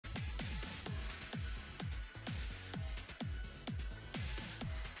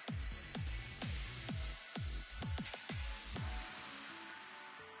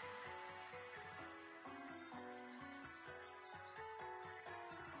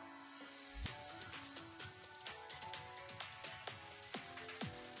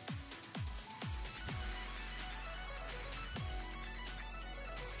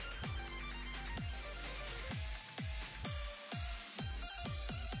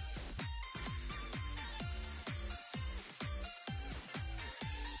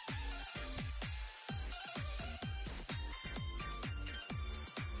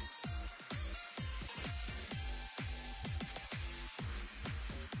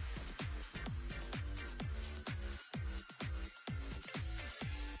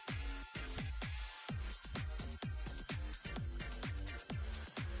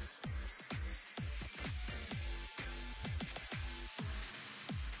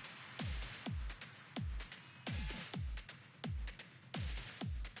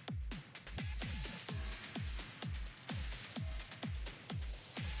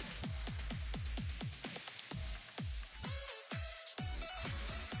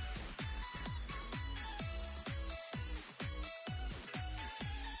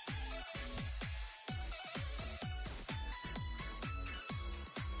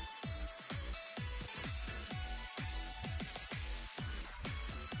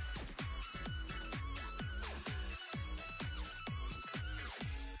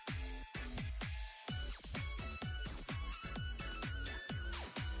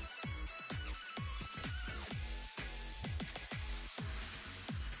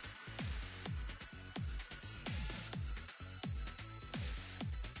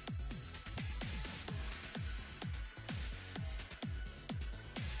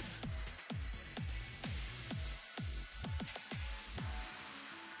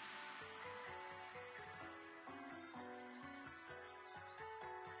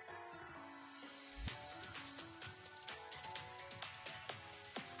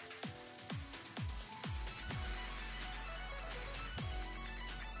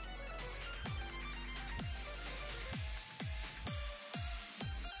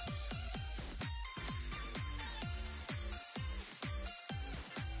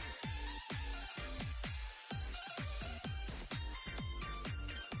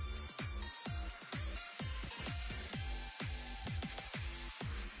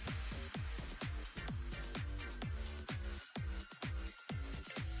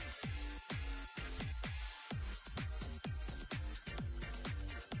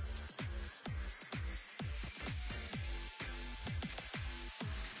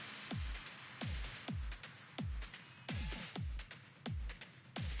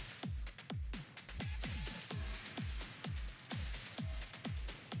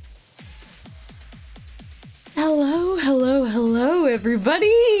Hello, hello, hello,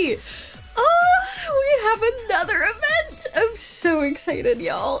 everybody! Oh, we have another event! I'm so excited,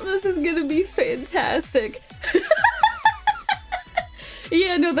 y'all. This is gonna be fantastic.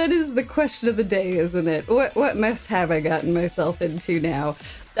 Yeah, no, that is the question of the day, isn't it? What mess have I gotten myself into now?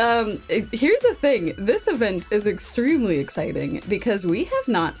 Here's the thing. This event is extremely exciting because we have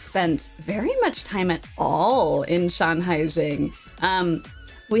not spent very much time at all in Shanhaijing.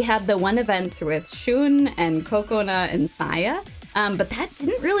 We had the one event with Shun and Kokona and Saya, but that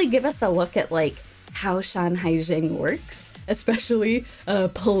didn't really give us a look at like how Shanhaijing works, especially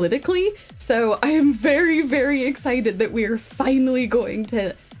politically. So I am very, very excited that we are finally going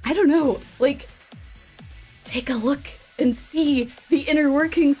to, I don't know, like take a look and see the inner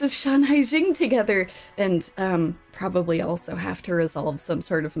workings of Shanhaijing together, and probably also have to resolve some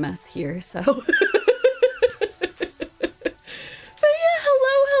sort of mess here, so.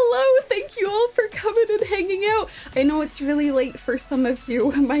 Thank you all for coming and hanging out. I know it's really late for some of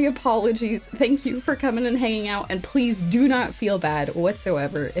you. My apologies. Thank you for coming and hanging out. And please do not feel bad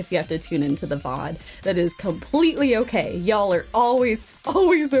whatsoever if you have to tune into the VOD. That is completely okay. Y'all are always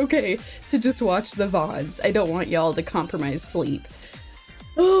okay to just watch the VODs. I don't want y'all to compromise sleep.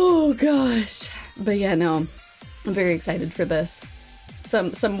 Oh gosh. But yeah, no, I'm very excited for this.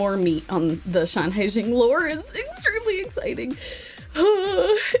 Some more meat on the Shanhaijing lore. It's extremely exciting.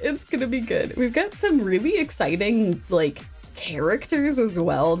 It's gonna be good. We've got some really exciting like characters as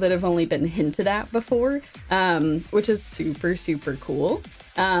well that have only been hinted at before, which is super cool.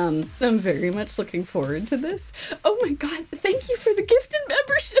 I'm very much looking forward to this. Oh my god, thank you for the gifted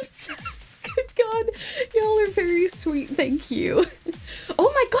memberships. Good god, y'all are very sweet. Thank you.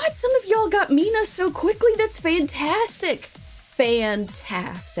 Oh my god, some of y'all got Mina so quickly. That's fantastic.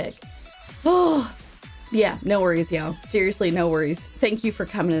 Fantastic. Oh, yeah, no worries, y'all. Seriously, no worries. Thank you for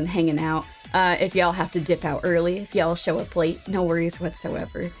coming and hanging out. If y'all have to dip out early, if y'all show up late, no worries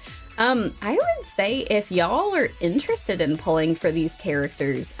whatsoever. I would say if y'all are interested in pulling for these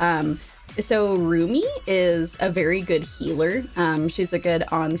characters, so Rumi is a very good healer. She's a good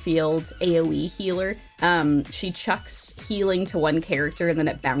on-field AoE healer. She chucks healing to one character and then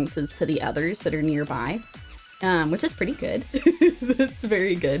it bounces to the others that are nearby. Which is pretty good. That's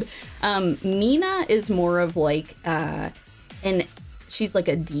very good. Mina is more of like, and she's like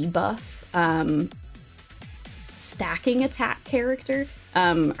a debuff, stacking attack character.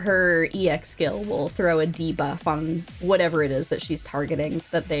 Her EX skill will throw a debuff on whatever it is that she's targeting so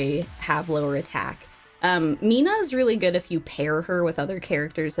that they have lower attack. Mina is really good if you pair her with other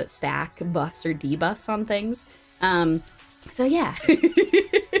characters that stack buffs or debuffs on things. So yeah,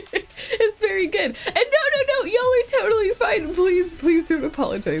 it's very good. And no, y'all are totally fine. Please don't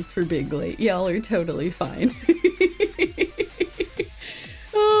apologize for being late. Y'all are totally fine.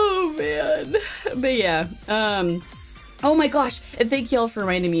 Oh man, but yeah. Oh my gosh, and thank y'all for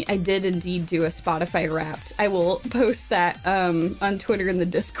reminding me. I did indeed do a Spotify Wrapped. I will post that on Twitter and the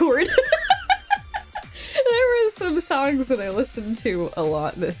Discord. There were some songs that I listened to a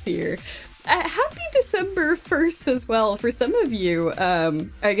lot this year. Happy December 1st as well for some of you.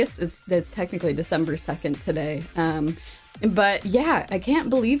 I guess it's technically December 2nd today. But yeah, I can't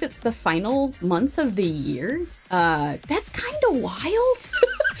believe it's the final month of the year. That's kind of wild.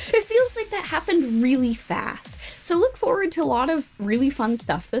 It feels like that happened really fast. So look forward to a lot of really fun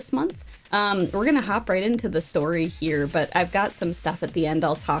stuff this month. We're gonna hop right into the story here, but I've got some stuff at the end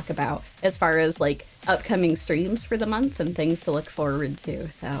I'll talk about as far as like upcoming streams for the month and things to look forward to.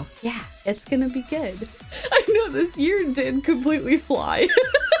 So yeah, it's gonna be good. I know this year did completely fly.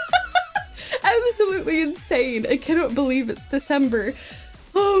 Absolutely insane. I cannot believe it's December.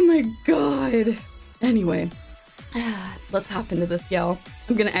 Oh my god. Anyway, let's hop into this, y'all.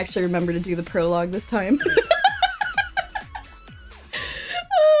 I'm gonna actually remember to do the prologue this time.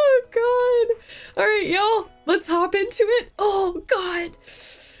 All right, y'all, let's hop into it. Oh god,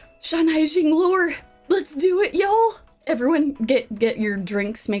 Shanhaijing lore. Let's do it, y'all. Everyone get your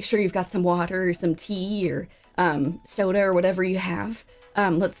drinks. Make sure you've got some water or some tea or soda or whatever you have.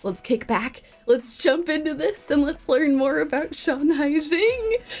 Let's kick back. Let's jump into this and let's learn more about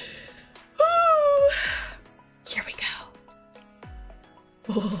Shanhaijing. Woo. Here we go.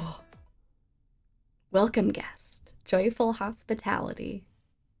 Oh. Welcome, guest. Joyful hospitality.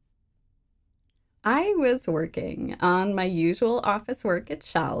 I was working on my usual office work at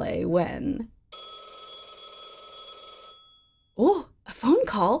Schale when... Oh, a phone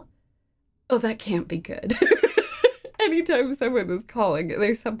call? Oh, that can't be good. Anytime someone is calling,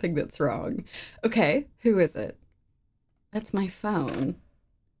 there's something that's wrong. Okay, who is it? That's my phone.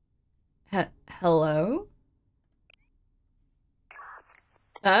 Hello?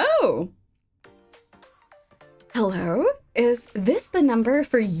 Oh! Hello? Is this the number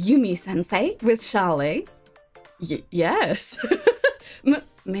for Yumi-sensei with Schale? Yes.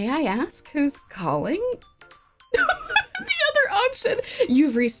 May I ask who's calling? The other option.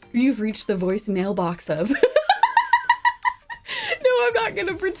 You've reached the voicemail box of. No, I'm not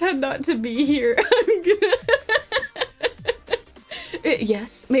gonna pretend not to be here. I'm gonna.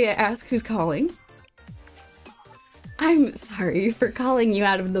 Yes, may I ask who's calling? I'm sorry for calling you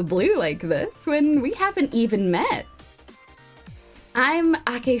out of the blue like this when we haven't even met. I'm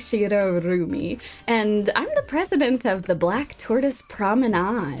Akeshiro Rumi, and I'm the president of the Black Tortoise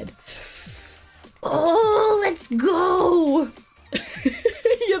Promenade. Oh, let's go!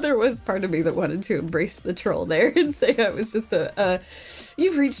 Yeah, there was part of me that wanted to embrace the troll there and say I was just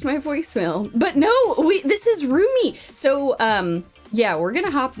you've reached my voicemail. But no, this is Rumi. So, yeah, we're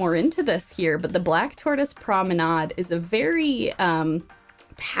gonna hop more into this here, but the Black Tortoise Promenade is a very,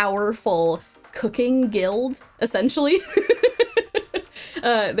 powerful cooking guild, essentially.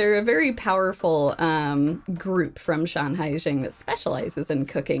 They're a very powerful group from Shanhaijing that specializes in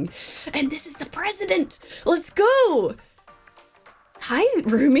cooking. And this is the president! Let's go! Hi,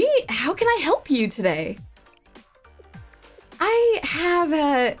 Rumi. How can I help you today? I have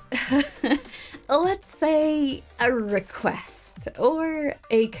a, let's say, a request or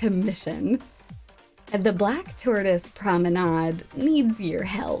a commission. The Black Tortoise Promenade needs your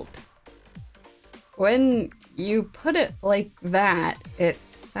help. When you put it like that, it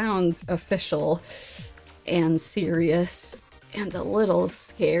sounds official and serious and a little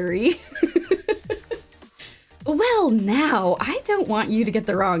scary. Well, now, I don't want you to get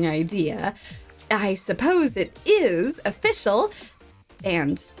the wrong idea. I suppose it is official,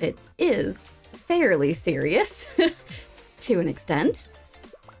 and it is fairly serious, to an extent,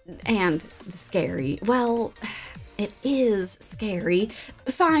 and scary. Well, it is scary.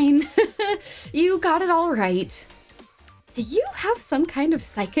 Fine, you got it all right. Do you have some kind of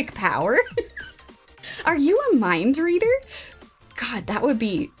psychic power? Are you a mind reader? God, that would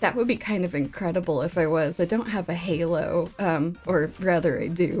be kind of incredible if I was. I don't have a halo, or rather I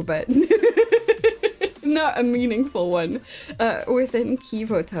do, but not a meaningful one, within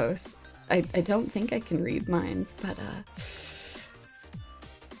Kivotos. I don't think I can read minds, but,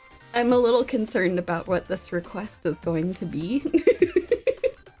 I'm a little concerned about what this request is going to be.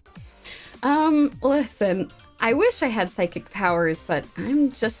 Listen, I wish I had psychic powers, but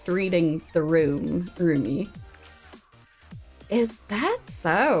I'm just reading the room, Rumi. Is that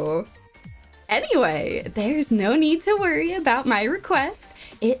so? Anyway, there's no need to worry about my request.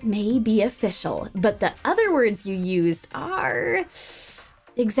 It may be official, but the other words you used are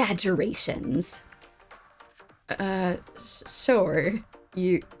exaggerations. Sure.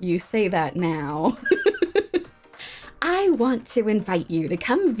 You say that now. I want to invite you to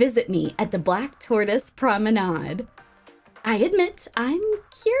come visit me at the Black Tortoise Promenade. I admit I'm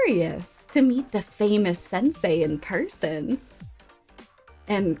curious to meet the famous sensei in person.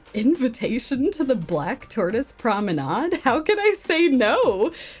 An invitation to the Black Tortoise Promenade? How can I say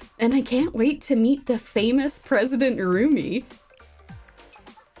no? And I can't wait to meet the famous President Rumi.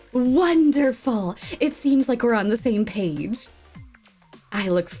 Wonderful! It seems like we're on the same page. I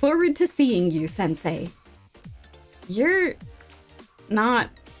look forward to seeing you, Sensei. You're not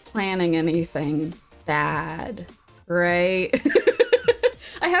planning anything bad, right?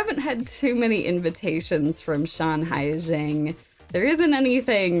 I haven't had too many invitations from Shanhaijing. There isn't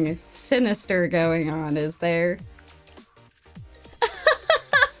anything sinister going on, is there?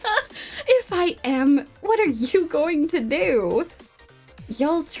 If I am, what are you going to do?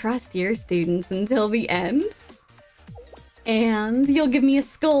 You'll trust your students until the end? And you'll give me a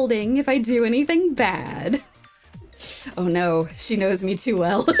scolding if I do anything bad. Oh no, she knows me too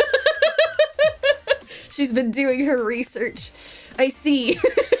well. She's been doing her research. I see.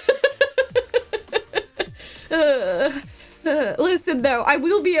 Listen though, I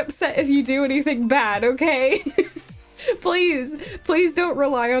will be upset if you do anything bad, okay? Please don't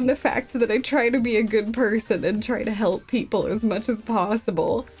rely on the fact that I try to be a good person and try to help people as much as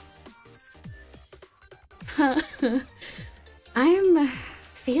possible. I'm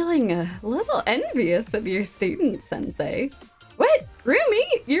feeling a little envious of your student, Sensei. What? Rumi?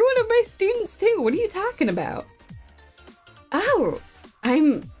 You're one of my students too. What are you talking about? Oh,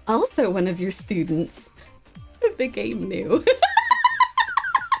 I'm also one of your students. The game knew.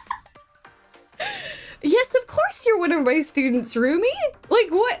 Yes, of course you're one of my students, Rumi. Like,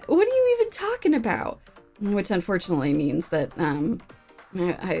 what are you even talking about? Which unfortunately means that,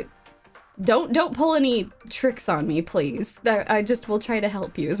 I don't pull any tricks on me, please. I just will try to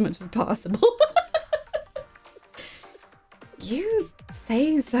help you as much as possible. You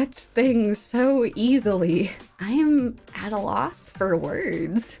say such things so easily. I am at a loss for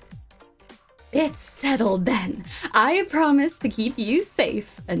words. It's settled then. I promise to keep you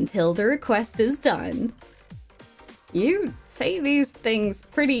safe until the request is done. You say these things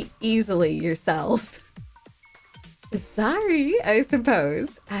pretty easily yourself. Sorry, I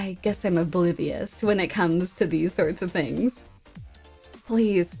suppose. I guess I'm oblivious when it comes to these sorts of things.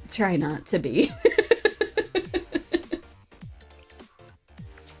 Please try not to be.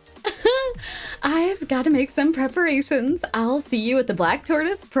 I've got to make some preparations. I'll see you at the Black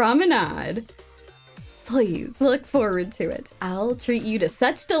Tortoise Promenade. Please look forward to it. I'll treat you to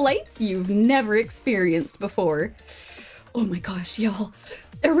such delights you've never experienced before. Oh my gosh, y'all.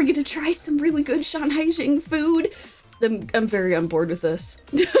 Are we gonna try some really good Shanhaijing food? I'm very on board with this.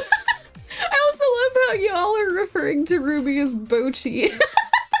 I also love how y'all are referring to Ruby as Bochi.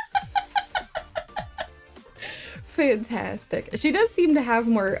 Fantastic. She does seem to have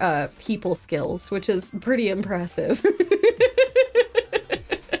more people skills, which is pretty impressive.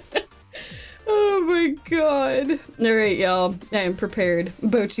 Oh my god. All right, y'all. I am prepared.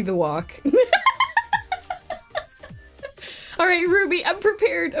 Bochi the walk. All right, Ruby, I'm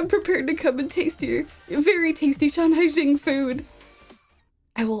prepared. I'm prepared to come and taste your very tasty Shanhaijing food.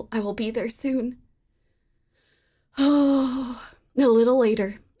 I will be there soon. Oh, a little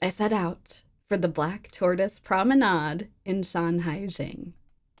later, I set out for the Black Tortoise Promenade in Shanhaijing.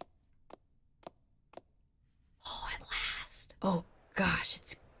 Oh, at last. Oh gosh,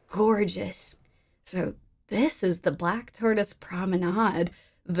 it's gorgeous. So this is the Black Tortoise Promenade.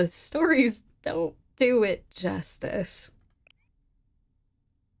 The stories don't do it justice.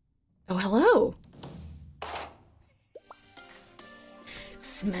 Oh, hello.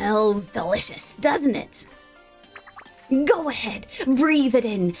 Smells delicious, doesn't it? Go ahead, breathe it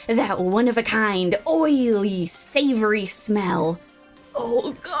in, that one-of-a-kind, oily, savory smell.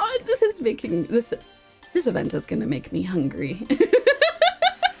 Oh god, this is making, this event is gonna make me hungry.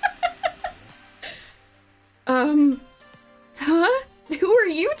 Huh? Who are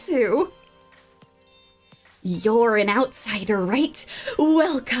you two? You're an outsider, right?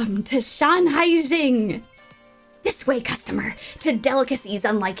 Welcome to Shanhaijing. This way, customer, to delicacies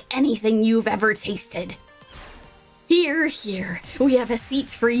unlike anything you've ever tasted. Here, here, we have a seat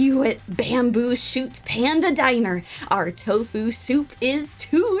for you at Bamboo Shoot Panda Diner. Our tofu soup is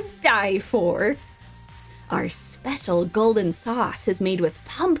to die for. Our special golden sauce is made with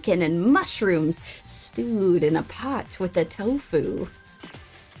pumpkin and mushrooms, stewed in a pot with the tofu.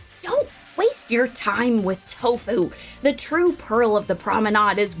 Don't waste your time with tofu. The true pearl of the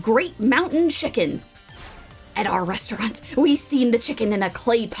promenade is Great Mountain Chicken. At our restaurant, we steam the chicken in a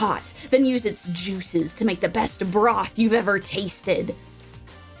clay pot, then use its juices to make the best broth you've ever tasted.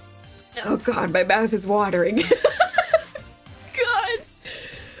 Oh god, my mouth is watering. God.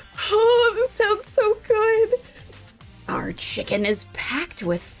 Oh, this sounds so good. Our chicken is packed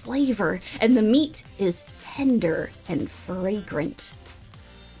with flavor, and the meat is tender and fragrant.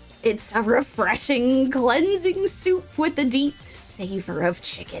 It's a refreshing, cleansing soup with the deep savor of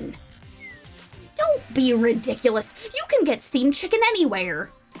chicken. Don't be ridiculous. You can get steamed chicken anywhere.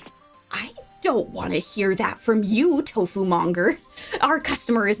 I don't want to hear that from you, tofu monger. Our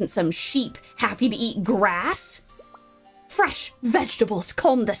customer isn't some sheep happy to eat grass. Fresh vegetables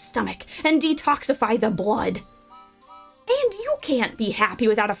calm the stomach and detoxify the blood. And you can't be happy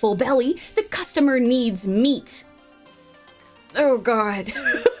without a full belly. The customer needs meat. Oh god.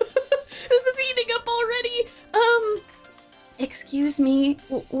 This is eating up already. Excuse me,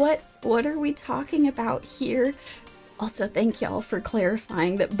 what are we talking about here? Also, thank y'all for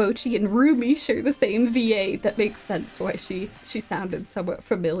clarifying that Bochi and Rumi share the same VA. That makes sense why she sounded somewhat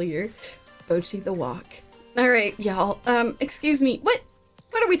familiar. Bochi the walk. All right, y'all. Excuse me, what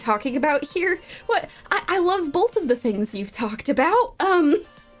are we talking about here? What? I love both of the things you've talked about. Can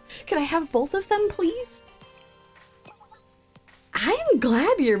I have both of them, please? I'm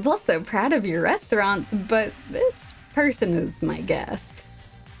glad you're both so proud of your restaurants, but this person is my guest.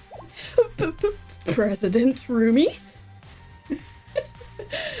 President Rumi?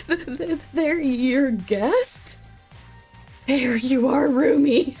 They're your guest? There you are,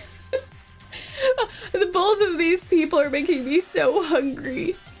 Rumi. Both of these people are making me so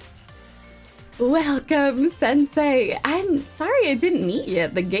hungry. Welcome, Sensei. I'm sorry I didn't meet you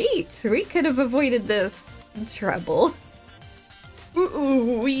at the gate. We could have avoided this trouble.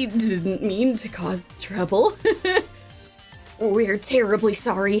 We didn't mean to cause trouble. We're terribly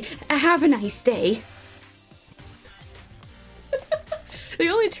sorry. Have a nice day. The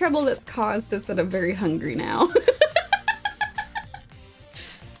only trouble that's caused is that I'm very hungry now.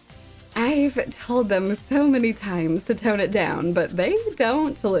 I've told them so many times to tone it down, but they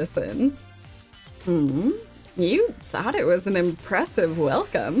don't listen. You thought it was an impressive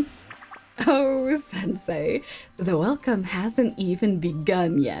welcome. Oh, Sensei, the welcome hasn't even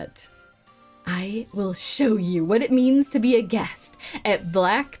begun yet. I will show you what it means to be a guest at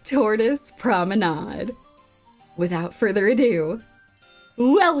Black Tortoise Promenade. Without further ado,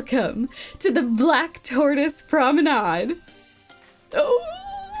 welcome to the Black Tortoise Promenade. Oh,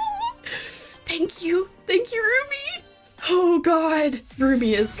 thank you, Ruby. Oh God,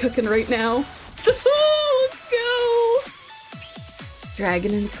 Ruby is cooking right now. Let's go.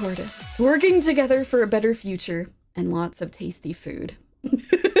 Dragon and tortoise working together for a better future and lots of tasty food.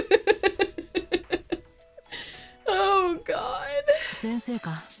 Oh God.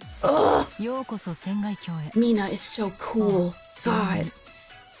 Oh. Mina is so cool. God.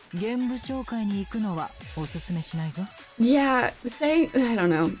 Yeah, I don't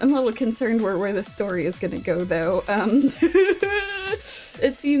know. I'm a little concerned where the story is gonna go though.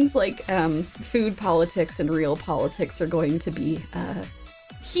 It seems like food politics and real politics are going to be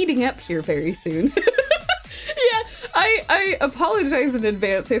heating up here very soon. Yeah, I apologize in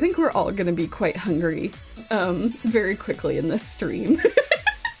advance. I think we're all gonna be quite hungry very quickly in this stream.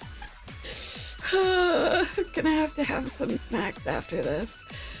 Gonna have to have some snacks after this.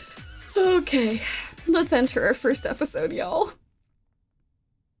 Okay, let's enter our first episode, y'all.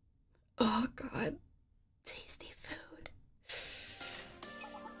 Oh God, tasty food.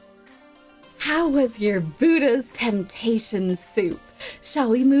 How was your Buddha's temptation soup? Shall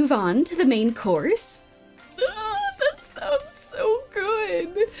we move on to the main course? Oh, that sounds so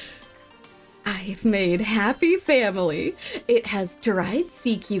good. I've made Happy Family. It has dried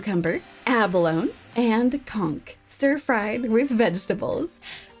sea cucumber, abalone, and conch, stir-fried with vegetables.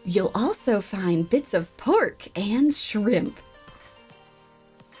 You'll also find bits of pork and shrimp.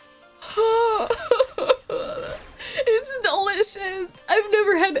 It's delicious. I've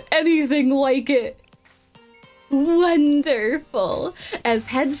never had anything like it. Wonderful. As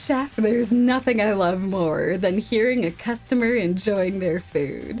head chef, there's nothing I love more than hearing a customer enjoying their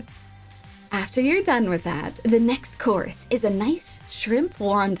food. After you're done with that, the next course is a nice shrimp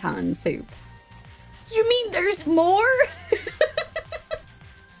wonton soup. You mean there's more?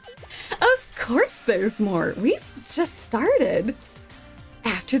 Of course there's more. We've just started.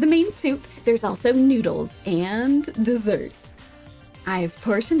 After the main soup, there's also noodles and dessert. I've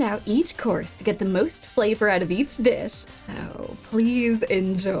portioned out each course to get the most flavor out of each dish, so please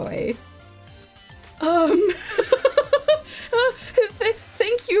enjoy.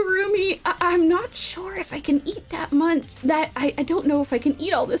 Thank you, Rumi. I'm not sure if I can eat that much. I don't know if I can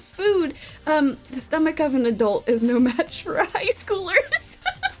eat all this food. The stomach of an adult is no match for high schoolers.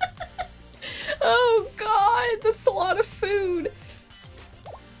 Oh God, that's a lot of food.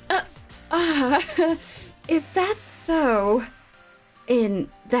 Is that so? In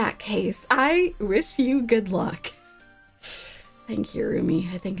that case, I wish you good luck. Thank you, Rumi.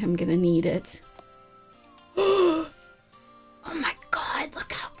 I think I'm gonna need it. Oh my God,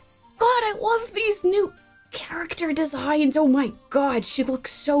 look how... God, I love these new character designs. Oh my God, she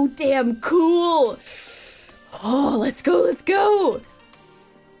looks so damn cool. Oh, let's go, let's go.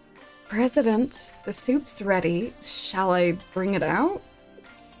 President, the soup's ready. Shall I bring it out?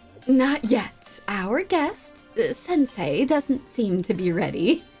 Not yet. Our guest, Sensei, doesn't seem to be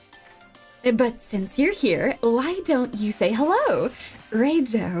ready. But since you're here, why don't you say hello?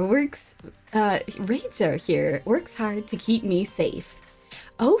 Reijo here works hard to keep me safe.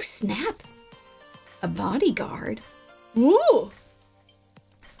 Oh, snap. A bodyguard? Ooh!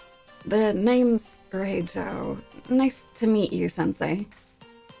 The name's Reijo. Nice to meet you, Sensei.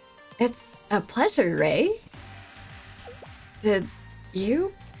 It's a pleasure, Rei. Did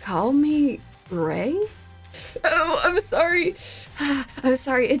you call me Rei? Oh, I'm sorry. I'm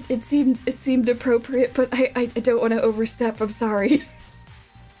sorry. It seemed appropriate, but I don't want to overstep. I'm sorry.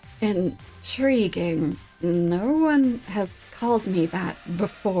 Intriguing. No one has called me that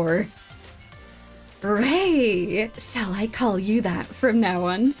before. Rei, shall I call you that from now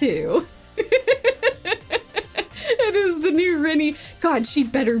on too? It is the new Rinny. God, she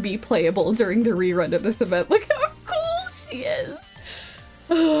better be playable during the rerun of this event. Look how cool she is.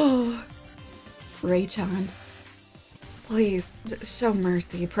 Oh, Rei-chan, please show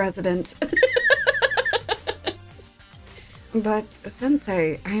mercy, President. But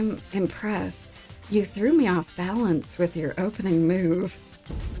Sensei, I'm impressed. You threw me off balance with your opening move.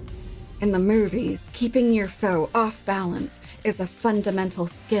 In the movies, keeping your foe off balance is a fundamental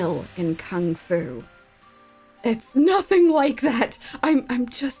skill in Kung Fu. It's nothing like that. I'm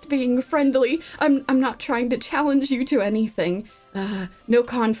just being friendly. I'm not trying to challenge you to anything. No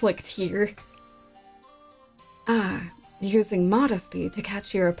conflict here. Using modesty to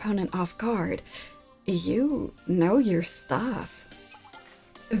catch your opponent off guard. You know your stuff.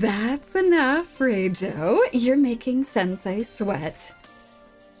 That's enough, Reijo. You're making Sensei sweat.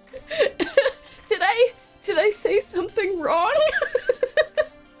 Did I say something wrong?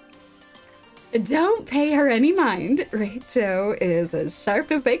 Don't pay her any mind. Reijo is as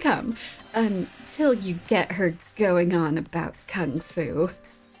sharp as they come until you get her going on about Kung Fu.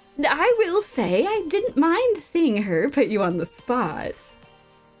 I will say I didn't mind seeing her put you on the spot.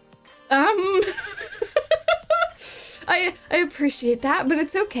 I appreciate that, but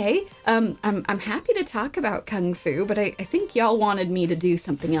it's okay. I'm happy to talk about Kung Fu, but I think y'all wanted me to do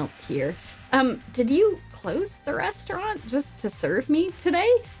something else here. Did you close the restaurant just to serve me today?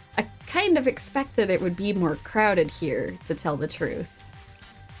 I kind of expected it would be more crowded here, to tell the truth.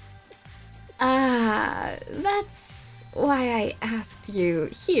 That's why I asked you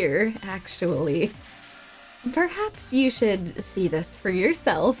here, actually. Perhaps you should see this for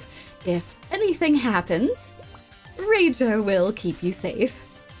yourself. If anything happens, Reijo will keep you safe.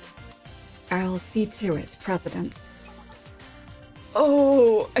 I'll see to it, President.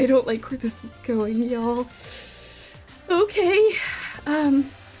 Oh, I don't like where this is going, y'all. Okay.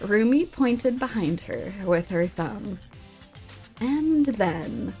 Rumi pointed behind her with her thumb. And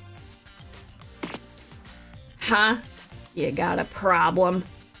then... Huh? You got a problem?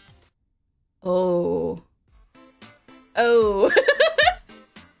 Oh. Oh.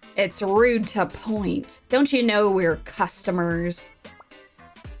 It's rude to point. Don't you know we're customers?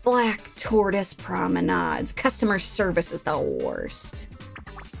 Black Tortoise Promenades. Customer service is the worst.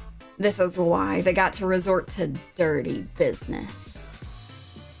 This is why they got to resort to dirty business.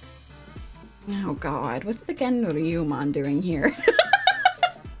 Oh god, what's the Genryumon doing here?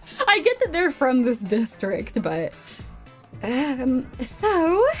 I get that they're from this district, but...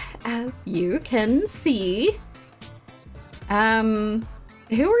 so, as you can see...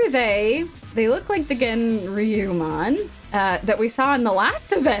 who are they? They look like the Genryumon that we saw in the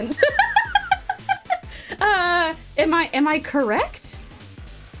last event. Am I correct?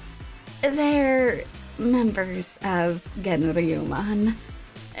 They're members of Genryumon.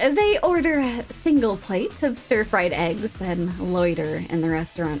 They order a single plate of stir-fried eggs, then loiter in the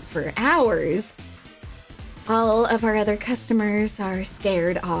restaurant for hours. All of our other customers are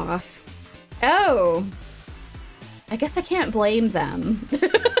scared off. Oh. I guess I can't blame them.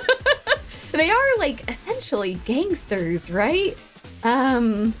 They are, like, essentially gangsters, right?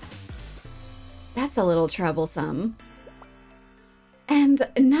 That's a little troublesome. And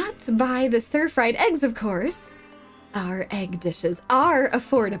not by the stir-fried eggs, of course. Our egg dishes are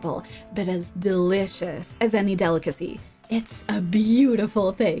affordable, but as delicious as any delicacy. It's a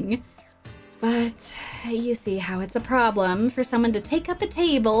beautiful thing. But you see how it's a problem for someone to take up a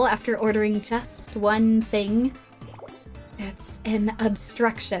table after ordering just one thing. It's an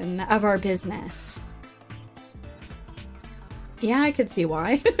obstruction of our business. Yeah, I could see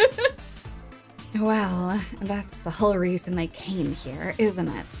why. Well, that's the whole reason they came here, isn't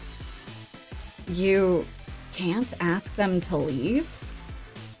it? You can't ask them to leave?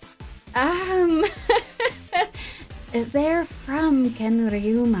 They're from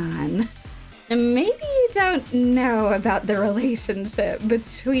Genryumon. Maybe you don't know about the relationship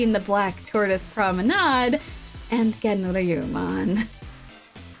between the Black Tortoise Promenade and Genryumon.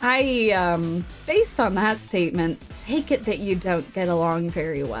 I, based on that statement, take it that you don't get along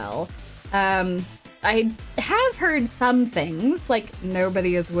very well. I have heard some things, like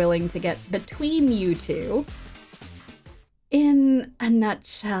nobody is willing to get between you two. In a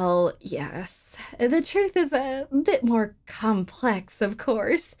nutshell, yes. The truth is a bit more complex, of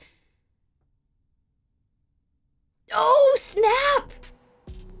course. Oh, snap!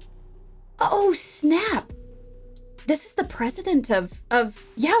 Oh, snap! This is the president of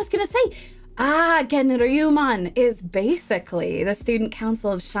yeah, I was gonna say, Genryumon is basically the student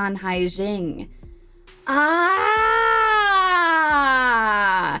council of Shanhaijing.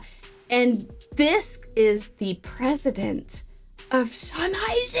 And this is the president of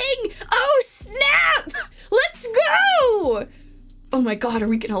Shanhaijing. Oh, snap! Let's go! Oh my god, are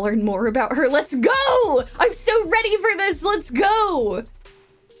we gonna learn more about her? Let's go! I'm so ready for this, let's go!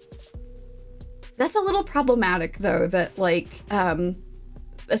 That's a little problematic, though, that, like,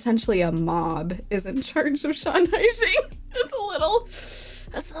 essentially a mob is in charge of Shanhaijing. That's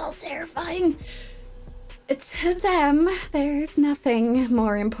a little terrifying. To them, there's nothing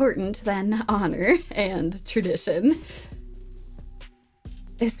more important than honor and tradition.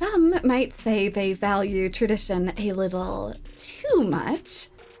 Some might say they value tradition a little too much.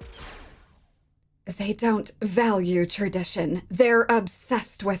 They don't value tradition. They're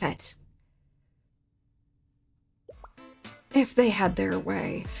obsessed with it. If they had their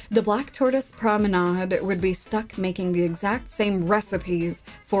way, the Black Tortoise Promenade would be stuck making the exact same recipes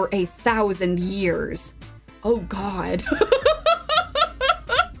for 1,000 years. Oh God.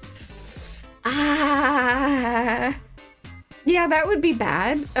 Yeah, that would be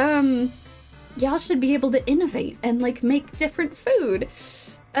bad. Y'all should be able to innovate and like make different food.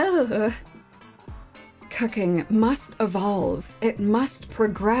 Ugh. Cooking must evolve. It must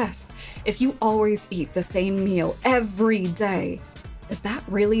progress. If you always eat the same meal every day, is that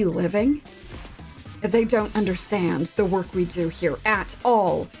really living? They don't understand the work we do here at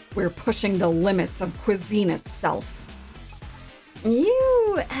all. We're pushing the limits of cuisine itself.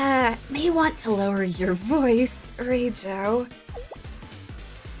 You, may want to lower your voice, Raijo.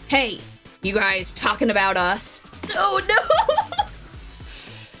 Hey, you guys talking about us? Oh no!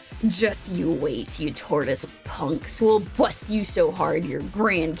 Just you wait, you tortoise punks. We'll bust you so hard your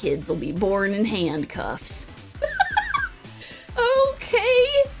grandkids will be born in handcuffs. Okay,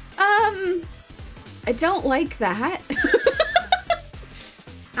 I don't like that.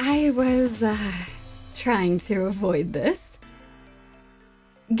 I was, trying to avoid this.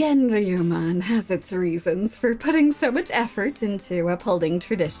 Genryumon has its reasons for putting so much effort into upholding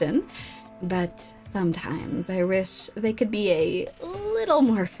tradition, but sometimes I wish they could be a little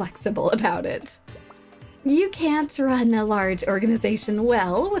more flexible about it. You can't run a large organization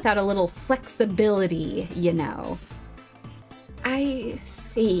well without a little flexibility, you know. I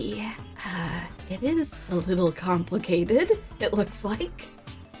see. It is a little complicated, it looks like.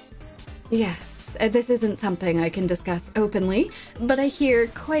 Yes, this isn't something I can discuss openly, but I hear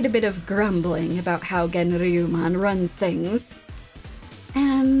quite a bit of grumbling about how Genryumon runs things.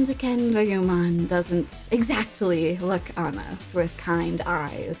 And Genryumon doesn't exactly look on us with kind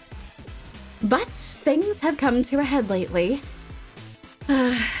eyes. But things have come to a head lately.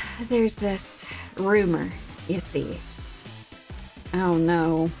 There's this rumor, you see. Oh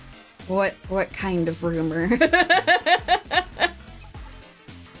no. What kind of rumor?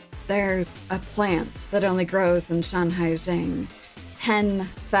 There's a plant that only grows in Shanhaijing,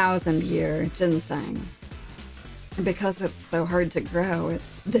 10,000-year ginseng. Because it's so hard to grow,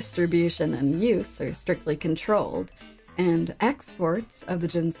 its distribution and use are strictly controlled, and export of the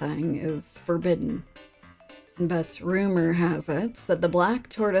ginseng is forbidden. But rumor has it that the Black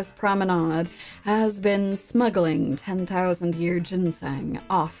Tortoise Promenade has been smuggling 10,000-year ginseng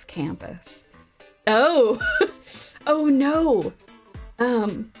off campus. Oh! Oh no!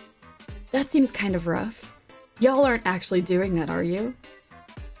 That seems kind of rough. Y'all aren't actually doing that, are you?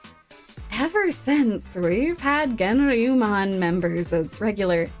 Ever since we've had Genryumon members as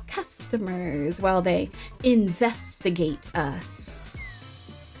regular customers while they investigate us.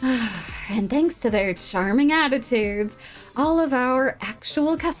 And thanks to their charming attitudes, all of our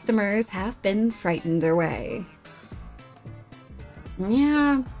actual customers have been frightened away.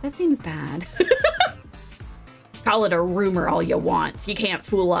 Yeah, that seems bad. Call it a rumor all you want. You can't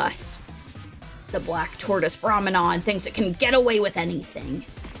fool us. The Black Tortoise Promenade thinks it can get away with anything.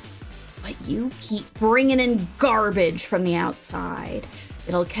 But you keep bringing in garbage from the outside.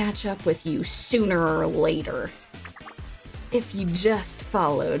 It'll catch up with you sooner or later. If you just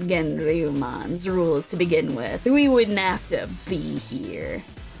followed Genryumon's rules to begin with, we wouldn't have to be here.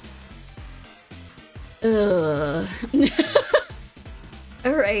 Ugh.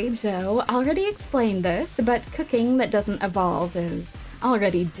 Alright, Joe, already explained this, but cooking that doesn't evolve is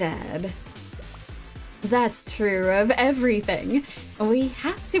already dead. That's true of everything. We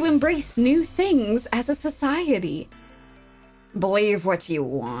have to embrace new things as a society. Believe what you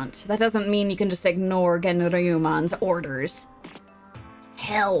want. That doesn't mean you can just ignore Genryumon's orders.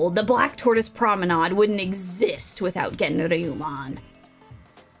 Hell, the Black Tortoise Promenade wouldn't exist without Genryumon.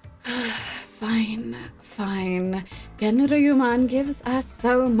 Fine, fine. Genryumon gives us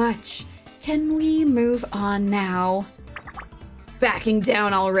so much. Can we move on now? Backing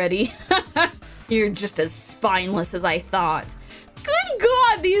down already. You're just as spineless as I thought. Good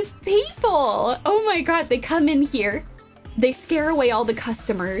God, these people! Oh my God, they come in here. They scare away all the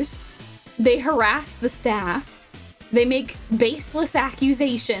customers. They harass the staff. They make baseless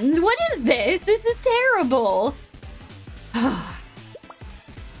accusations. What is this? This is terrible.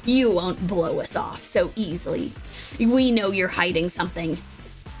 You won't blow us off so easily. We know you're hiding something.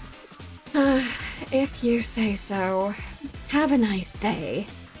 If you say so. Have a nice day.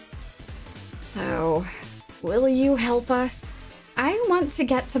 So, will you help us? I want to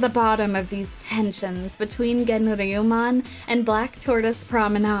get to the bottom of these tensions between Genryumon and Black Tortoise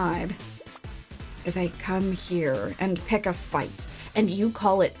Promenade. They come here and pick a fight, and you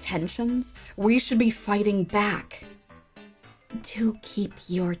call it tensions, we should be fighting back. Do keep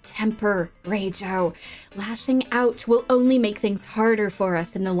your temper, Reijo. Lashing out will only make things harder for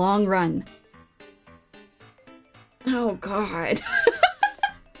us in the long run. Oh, God.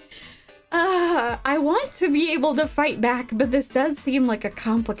 I want to be able to fight back, but this does seem like a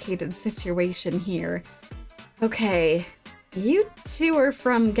complicated situation here. Okay, you two are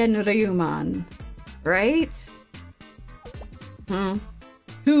from Genryumon, right?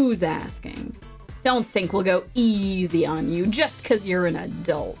 Who's asking? Don't think we'll go easy on you just because you're an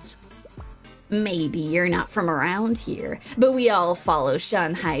adult. Maybe you're not from around here, but we all follow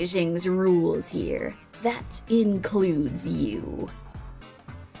Shanhaijing's rules here. That includes you.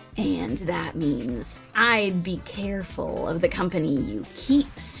 And that means I'd be careful of the company you keep,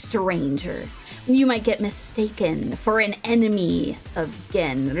 stranger. You might get mistaken for an enemy of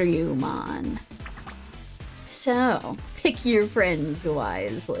Genryumon. So, pick your friends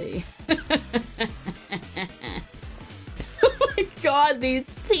wisely. Oh my God,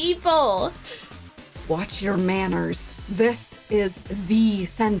 these people! Watch your manners. This is the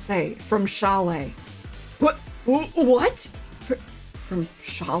sensei from Schale. What? From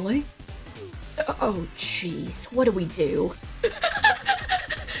Schale? Oh, jeez. What do we do?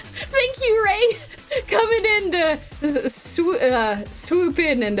 Thank you, Ray. Coming in to swoop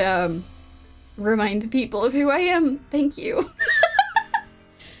in and remind people of who I am. Thank you.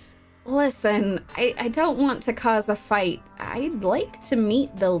 Listen, I don't want to cause a fight. I'd like to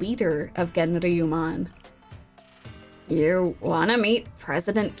meet the leader of Genryumon. You want to meet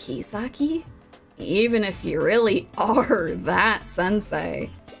President Kisaki? Even if you really are that sensei.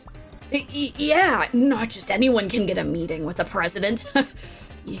 Yeah, not just anyone can get a meeting with the president.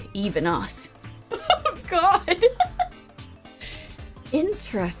 Even us. Oh, God.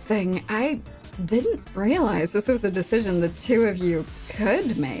 Interesting. I didn't realize this was a decision the two of you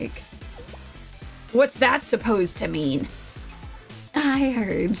could make. What's that supposed to mean? I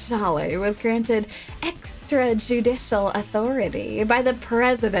heard Schale was granted extrajudicial authority by the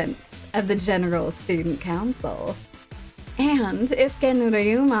president of the General Student Council. And if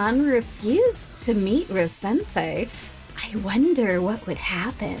Genryumon refused to meet with Sensei, I wonder what would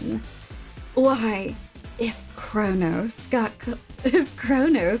happen. Why, if Kronos got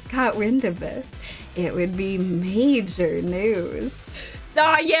wind of this, it would be major news.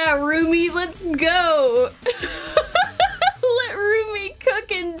 Ah, yeah, Rumi, let's go! Let Rumi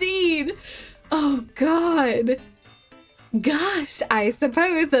cook indeed! Oh, God. Gosh, I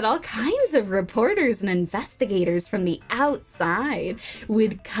suppose that all kinds of reporters and investigators from the outside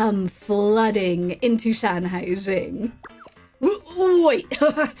would come flooding into Shanhaijing. Wait,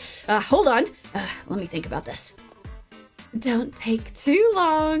 hold on. Let me think about this. Don't take too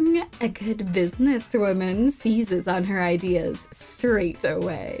long. A good businesswoman seizes on her ideas straight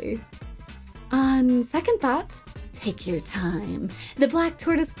away. On second thought, take your time. The Black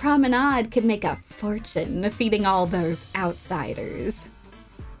Tortoise Promenade could make a fortune feeding all those outsiders.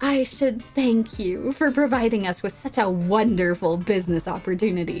 I should thank you for providing us with such a wonderful business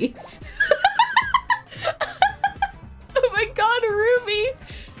opportunity. Oh my God, Ruby!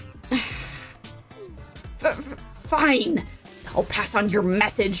 Fine. I'll pass on your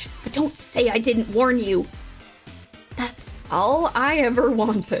message, but don't say I didn't warn you. That's all I ever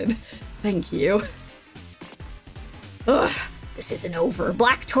wanted. Thank you. Ugh, this isn't over.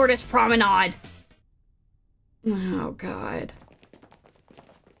 Black Tortoise Promenade. Oh, God.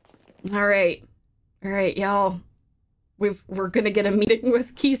 All right, y'all. We're gonna get a meeting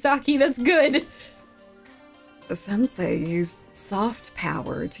with Kisaki. That's good. The sensei used soft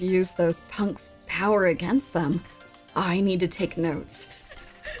power to use those punks' power against them. I need to take notes.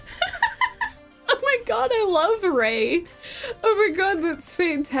 Oh my God, I love Ray. Oh my God, that's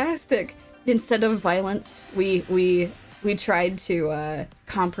fantastic. Instead of violence, we tried to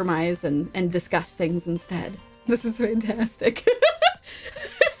compromise and discuss things instead. This is fantastic.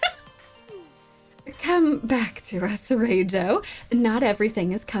 Come back to us, Reijo. Not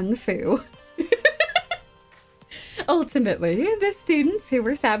everything is kung fu. Ultimately, the students who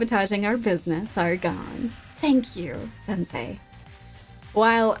were sabotaging our business are gone. Thank you, Sensei.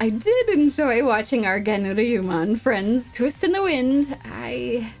 While I did enjoy watching our Genryumon friends twist in the wind,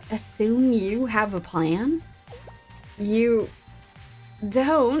 I assume you have a plan? You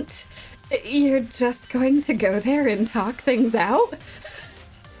don't? You're just going to go there and talk things out?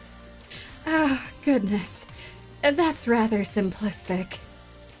 Oh, goodness. That's rather simplistic.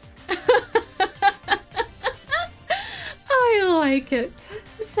 I like it.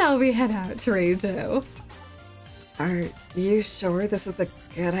 Shall we head out, Reijo? Are you sure this is a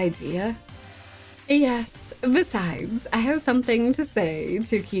good idea? Yes, besides, I have something to say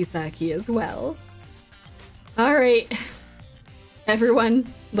to Kisaki as well. All right, everyone,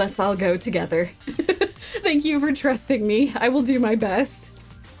 let's all go together. Thank you for trusting me. I will do my best.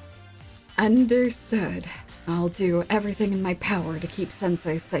 Understood. I'll do everything in my power to keep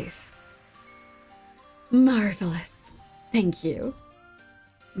Sensei safe. Marvelous. Thank you.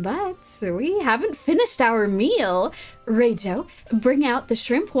 But we haven't finished our meal. Reijo, bring out the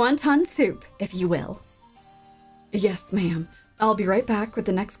shrimp wonton soup, if you will. Yes, ma'am. I'll be right back with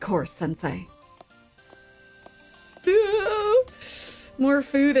the next course, Sensei. More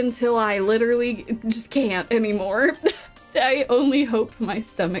food until I literally just can't anymore. I only hope my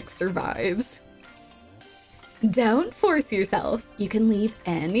stomach survives. Don't force yourself. You can leave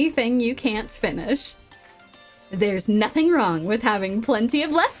anything you can't finish. There's nothing wrong with having plenty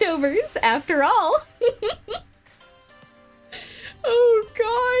of leftovers, after all. Oh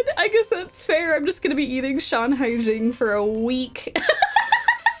god, I guess that's fair. I'm just gonna be eating Shanhaijing for a week.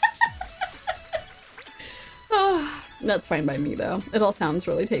 Oh, that's fine by me though. It all sounds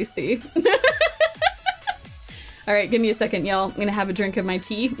really tasty. All right, give me a second, y'all. I'm gonna have a drink of my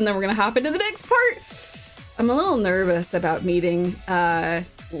tea and then we're gonna hop into the next part. I'm a little nervous about meeting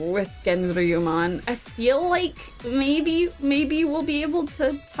with Genryumon. I feel like maybe we'll be able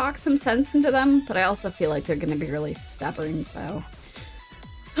to talk some sense into them, but I also feel like they're gonna be really stubborn, so.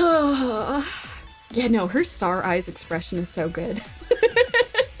 Yeah, no, her star eyes expression is so good.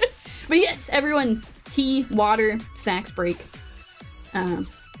 But yes, everyone, tea, water, snacks break.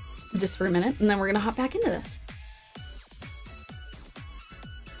 Just for a minute, and then we're gonna hop back into this.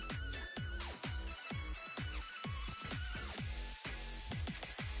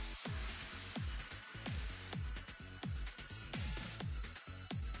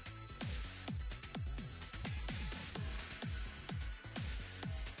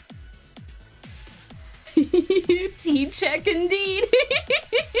 Tea check indeed.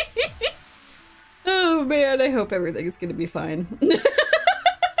 Oh man, I hope everything's gonna be fine.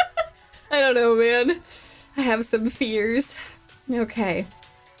 I don't know, man. I have some fears. Okay.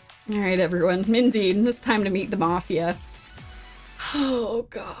 All right, everyone. Indeed, it's time to meet the Mafia. Oh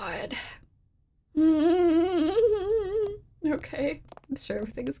god. Okay, I'm sure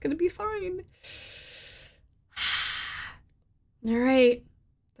everything is gonna be fine. All right,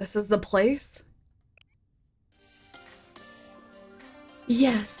 this is the place.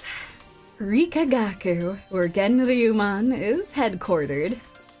 Yes, Rikagaku, where Genryumon is headquartered.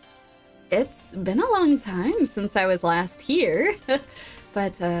 It's been a long time since I was last here,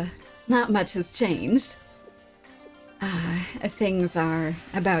 but not much has changed. Things are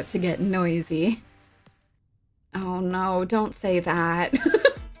about to get noisy. Oh no, don't say that.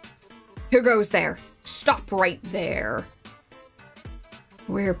 Who goes there? Stop right there.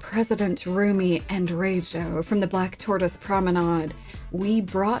 We're President Rumi and Reijo from the Black Tortoise Promenade. We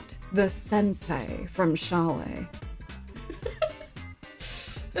brought the sensei from Schale.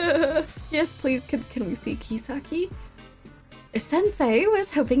 Yes, please, can we see Kisaki? Sensei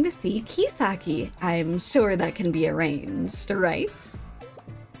was hoping to see Kisaki. I'm sure that can be arranged, right?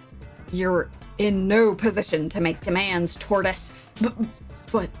 You're in no position to make demands, Tortoise.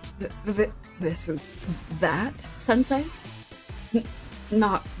 But this is that, Sensei?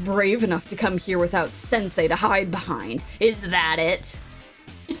 Not brave enough to come here without Sensei to hide behind. Is that it?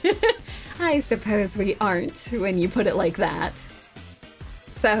 I suppose we aren't when you put it like that.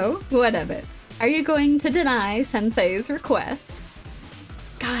 So, what of it? Are you going to deny Sensei's request?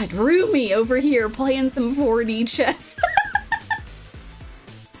 God, Rumi over here playing some 4D chess.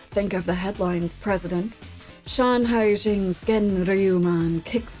 Think of the headlines, President. Shanhaijing's Genryumon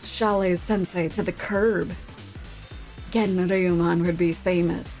kicks Schale's sensei to the curb. Genryumon would be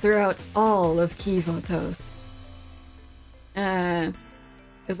famous throughout all of Kivotos.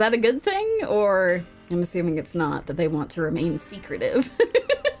 Is that a good thing? Or I'm assuming it's not, that they want to remain secretive.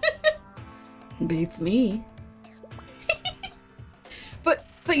 Beats me. But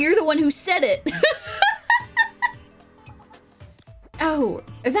you're the one who said it. Oh,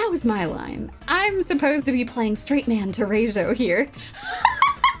 that was my line. I'm supposed to be playing straight man to Reijo here.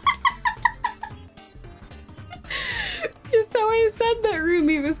 So I said that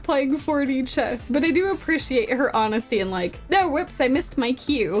Rumi was playing 4D chess, but I do appreciate her honesty and like, no, whoops, I missed my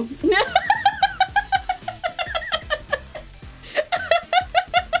cue.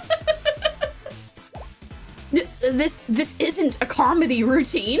 This isn't a comedy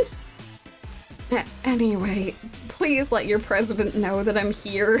routine. Anyway, please let your president know that I'm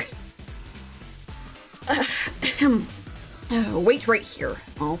here. Wait right here.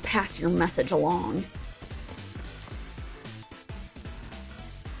 I'll pass your message along.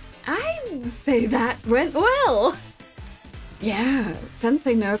 I I'd say that went well. Yeah,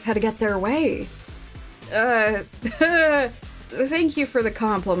 Sensei knows how to get their way. Thank you for the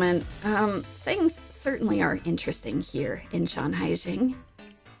compliment. Things certainly are interesting here in Shanhaijing.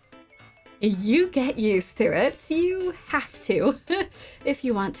 You get used to it. You have to, if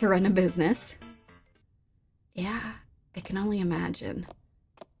you want to run a business. Yeah, I can only imagine.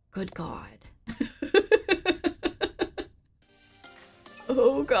 Good God.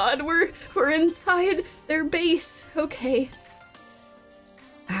 Oh God, we're inside their base. Okay.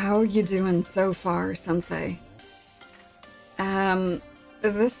 How you doing so far, Sensei?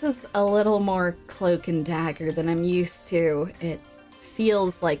 This is a little more cloak and dagger than I'm used to. It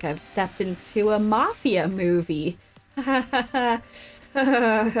feels like I've stepped into a mafia movie.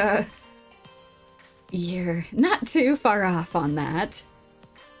 You're not too far off on that.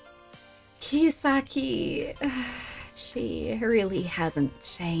 Kisaki, she really hasn't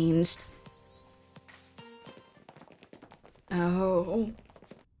changed. Oh,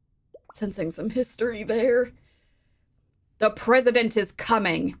 sensing some history there. The president is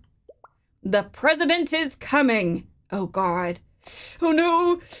coming. The president is coming. Oh God. Oh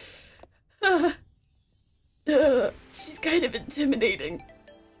no. She's kind of intimidating.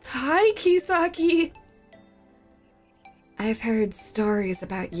 Hi, Kisaki. I've heard stories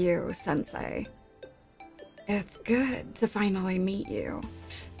about you, Sensei. It's good to finally meet you.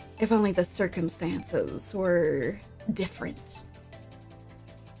 If only the circumstances were different.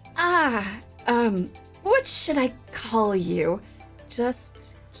 What should I call you?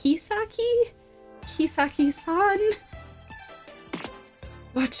 Just Kisaki? Kisaki-san?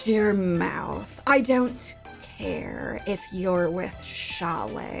 Watch your mouth. I don't care if you're with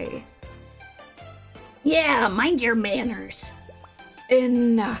Schale. Yeah, mind your manners.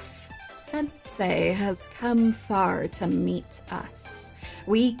 Enough. Sensei has come far to meet us.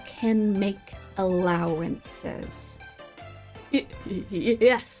 We can make allowances.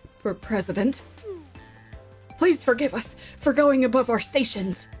 Yes, for President. Please forgive us for going above our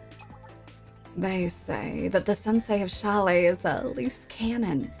stations. They say that the Sensei of Schale is a loose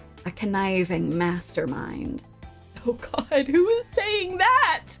cannon, a conniving mastermind. Oh God, who is saying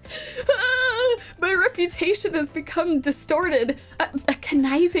that? My reputation has become distorted. A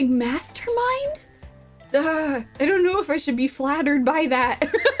conniving mastermind? I don't know if I should be flattered by that.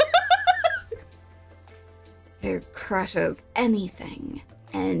 Who crushes anything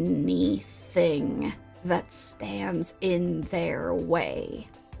that stands in their way.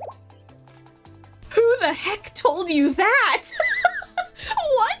 Who the heck told you that?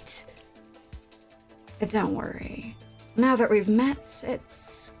 What? Don't worry. Now that we've met,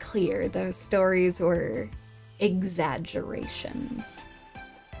 it's clear those stories were exaggerations.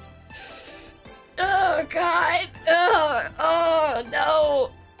 Oh God. Oh no.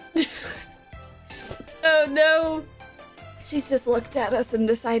 Oh no. She's just looked at us and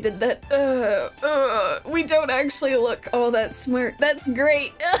decided that we don't actually look all that smart. That's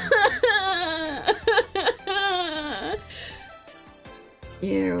great.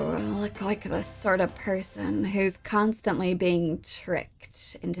 You look like the sort of person who's constantly being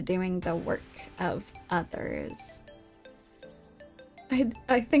tricked into doing the work of others.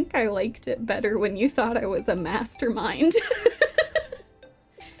 I think I liked it better when you thought I was a mastermind.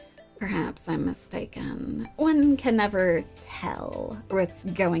 Perhaps I'm mistaken. One can never tell what's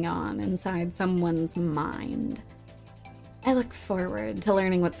going on inside someone's mind. I look forward to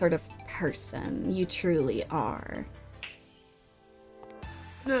learning what sort of person you truly are.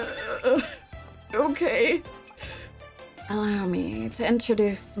 Okay. Allow me to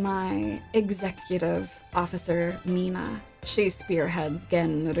introduce my executive officer, Mina. She spearheads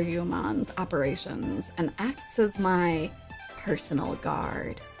Genryumon's operations and acts as my personal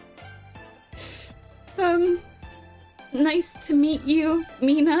guard. Nice to meet you,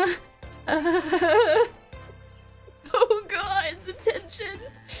 Mina. Oh God, the tension.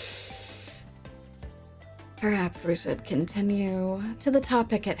 Perhaps we should continue to the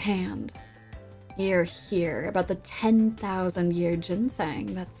topic at hand. You're here about the 10,000-year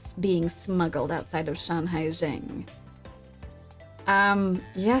ginseng that's being smuggled outside of Shanhaijing.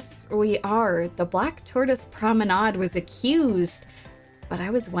 Yes, we are. The Black Tortoise Promenade was accused, but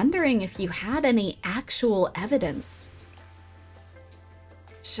I was wondering if you had any actual evidence.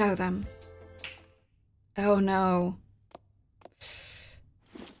 Show them. Oh no.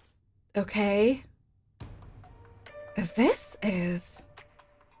 Okay. This is...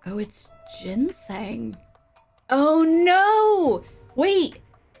 Oh, it's ginseng. Oh no! Wait!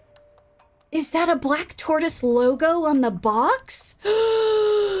 Is that a Black Tortoise logo on the box?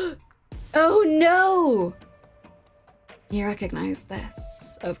 Oh no! You recognize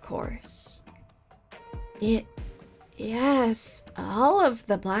this, of course. Yes, all of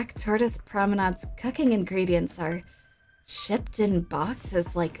the Black Tortoise Promenade's cooking ingredients are shipped in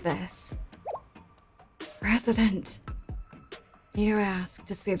boxes like this. President, you asked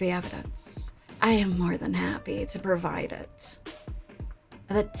to see the evidence. I am more than happy to provide it.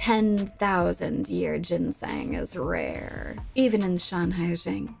 The 10,000-year ginseng is rare, even in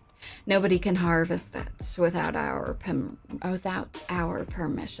Shanhaijing. Nobody can harvest it without our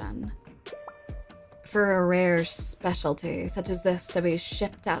permission. For a rare specialty such as this to be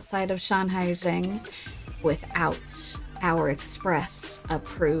shipped outside of Shanhaijing without our express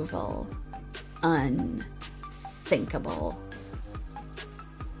approval, unthinkable.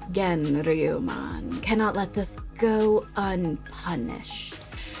 Genryumon cannot let this go unpunished.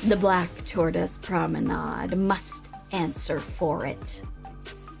 The Black Tortoise Promenade must answer for it.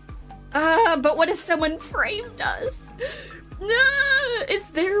 But what if someone framed us? It's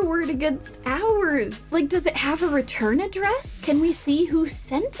their word against ours. Like, does it have a return address? Can we see who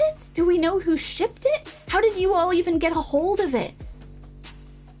sent it? Do we know who shipped it? How did you all even get a hold of it?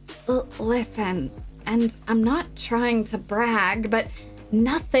 Listen, and I'm not trying to brag, but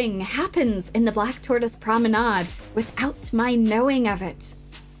nothing happens in the Black Tortoise Promenade without my knowing of it.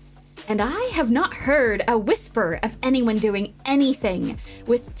 And I have not heard a whisper of anyone doing anything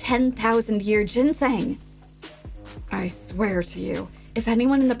with 10,000-year ginseng. I swear to you, if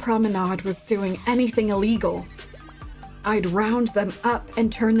anyone in the promenade was doing anything illegal, I'd round them up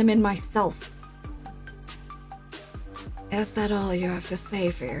and turn them in myself. Is that all you have to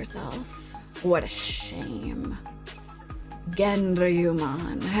say for yourself? What a shame.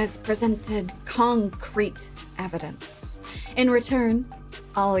 Genryumon has presented concrete evidence. In return,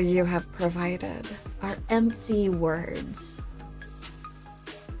 all you have provided are empty words.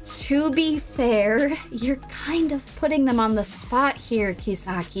 To be fair, you're kind of putting them on the spot here,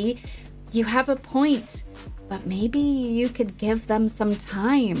 Kisaki. You have a point, but maybe you could give them some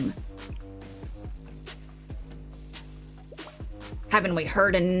time. Haven't we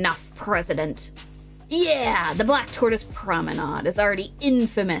heard enough, President? Yeah, the Black Tortoise Promenade is already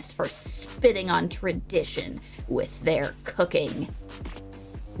infamous for spitting on tradition with their cooking.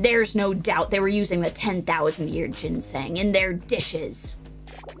 There's no doubt they were using the 10,000-year ginseng in their dishes.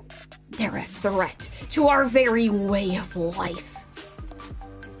 They're a threat to our very way of life.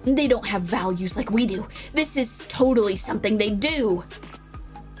 They don't have values like we do. This is totally something they do.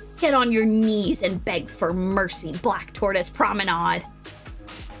 Get on your knees and beg for mercy, Black Tortoise Promenade.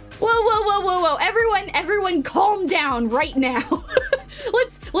 Whoa. Everyone calm down right now.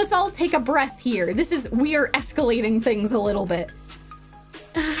 Let's all take a breath here. We are escalating things a little bit.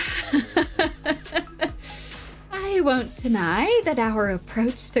 I won't deny that our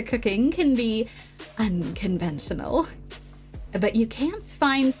approach to cooking can be unconventional. But you can't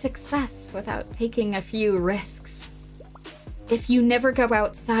find success without taking a few risks. If you never go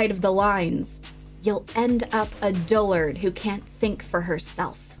outside of the lines, you'll end up a dullard who can't think for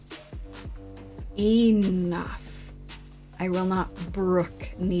herself. Enough. I will not brook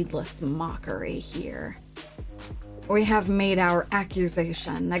needless mockery here. We have made our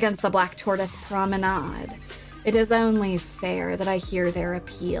accusation against the Black Tortoise Promenade. It is only fair that I hear their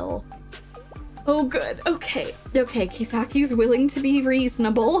appeal. Oh, good. Okay, Kisaki's willing to be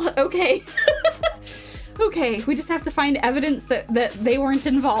reasonable. Okay. Okay, we just have to find evidence that they weren't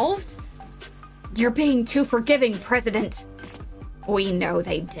involved? You're being too forgiving, President. We know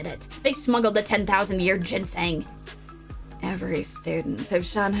they did it. They smuggled the 10,000-year ginseng. Every student of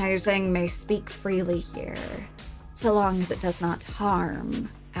Shanhaijing may speak freely here, so long as it does not harm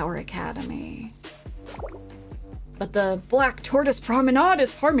our academy. But the Black Tortoise Promenade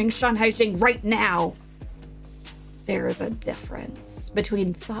is harming Shanhaijing right now. There is a difference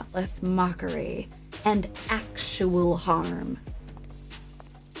between thoughtless mockery and actual harm.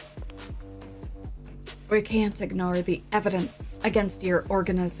 We can't ignore the evidence against your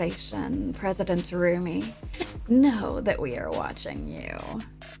organization, President Rumi. Know that we are watching you.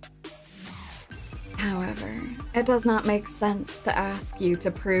 However, it does not make sense to ask you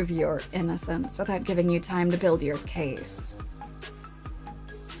to prove your innocence without giving you time to build your case.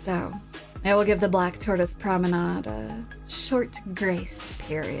 So, I will give the Black Tortoise Promenade a short grace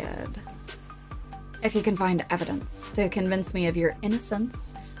period. If you can find evidence to convince me of your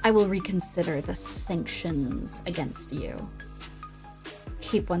innocence, I will reconsider the sanctions against you.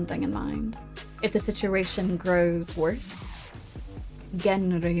 Keep one thing in mind. If the situation grows worse,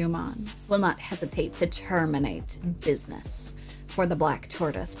 Genryumon will not hesitate to terminate business for the Black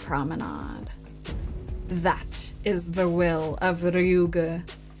Tortoise Promenade. That is the will of Ryuga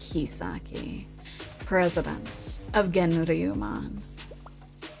Kisaki, President of Genryumon.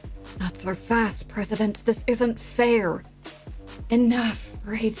 Not so fast, President. This isn't fair. Enough,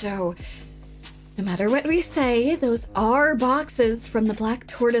 Reijo. No matter what we say, those are boxes from the Black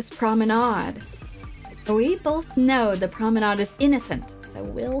Tortoise Promenade. We both know the promenade is innocent, so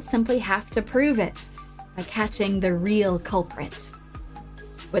we'll simply have to prove it by catching the real culprit.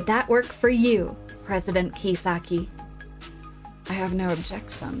 Would that work for you, President Kisaki? I have no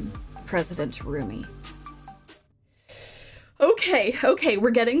objection, President Rumi. Okay,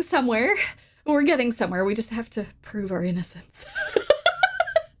 we're getting somewhere. We're getting somewhere. We just have to prove our innocence.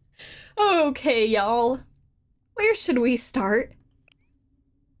 Okay, y'all. Where should we start?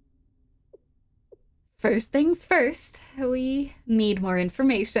 First things first, we need more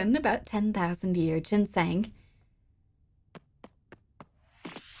information about 10,000-year ginseng.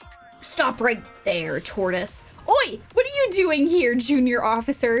 Stop right there, Tortoise. Oi! What are you doing here, junior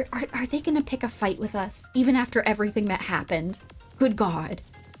officer? Are they gonna pick a fight with us, even after everything that happened? Good God.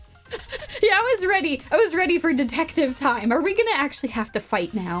 Yeah, I was ready. I was ready for detective time. Are we gonna actually have to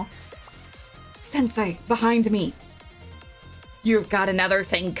fight now? Sensei, behind me. You've got another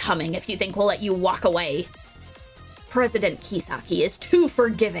thing coming if you think we'll let you walk away. President Kisaki is too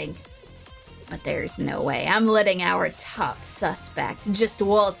forgiving. But there's no way I'm letting our top suspect just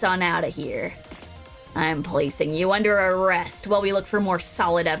waltz on out of here. I'm placing you under arrest while we look for more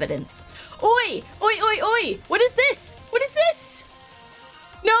solid evidence. Oi! Oi, oi, oi! What is this? What is this?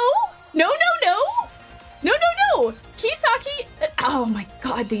 No! No, no, no! No, no, no! Kisaki! Oh my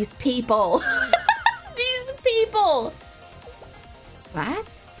God, these people. These people! That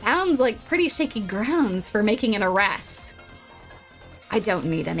sounds like pretty shaky grounds for making an arrest. I don't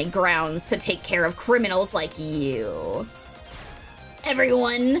need any grounds to take care of criminals like you.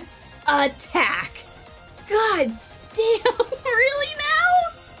 Everyone, attack! God damn, really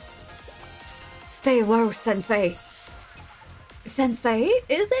now? Stay low, Sensei. Sensei,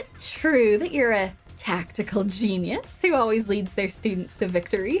 is it true that you're a tactical genius who always leads their students to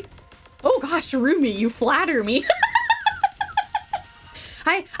victory? Oh gosh, Rumi, you flatter me.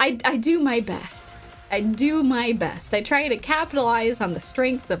 I do my best. I do my best. I try to capitalize on the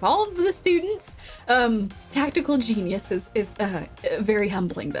strengths of all of the students. Tactical genius is very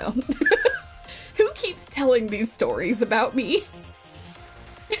humbling though. Who keeps telling these stories about me?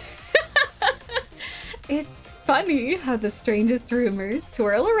 It's funny how the strangest rumors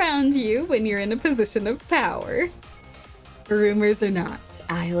swirl around you when you're in a position of power. Rumors or not,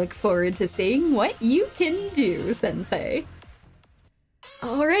 I look forward to seeing what you can do, Sensei.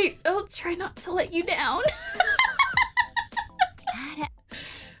 All right, I'll try not to let you down.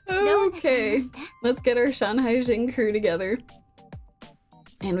 Okay, let's get our Shanhaijing crew together.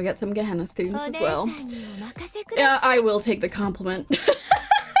 And we got some Gehenna students as well. Yeah, I will take the compliment.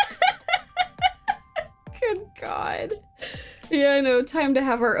 Good God. Yeah, I know, time to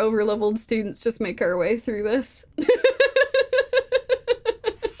have our overleveled students just make our way through this.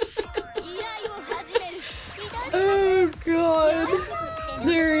 Oh God.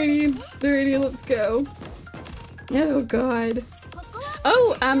 Alrighty, let's go. Oh God.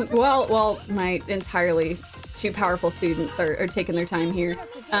 Oh, well, my entirely too powerful students are taking their time here.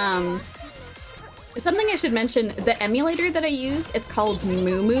 Something I should mention, the emulator that I use, it's called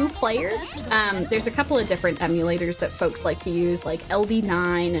Moo Player. There's a couple of different emulators that folks like to use, like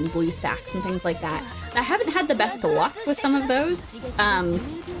LD9 and BlueStacks and things like that. I haven't had the best luck with some of those.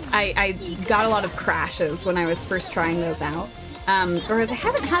 I got a lot of crashes when I was first trying those out. Whereas I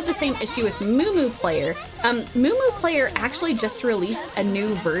haven't had the same issue with Moo Player. Moo Player actually just released a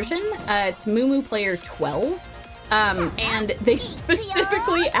new version. It's Moo Player 12. And they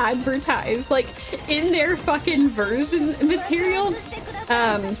specifically advertise, like, in their fucking version material,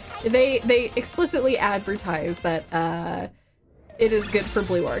 they explicitly advertise that, it is good for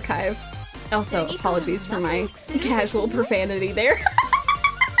Blue Archive. Also, apologies for my casual profanity there.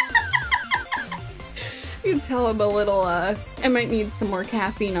 You can tell I'm a little, I might need some more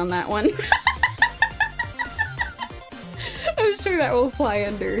caffeine on that one. I'm sure that will fly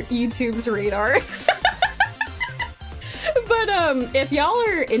under YouTube's radar. But if y'all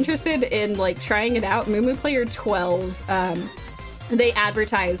are interested in like trying it out, Moo Player 12, they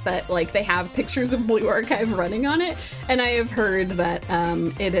advertise that like they have pictures of Blue Archive running on it, and I have heard that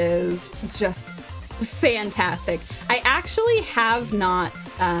it is just fantastic. I actually have not,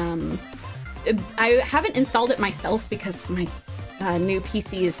 I haven't installed it myself because my new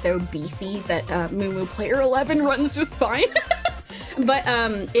PC is so beefy that Moo Player 11 runs just fine. But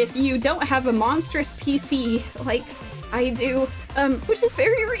if you don't have a monstrous PC like I do, which is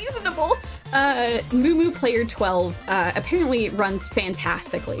very reasonable, Moo Player 12 apparently runs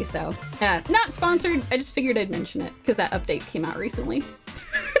fantastically, so not sponsored. I just figured I'd mention it because that update came out recently.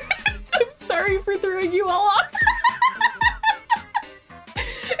 I'm sorry for throwing you all off.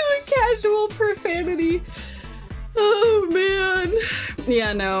 The casual profanity. Oh man.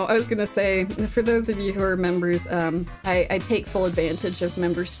 Yeah, no, I was gonna say, for those of you who are members, I take full advantage of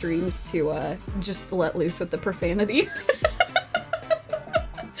member streams to just let loose with the profanity.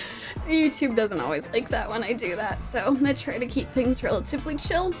 YouTube doesn't always like that when I do that, so I try to keep things relatively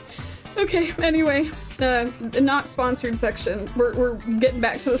chill. Okay, anyway, the not sponsored section, we're getting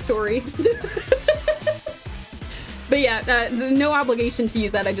back to the story. But yeah, no obligation to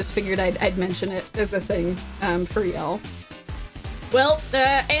use that, I just figured I'd mention it as a thing for y'all. Well,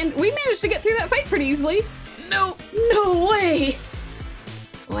 and we managed to get through that fight pretty easily. No way!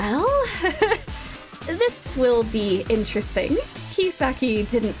 Well, this will be interesting. Kisaki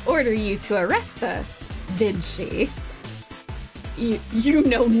didn't order you to arrest us, did she? You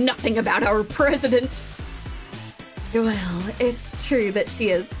know nothing about our president. Well, it's true that she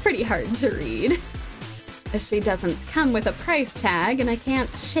is pretty hard to read. She doesn't come with a price tag, and I can't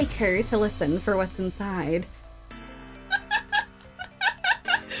shake her to listen for what's inside.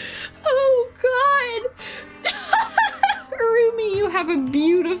 Oh God! Rumi, you have a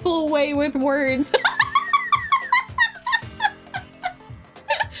beautiful way with words.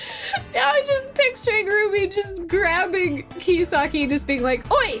 Now I'm just picturing Rumi just grabbing Kisaki, just being like,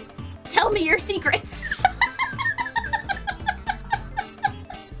 "Oi, tell me your secrets."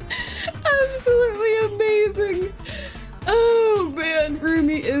 Absolutely amazing. Oh man,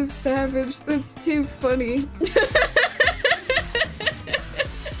 Rumi is savage. That's too funny.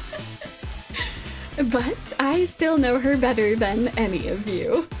 But I still know her better than any of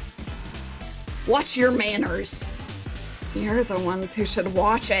you. Watch your manners. You're the ones who should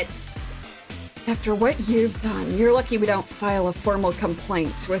watch it. After what you've done, you're lucky we don't file a formal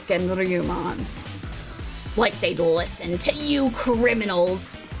complaint with Genryumon. Like they'd listen to you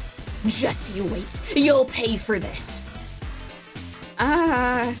criminals. Just you wait. You'll pay for this.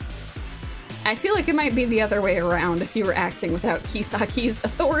 I feel like it might be the other way around if you were acting without Kisaki's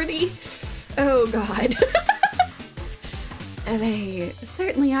authority. Oh God. They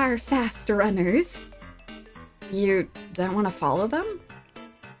certainly are fast runners. You don't want to follow them?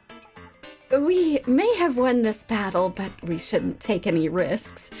 We may have won this battle, but we shouldn't take any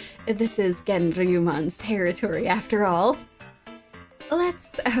risks. This is Genryumon's territory after all.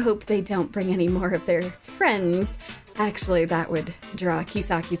 Let's hope they don't bring any more of their friends. Actually, that would draw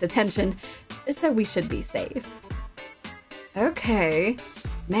Kisaki's attention, so we should be safe. Okay.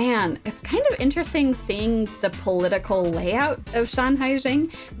 Man, it's kind of interesting seeing the political layout of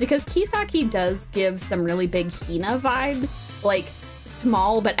Shanhaijing, because Kisaki does give some really big Hina vibes, like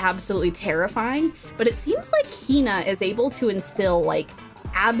small but absolutely terrifying, but it seems like Hina is able to instill like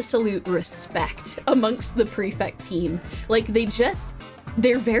absolute respect amongst the prefect team. Like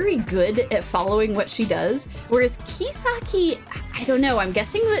they're very good at following what she does, whereas Kisaki, I don't know, I'm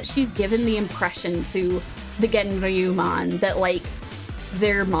guessing that she's given the impression to the Genryumon that like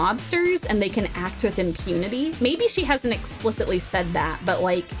they're mobsters and they can act with impunity. Maybe she hasn't explicitly said that, but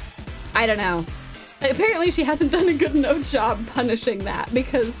like, I don't know. Apparently she hasn't done a good enough job punishing that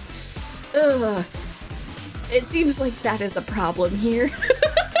because, it seems like that is a problem here.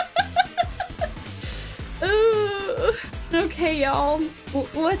 Okay, y'all,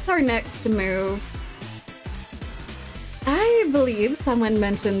 what's our next move? I believe someone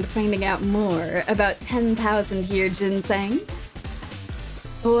mentioned finding out more about 10,000-year ginseng.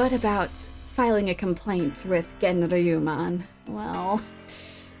 What about filing a complaint with Genryumon? Well,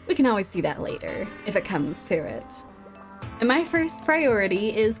 we can always see that later, if it comes to it. My first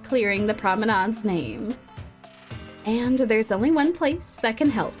priority is clearing the promenade's name. And there's only one place that can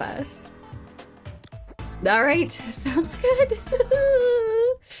help us. All right, sounds good.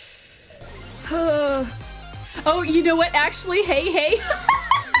 Oh, you know what? Actually, hey.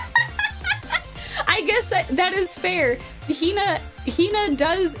 I guess that is fair. Hina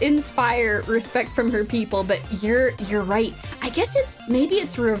does inspire respect from her people, but you're right. I guess maybe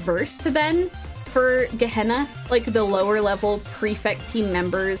it's reversed then for Gehenna. Like the lower level prefect team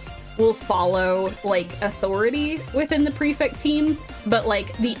members will follow like authority within the prefect team, but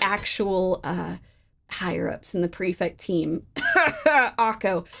like the actual higher ups in the prefect team,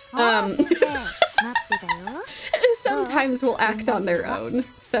 Akko, sometimes will act on their own.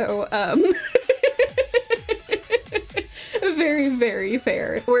 So very, very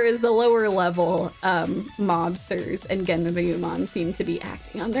fair. Whereas the lower level mobsters and Genryumon seem to be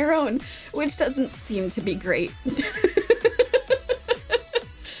acting on their own, which doesn't seem to be great.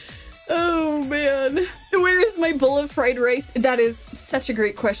 Oh my bowl of fried rice? That is such a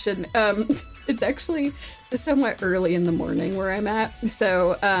great question. It's actually somewhat early in the morning where I'm at.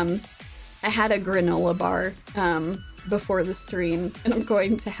 So I had a granola bar before the stream, and I'm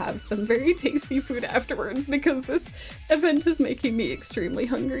going to have some very tasty food afterwards because this event is making me extremely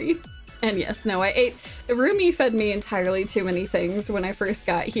hungry. And yes, no, I ate. Rumi fed me entirely too many things when I first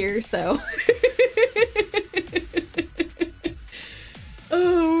got here, so.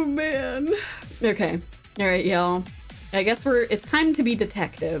 Oh man. Okay. All right, y'all. I guess it's time to be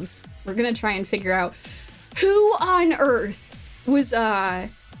detectives. We're gonna try and figure out who on earth was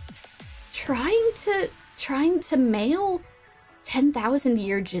trying to mail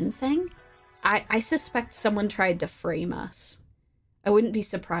 10,000-year ginseng. I suspect someone tried to frame us. I wouldn't be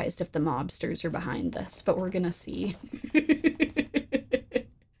surprised if the mobsters are behind this, but we're gonna see.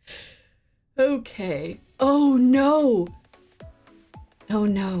 Okay. Oh no. Oh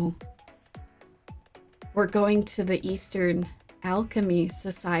no. We're going to the Eastern Alchemy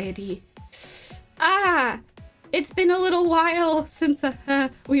Society. Ah! It's been a little while since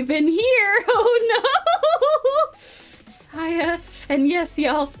we've been here. Oh no! Saya. And yes,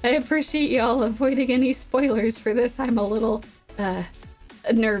 y'all, I appreciate y'all avoiding any spoilers for this. I'm a little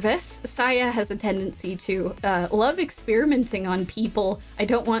nervous. Saya has a tendency to love experimenting on people. I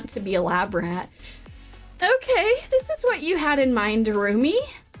don't want to be a lab rat. Okay, this is what you had in mind, Rumi.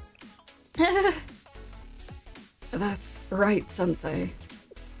 That's right, Sensei.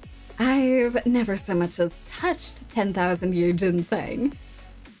 I've never so much as touched 10,000-year ginseng,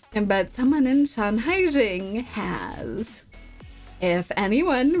 but someone in Shanhaijing has. If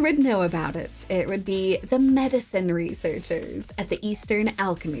anyone would know about it, it would be the medicine researchers at the Eastern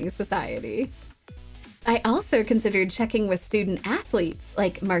Alchemy Society. I also considered checking with student athletes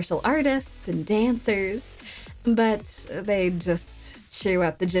like martial artists and dancers, but they just chew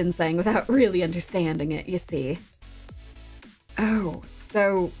up the ginseng without really understanding it, you see. Oh,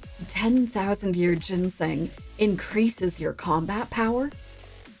 so 10,000-year ginseng increases your combat power?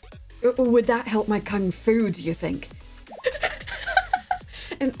 Would that help my kung fu, do you think?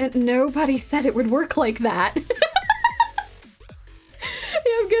 and nobody said it would work like that. Yeah,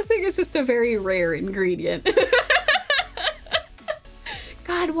 I'm guessing it's just a very rare ingredient.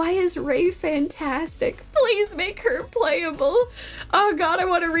 God, why is Ray fantastic? Please make her playable. Oh God, I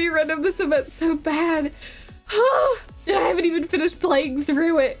want a rerun of this event so bad. I haven't even finished playing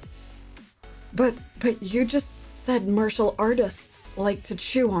through it. But you just said martial artists like to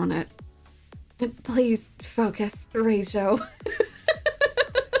chew on it. Please focus, Rachel.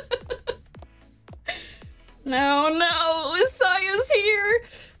 No, Saya's here.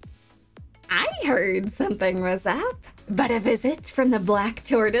 I heard something was up, but a visit from the Black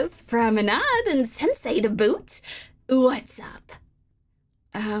Tortoise Promenade and Sensei to boot. What's up?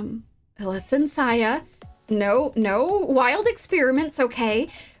 Listen, Saya. No wild experiments, okay?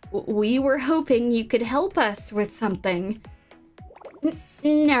 We were hoping you could help us with something.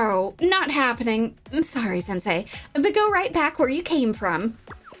 No, not happening. I'm sorry, Sensei, but go right back where you came from.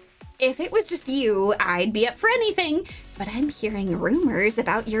 If it was just you, I'd be up for anything, but I'm hearing rumors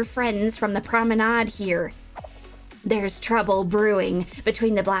about your friends from the promenade here. There's trouble brewing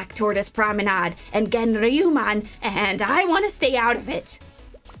between the Black Tortoise Promenade and Genryumon, and I want to stay out of it.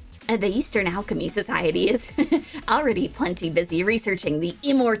 The Eastern Alchemy Society is already plenty busy researching the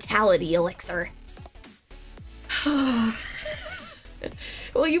immortality elixir.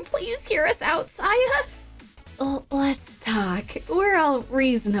 Will you please hear us out, Saya? Let's talk. We're all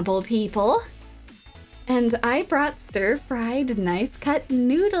reasonable people. And I brought stir-fried knife-cut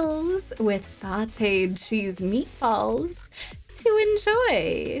noodles with sautéed cheese meatballs to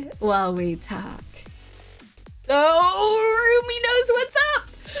enjoy while we talk. Oh, Rumi knows what's up!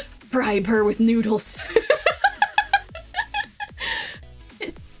 Bribe her with noodles.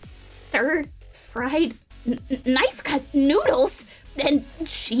 Stir-fried knife-cut noodles and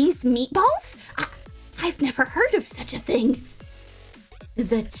cheese meatballs? I've never heard of such a thing.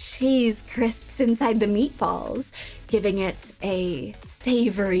 The cheese crisps inside the meatballs, giving it a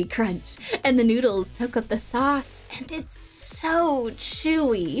savory crunch, and the noodles soak up the sauce, and it's so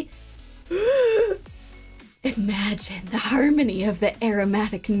chewy. Imagine the harmony of the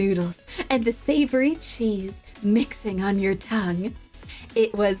aromatic noodles and the savory cheese mixing on your tongue.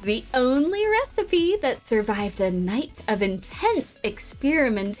 It was the only recipe that survived a night of intense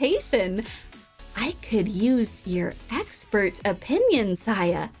experimentation. I could use your expert opinion,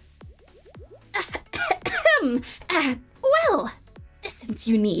 Saya. Well, since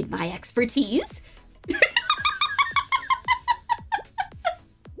you need my expertise.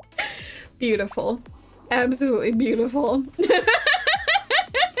 Beautiful. Absolutely beautiful.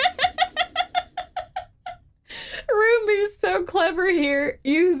 clever here,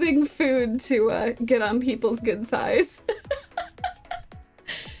 using food to get on people's good size.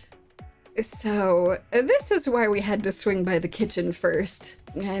 So, this is why we had to swing by the kitchen first.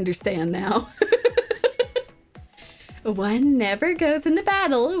 I understand now. One never goes into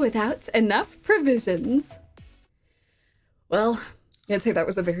battle without enough provisions. Well, I'd say that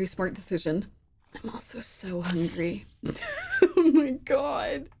was a very smart decision. I'm also so hungry. Oh my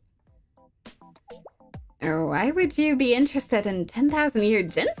god. Why would you be interested in 10,000-year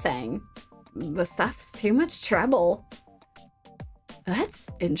ginseng? The stuff's too much trouble. That's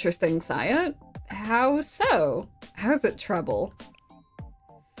interesting, Saya. How so? How's it trouble?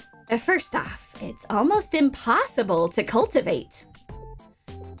 First off, it's almost impossible to cultivate.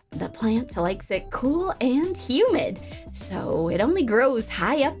 The plant likes it cool and humid, so it only grows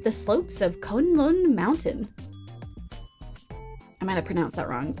high up the slopes of Kunlun Mountain. I might have pronounced that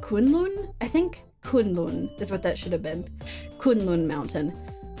wrong. Kunlun, I think? Kunlun is what that should have been. Kunlun Mountain.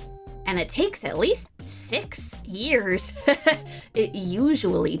 And it takes at least 6 years,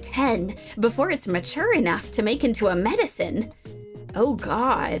 usually 10, before it's mature enough to make into a medicine. Oh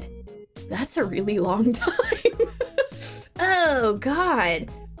god, that's a really long time. Oh god.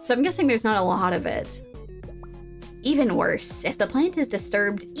 So I'm guessing there's not a lot of it. Even worse, if the plant is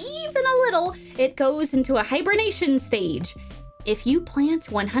disturbed even a little, it goes into a hibernation stage. If you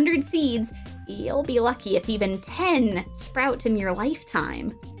plant 100 seeds, you'll be lucky if even 10 sprout in your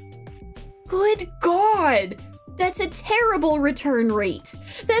lifetime. Good god! That's a terrible return rate.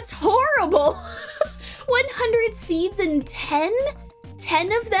 That's horrible! 100 seeds and 10?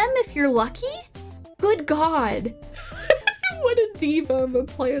 10 of them if you're lucky? Good god. What a diva of a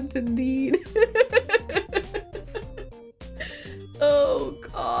plant indeed. Oh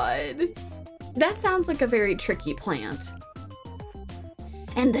god. That sounds like a very tricky plant.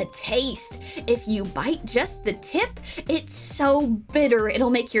 And the taste, if you bite just the tip, it's so bitter it'll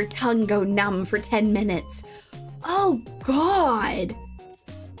make your tongue go numb for 10 minutes. Oh god.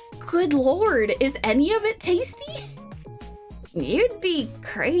 Good lord, is any of it tasty? You'd be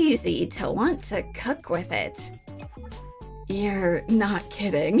crazy to want to cook with it. You're not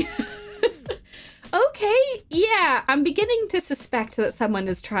kidding. Okay, yeah, I'm beginning to suspect that someone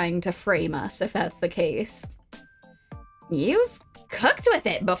is trying to frame us if that's the case. You've cooked with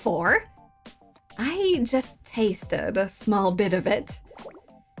it before. I just tasted a small bit of it.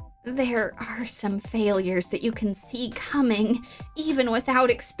 There are some failures that you can see coming, even without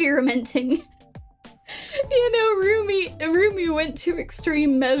experimenting. You know, Rumi went to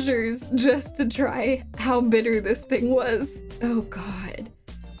extreme measures just to try how bitter this thing was. Oh god.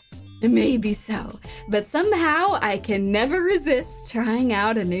 Maybe so, but somehow I can never resist trying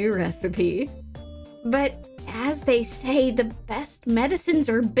out a new recipe. But as they say, the best medicines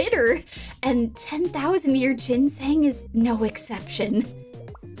are bitter, and 10,000-year ginseng is no exception.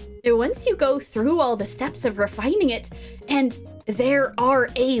 Once you go through all the steps of refining it, and there are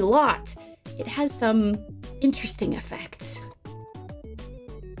a lot, it has some interesting effects.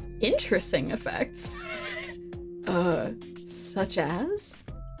 Interesting effects? Such as?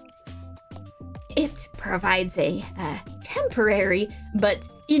 It provides a temporary but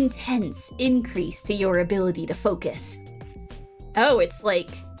intense increase to your ability to focus. Oh, it's like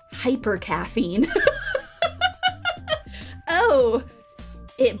hyper caffeine. Oh,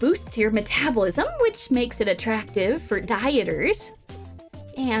 it boosts your metabolism, which makes it attractive for dieters.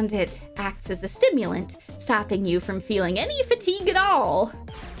 And it acts as a stimulant, stopping you from feeling any fatigue at all.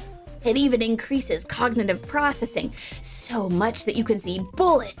 It even increases cognitive processing, so much that you can see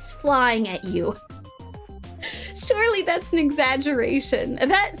bullets flying at you. Surely that's an exaggeration.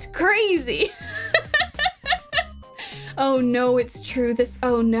 That's crazy. Oh no, it's true.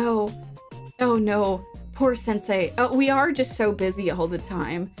 Oh no. Oh no. Poor sensei. Oh, we are just so busy all the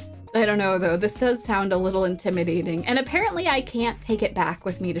time. I don't know though, this does sound a little intimidating. And apparently I can't take it back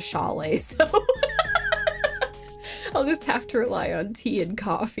with me to Schale, so I'll just have to rely on tea and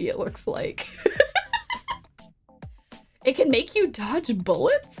coffee, it looks like. It can make you dodge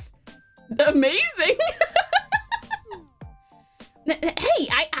bullets? Amazing! Hey,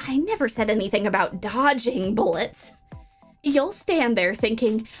 I never said anything about dodging bullets. You'll stand there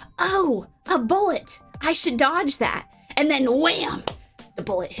thinking, oh, a bullet, I should dodge that. And then wham, the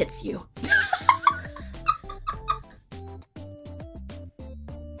bullet hits you.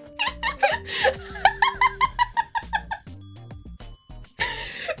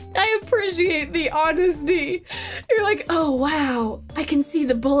 I appreciate the honesty. You're like, oh wow, I can see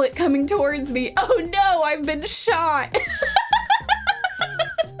the bullet coming towards me. Oh no, I've been shot.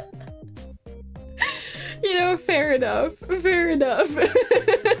 You know, fair enough, fair enough.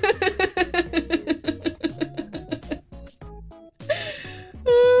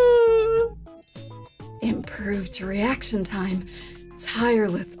 reaction time,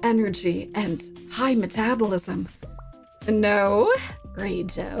 tireless energy, and high metabolism. No,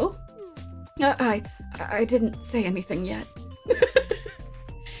 Rei-jo. I didn't say anything yet.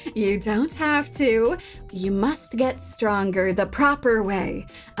 You don't have to. You must get stronger the proper way.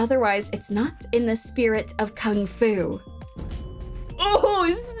 Otherwise, it's not in the spirit of Kung Fu.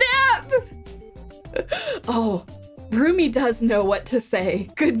 Oh, snap! Oh, Rumi does know what to say.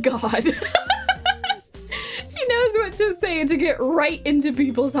 Good God. She knows what to say to get right into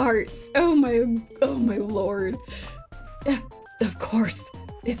people's hearts. Oh my lord. Of course,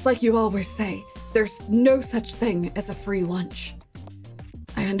 it's like you always say. There's no such thing as a free lunch.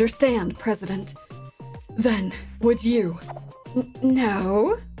 I understand, President. Then, would you?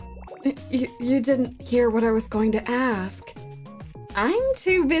 No. You didn't hear what I was going to ask. I'm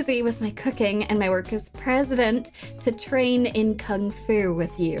too busy with my cooking and my work as president to train in Kung Fu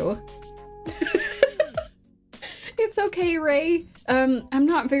with you. It's okay, Ray. I'm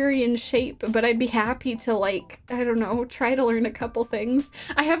not very in shape, but I'd be happy to, like, I don't know, try to learn a couple things.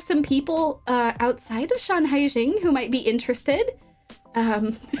 I have some people outside of Shanhaijing who might be interested.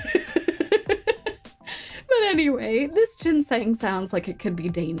 But anyway, this ginseng sounds like it could be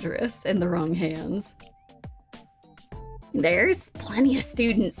dangerous in the wrong hands. There's plenty of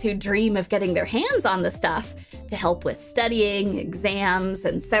students who dream of getting their hands on the stuff to help with studying, exams,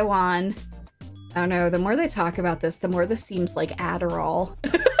 and so on. Oh no, the more they talk about this, the more this seems like Adderall.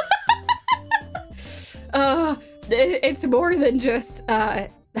 It's more than just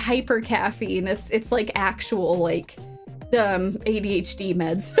hyper caffeine. It's like actual like ADHD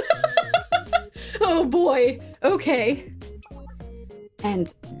meds. Oh boy, okay.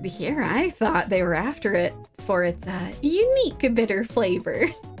 And here I thought they were after it for its unique bitter flavor.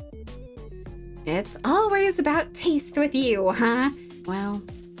 It's always about taste with you, huh? Well,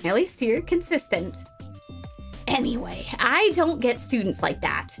 at least you're consistent. Anyway, I don't get students like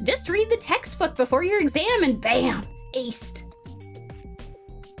that. Just read the textbook before your exam and bam, aced.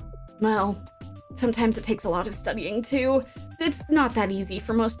 Well, sometimes it takes a lot of studying too. It's not that easy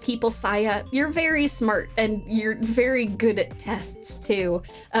for most people, Saya. You're very smart and you're very good at tests too.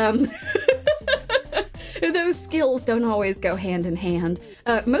 Those skills don't always go hand in hand.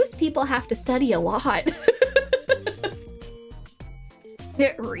 Most people have to study a lot.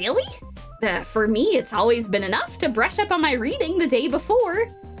 Really? For me, it's always been enough to brush up on my reading the day before.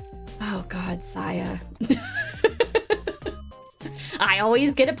 Oh God, Saya. I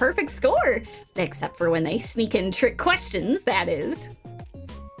always get a perfect score, except for when they sneak in trick questions, that is.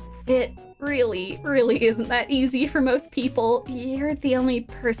 It really isn't that easy for most people. You're the only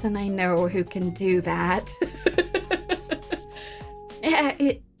person I know who can do that.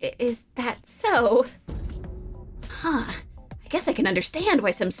 Is that so? Huh. I guess I can understand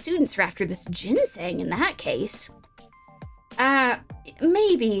why some students are after this ginseng in that case.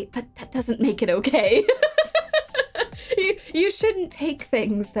 Maybe, but that doesn't make it okay. You shouldn't take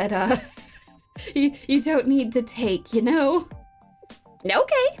things that, you don't need to take, you know?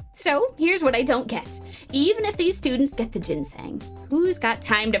 Okay, so here's what I don't get. Even if these students get the ginseng, who's got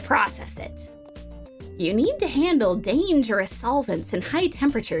time to process it? You need to handle dangerous solvents in high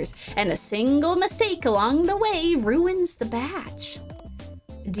temperatures, and a single mistake along the way ruins the batch.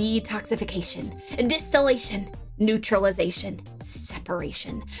 Detoxification, distillation, neutralization,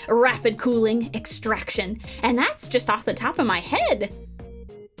 separation, rapid cooling, extraction, and that's just off the top of my head.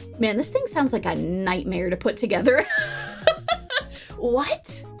 Man, this thing sounds like a nightmare to put together.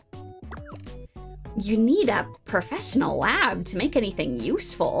 What? You need a professional lab to make anything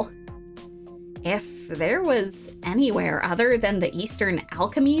useful. If there was anywhere other than the Eastern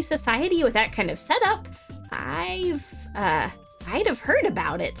Alchemy Society with that kind of setup, I'd have heard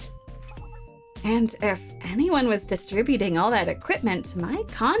about it. And if anyone was distributing all that equipment, my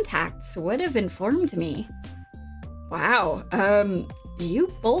contacts would have informed me. Wow,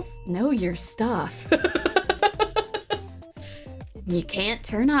 you both know your stuff. You can't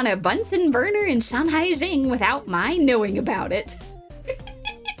turn on a Bunsen burner in Shanhaijing without my knowing about it.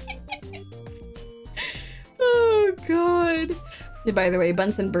 Oh God. By the way,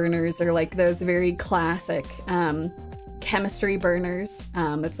 Bunsen burners are like those very classic chemistry burners.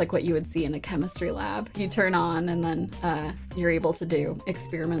 It's like what you would see in a chemistry lab. You turn on and then you're able to do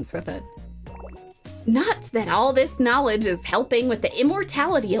experiments with it. Not that all this knowledge is helping with the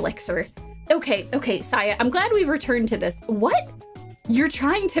immortality elixir. Okay, Saya, I'm glad we've returned to this. What? You're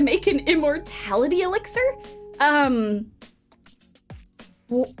trying to make an immortality elixir?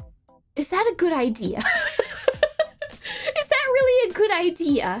 Is that a good idea? Is that really a good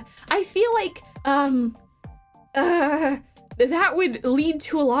idea? I feel like, that would lead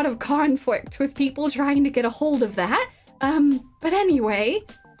to a lot of conflict with people trying to get a hold of that. But anyway,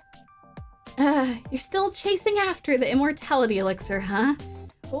 you're still chasing after the immortality elixir, huh?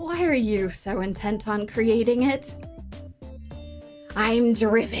 Why are you so intent on creating it? I'm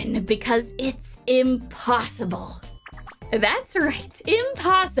driven because it's impossible. That's right,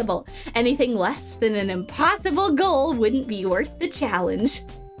 impossible. Anything less than an impossible goal wouldn't be worth the challenge.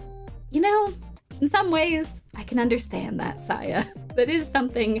 You know, in some ways, I can understand that, Saya. That is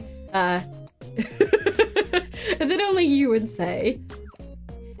something, that only you would say.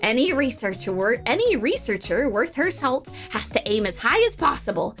 Any researcher worth her salt has to aim as high as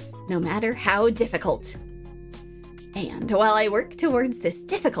possible, no matter how difficult. And while I work towards this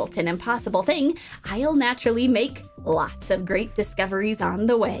difficult and impossible thing, I'll naturally make lots of great discoveries on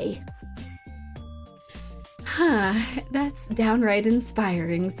the way. Huh, that's downright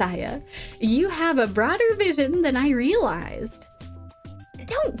inspiring, Saya. You have a broader vision than I realized.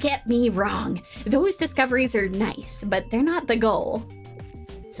 Don't get me wrong, those discoveries are nice, but they're not the goal.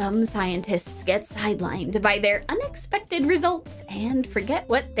 Some scientists get sidelined by their unexpected results and forget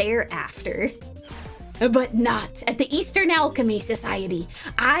what they're after. But not at the Eastern Alchemy Society.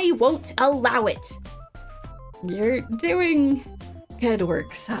 I won't allow it. You're doing good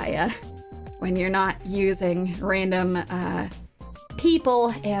work, Saya, when you're not using random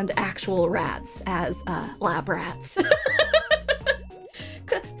people and actual rats as lab rats.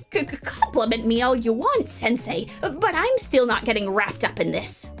 Compliment me all you want, Sensei, but I'm still not getting wrapped up in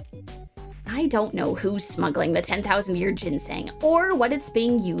this. I don't know who's smuggling the 10,000-year ginseng or what it's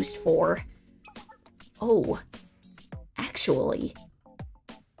being used for. Oh, actually,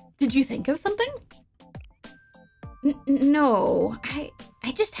 did you think of something? No, I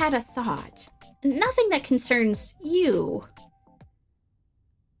just had a thought. Nothing that concerns you.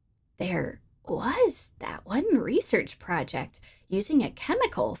 There was that one research project using a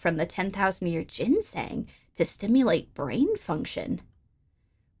chemical from the 10,000-year ginseng to stimulate brain function.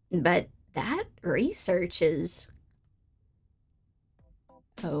 But that research is...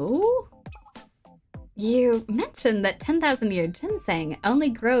 Oh? You mentioned that 10,000-year ginseng only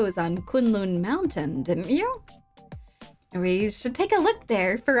grows on Kunlun Mountain, didn't you? We should take a look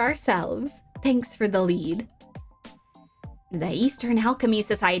there for ourselves. Thanks for the lead. The Eastern Alchemy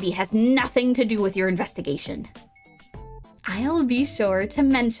Society has nothing to do with your investigation. I'll be sure to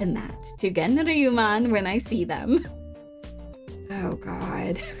mention that to Genryumon when I see them. Oh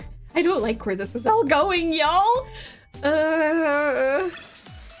god. I don't like where this is all going, y'all!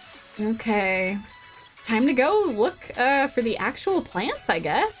 Okay. Time to go look for the actual plants, I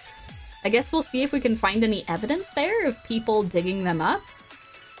guess. I guess we'll see if we can find any evidence there of people digging them up.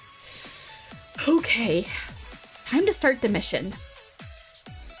 Okay. Time to start the mission.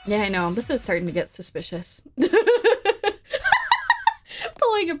 Yeah, I know. This is starting to get suspicious.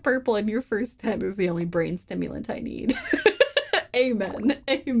 Pulling a purple in your first 10 is the only brain stimulant I need. Amen.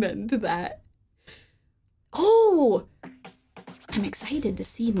 Amen to that. Oh! I'm excited to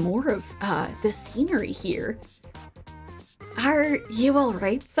see more of the scenery here. Are you all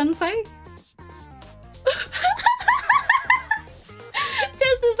right, Sensei?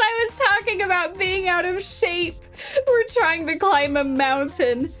 Just as I was talking about being out of shape, we're trying to climb a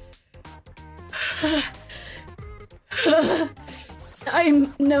mountain.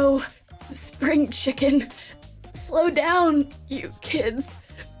 I'm no spring chicken. Slow down, you kids.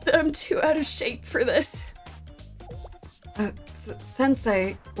 I'm too out of shape for this.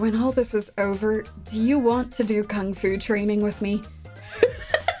 Sensei, when all this is over, do you want to do kung fu training with me?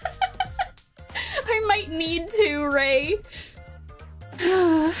 I might need to, Ray.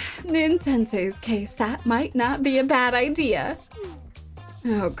 In Sensei's case, that might not be a bad idea.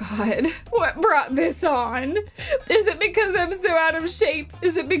 Oh god, what brought this on? Is it because I'm so out of shape?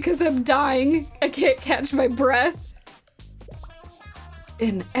 Is it because I'm dying? I can't catch my breath?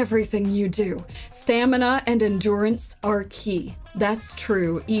 In everything you do, stamina and endurance are key. That's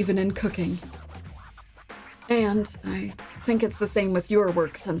true even in cooking. And I think it's the same with your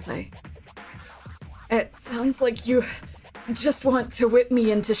work, Sensei. It sounds like you just want to whip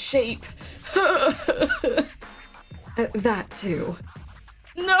me into shape. That too.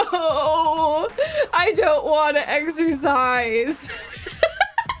 No, I don't want to exercise.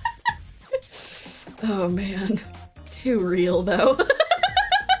 Oh man, too real though.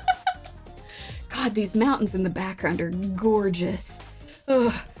 God, these mountains in the background are gorgeous.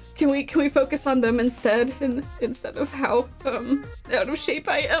 Can we focus on them instead of how out of shape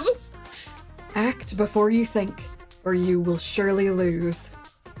I am? Act before you think, or you will surely lose.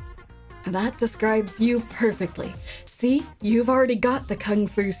 That describes you perfectly. See, you've already got the kung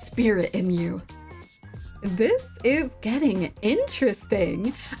fu spirit in you. This is getting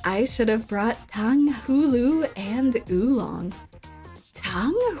interesting. I should have brought Tang Hulu and Oolong.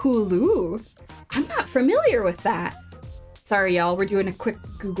 Tang Hulu? I'm not familiar with that. Sorry, y'all, we're doing a quick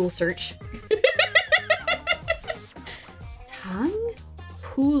Google search. Tang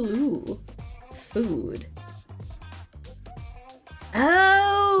Hulu food.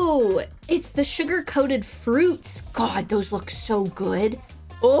 Oh, it's the sugar-coated fruits. God, those look so good.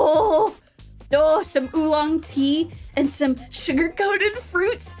 Oh, some oolong tea and some sugar-coated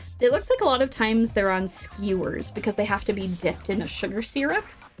fruits. It looks like a lot of times they're on skewers because they have to be dipped in a sugar syrup.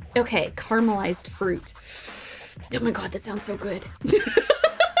 Okay, caramelized fruit. Oh my God, that sounds so good.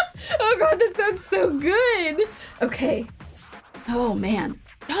 Oh God, that sounds so good. Okay. Oh man.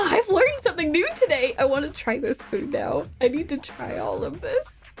 Oh, I've learned something new today. I want to try this food now. I need to try all of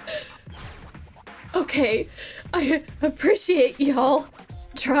this. Okay, I appreciate y'all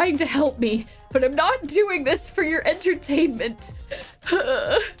trying to help me, but I'm not doing this for your entertainment.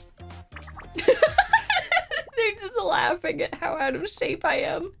 They're just laughing at how out of shape I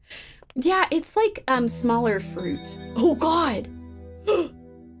am. Yeah, it's like smaller fruit. Oh God.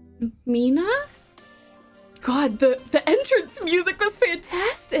 Mina? God, the entrance music was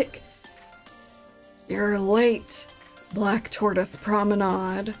fantastic. You're late, Black Tortoise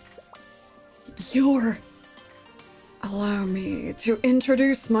Promenade. Allow me to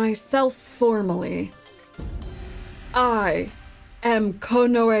introduce myself formally. I am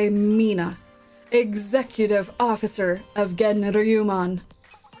Konoe Mina, Executive Officer of Genryumon.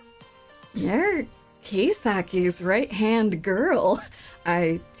 You're Kisaki's right-hand girl.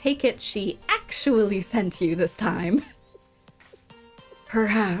 I take it she actually sent you this time.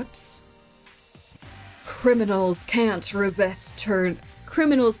 Perhaps. Criminals can't resist returning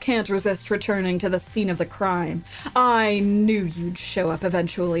to the scene of the crime. I knew you'd show up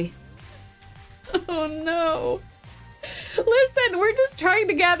eventually. Oh no. Listen, we're just trying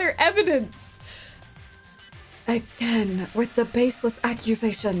to gather evidence. Again, with the baseless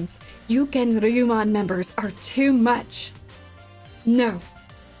accusations, you Genryumon members are too much. No,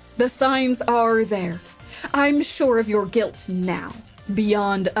 the signs are there. I'm sure of your guilt now,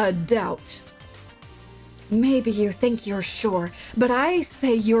 beyond a doubt. Maybe you think you're sure, but I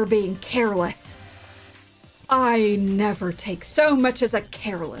say you're being careless. I never take so much as a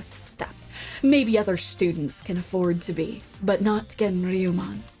careless step. Maybe other students can afford to be, but not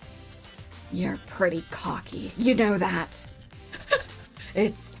Genryumon. You're pretty cocky, you know that.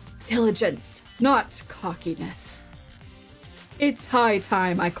 It's diligence, not cockiness. It's high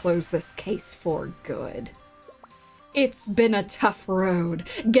time I close this case for good. It's been a tough road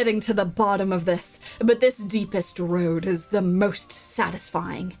getting to the bottom of this, but this deepest road is the most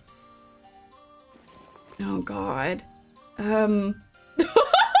satisfying. Oh God. Oh my God!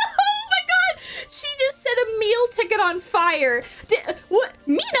 She just set a meal ticket on fire. What?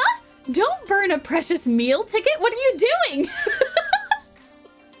 Mina? Don't burn a precious meal ticket. What are you doing?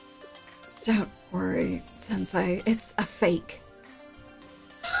 Don't worry, Sensei. It's a fake.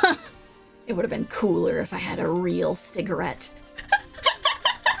 Huh. It would have been cooler if I had a real cigarette.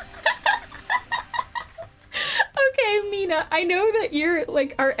 Okay, Mina, I know that you're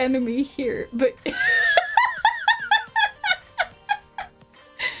like our enemy here, but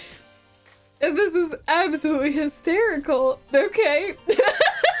this is absolutely hysterical. Okay.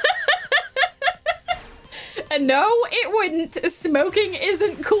 And no, it wouldn't. Smoking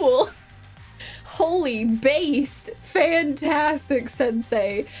isn't cool. Holy based. Fantastic,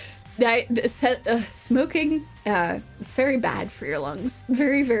 Sensei. Smoking is very bad for your lungs.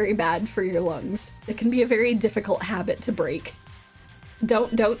 Very, very bad for your lungs. It can be a very difficult habit to break.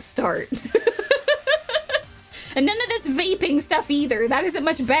 Don't start. And none of this vaping stuff either. That isn't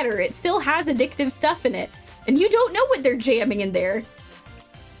much better. It still has addictive stuff in it. And you don't know what they're jamming in there.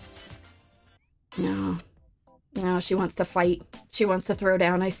 No. No, she wants to fight. She wants to throw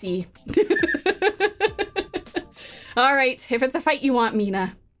down, I see. All right, if it's a fight you want,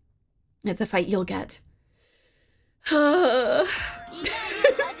 Mina, it's a fight you'll get. So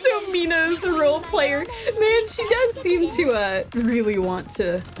Mina's a role player. Man, she does seem to really want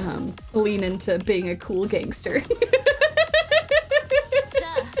to lean into being a cool gangster.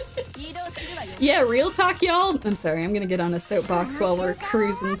 Yeah, real talk, y'all. I'm sorry, I'm gonna get on a soapbox while we're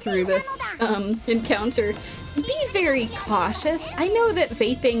cruising through this encounter. Be very cautious. I know that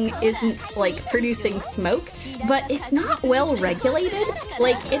vaping isn't like producing smoke, but it's not well regulated.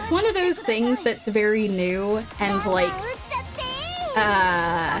 Like, it's one of those things that's very new and like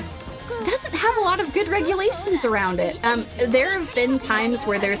doesn't have a lot of good regulations around it. There have been times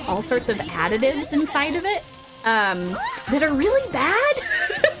where there's all sorts of additives inside of it that are really bad.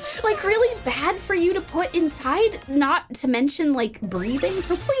 like really bad for you to put inside, not to mention like breathing,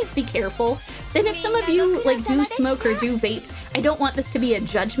 so please be careful. Then if some of you like do smoke or do vape, I don't want this to be a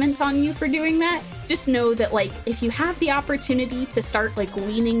judgment on you for doing that. Just know that like if you have the opportunity to start like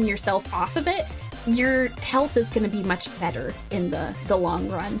weaning yourself off of it, your health is going to be much better in the long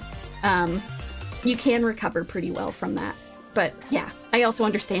run. You can recover pretty well from that. But yeah, I also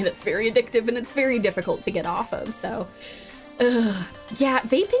understand it's very addictive and it's very difficult to get off of, so. Yeah,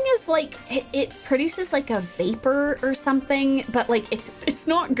 vaping is like, it produces like a vapor or something, but like it's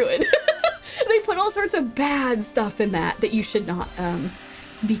not good. They put all sorts of bad stuff in that you should not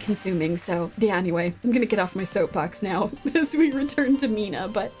be consuming. So yeah, anyway, I'm gonna get off my soapbox now as we return to Mina,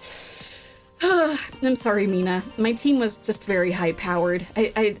 but I'm sorry, Mina. My team was just very high powered.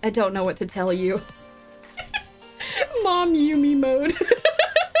 I don't know what to tell you. Mom Yumi mode.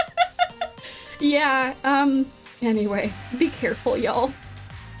 Yeah, anyway, be careful, y'all.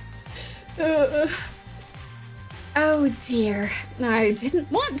 Oh dear, I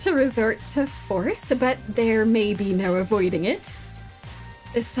didn't want to resort to force, but there may be no avoiding it.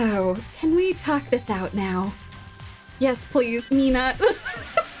 So, can we talk this out now? Yes, please, Mina.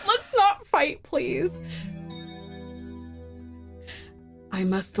 Let's not fight, please. I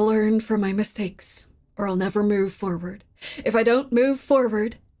must learn from my mistakes, or I'll never move forward. If I don't move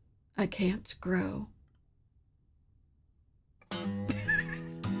forward, I can't grow.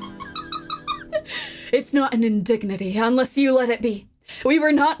 It's not an indignity unless you let it be. We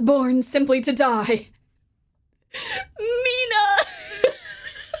were not born simply to die. Mina!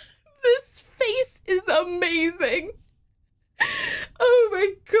 This face is amazing. Oh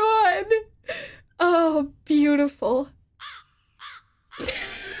my god. Oh, beautiful.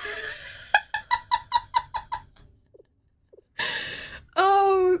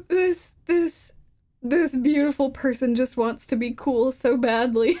 Oh, this beautiful person just wants to be cool so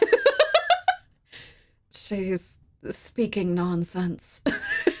badly. She's speaking nonsense.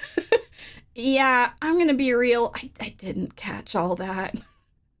 Yeah, I'm gonna be real. I didn't catch all that.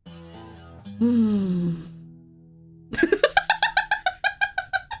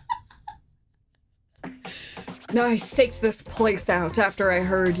 I staked this place out after I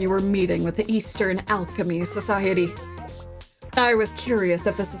heard you were meeting with the Eastern Alchemy Society. I was curious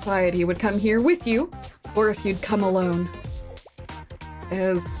if the society would come here with you, or if you'd come alone.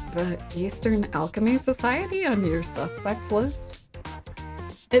 Is the Eastern Alchemy Society on your suspect list?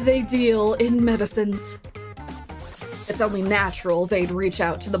 They deal in medicines. It's only natural they'd reach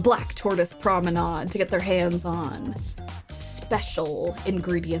out to the Black Tortoise Promenade to get their hands on special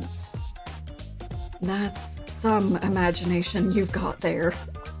ingredients. That's some imagination you've got there.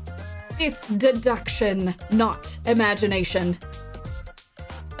 It's deduction, not imagination.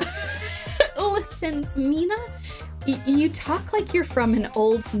 Listen, Mina, you talk like you're from an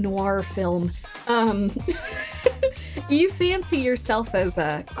old noir film. You fancy yourself as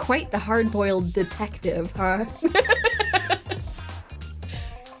quite the hard-boiled detective, huh?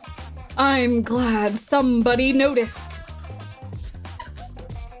 I'm glad somebody noticed.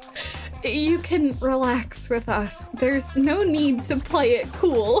 You can relax with us. There's no need to play it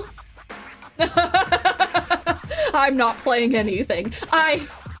cool. I'm not playing anything. I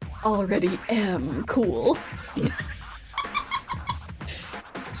already am cool.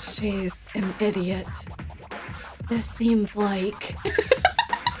 She's an idiot. This seems like...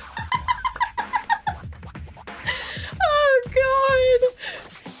 Oh god!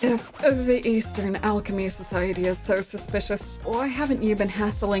 If the Eastern Alchemy Society is so suspicious, why haven't you been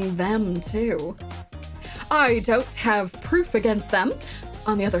hassling them too? I don't have proof against them.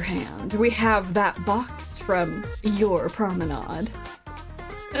 On the other hand, we have that box from your promenade.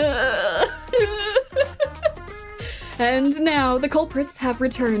 And now the culprits have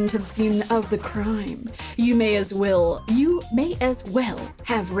returned to the scene of the crime. You may as well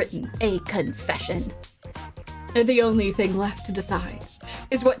have written a confession. The only thing left to decide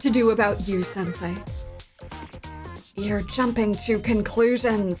is what to do about you, Sensei. You're jumping to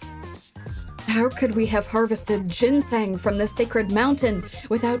conclusions. How could we have harvested ginseng from this sacred mountain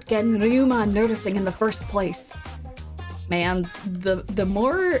without Genryumon noticing in the first place? Man, the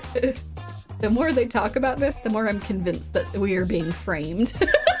more they talk about this, the more I'm convinced that we are being framed.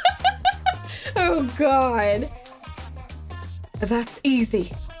 Oh god. That's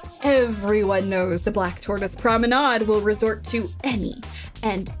easy. Everyone knows the Black Tortoise Promenade will resort to any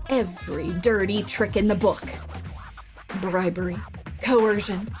and every dirty trick in the book. Bribery,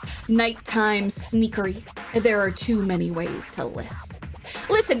 coercion, nighttime sneakery. There are too many ways to list.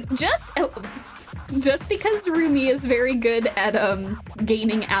 Listen, just because Rumi is very good at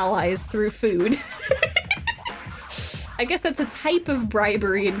gaining allies through food, I guess that's a type of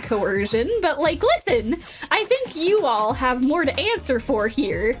bribery and coercion, but like, listen, I think you all have more to answer for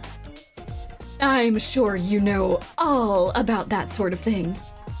here. I'm sure you know all about that sort of thing.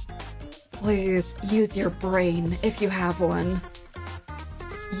 Please use your brain if you have one.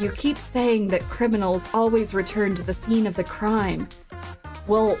 You keep saying that criminals always return to the scene of the crime.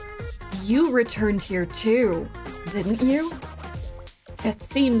 Well, you returned here too, didn't you? It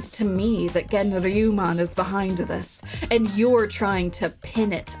seems to me that Genryumon is behind this, and you're trying to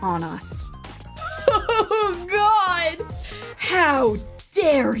pin it on us. Oh God! How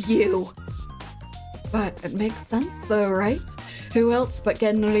dare you! But it makes sense though, right? Who else but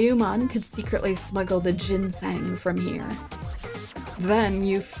Genryumon could secretly smuggle the ginseng from here? Then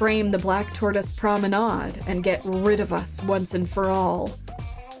you frame the Black Tortoise Promenade and get rid of us once and for all.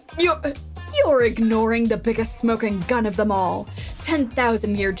 You're ignoring the biggest smoking gun of them all.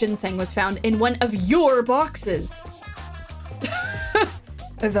 10,000-year ginseng was found in one of your boxes.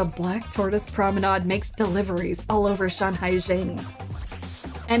 The Black Tortoise Promenade makes deliveries all over Shanhaijing.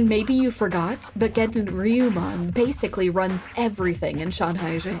 And maybe you forgot, but Genryumon basically runs everything in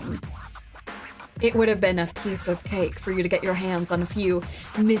Shanhaijing. It would have been a piece of cake for you to get your hands on a few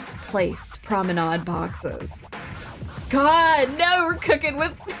misplaced promenade boxes. God, now we're cooking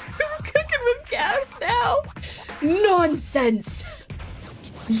with gas now. Nonsense.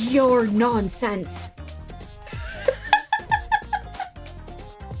 You're nonsense.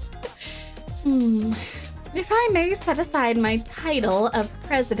 If I may set aside my title of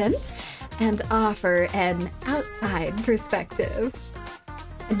president and offer an outside perspective.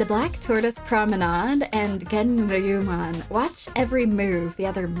 The Black Tortoise Promenade and Genryumon watch every move the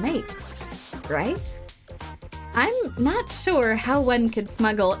other makes, right? I'm not sure how one could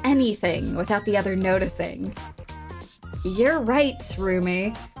smuggle anything without the other noticing. You're right,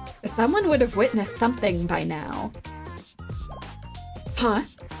 Rumi. Someone would have witnessed something by now. Huh?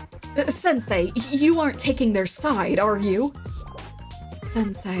 Sensei, you aren't taking their side, are you?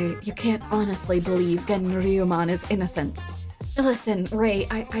 Sensei, you can't honestly believe Genryumon is innocent. Listen, Ray,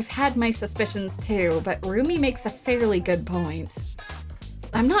 I've had my suspicions too, but Rumi makes a fairly good point.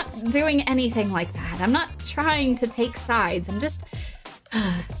 I'm not doing anything like that. I'm not trying to take sides. I'm just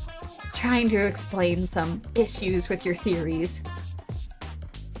trying to explain some issues with your theories.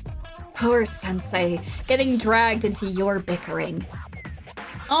 Poor Sensei, getting dragged into your bickering.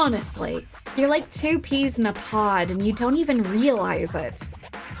 Honestly, you're like two peas in a pod and you don't even realize it.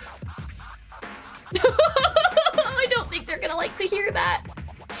 I don't think they're gonna like to hear that.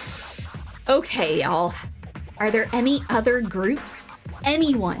 Okay, y'all. Are there any other groups?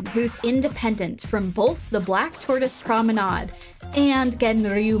 Anyone who's independent from both the Black Tortoise Promenade and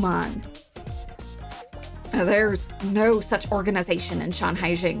Genryumon? There's no such organization in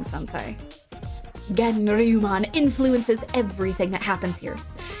Shanhaijing, Sensei. Genryumon influences everything that happens here.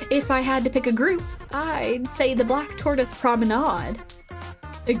 If I had to pick a group, I'd say the Black Tortoise Promenade.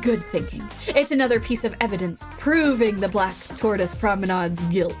 Good thinking. It's another piece of evidence proving the Black Tortoise Promenade's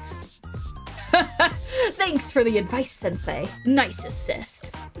guilt. Thanks for the advice, Sensei. Nice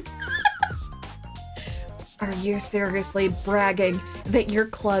assist. Are you seriously bragging that your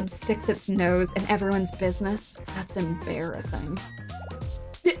club sticks its nose in everyone's business? That's embarrassing.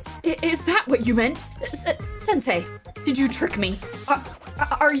 Is that what you meant? Sensei, did you trick me?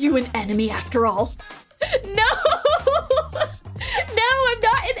 Are you an enemy after all? No! No, I'm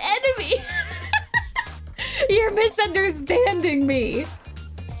not an enemy! You're misunderstanding me.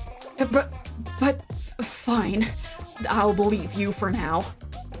 But fine. I'll believe you for now.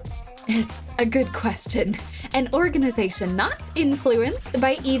 It's a good question. An organization not influenced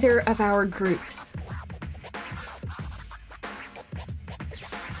by either of our groups.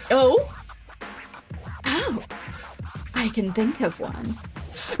 Oh? Oh, I can think of one.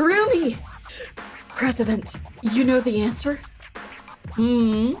 Rumi! President, you know the answer?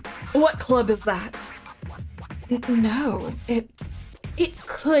 What club is that? No, it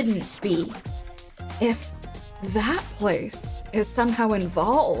couldn't be. If that place is somehow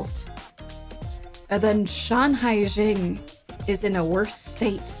involved, then Shanhaijing is in a worse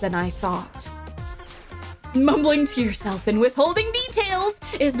state than I thought. Mumbling to yourself and withholding details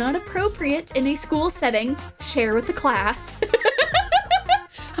is not appropriate in a school setting. Share with the class.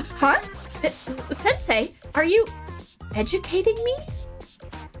 Huh? Sensei, are you educating me?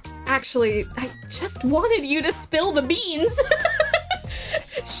 Actually, I just wanted you to spill the beans.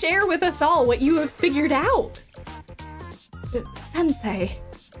 Share with us all what you have figured out. Sensei,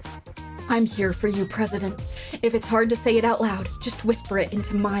 I'm here for you, President. If it's hard to say it out loud, just whisper it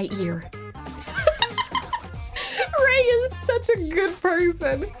into my ear. Ray is such a good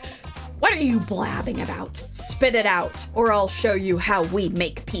person. What are you blabbing about? Spit it out, or I'll show you how we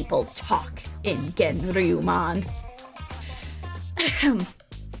make people talk in Genryumon.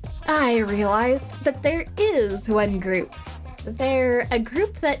 I realized that there is one group. They're a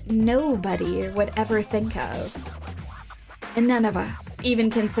group that nobody would ever think of. And none of us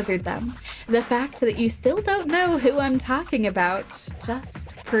even considered them. The fact that you still don't know who I'm talking about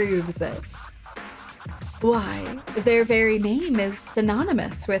just proves it. Why, their very name is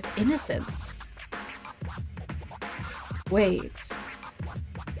synonymous with innocence. Wait.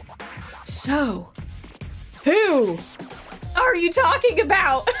 So, who are you talking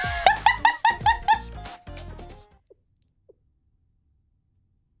about?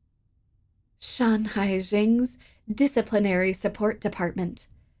 Shanhaijing's Disciplinary Support Department,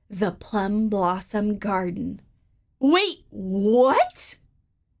 the Plum Blossom Garden. Wait, what?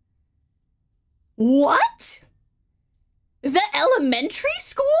 What? The elementary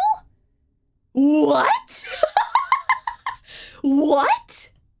school? What? What?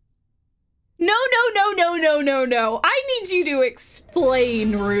 No. I need you to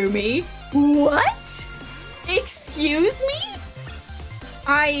explain, Rumi. What? Excuse me?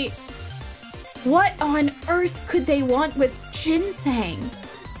 What on earth could they want with ginseng?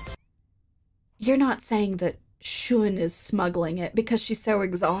 You're not saying that Shun is smuggling it because she's so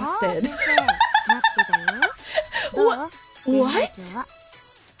exhausted. What?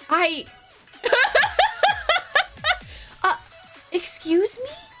 Excuse me?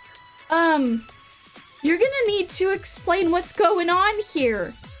 You're gonna need to explain what's going on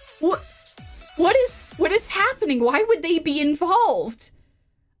here. What is happening? Why would they be involved?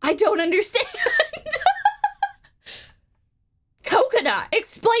 I don't understand. Coconut,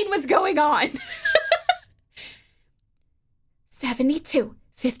 explain what's going on. 72,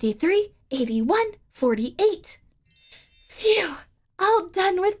 53, 81, 48. Phew, all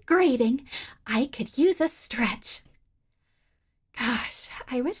done with grading. I could use a stretch. Gosh,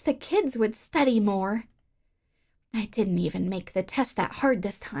 I wish the kids would study more. I didn't even make the test that hard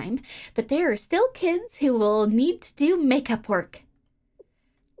this time, but there are still kids who will need to do makeup work.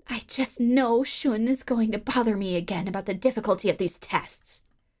 I just know Shun is going to bother me again about the difficulty of these tests.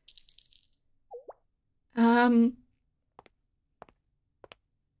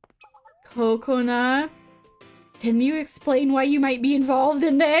 Coconut, can you explain why you might be involved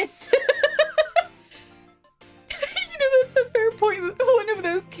in this? You know, that's a fair point. One of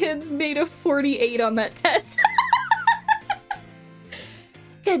those kids made a 48 on that test.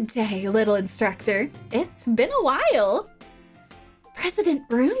 Good day, little instructor. It's been a while. President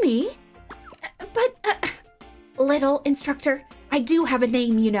Rumi? But, little instructor, I do have a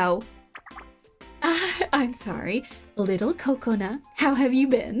name, you know. I'm sorry. Little Coconut, how have you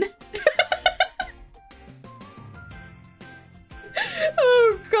been?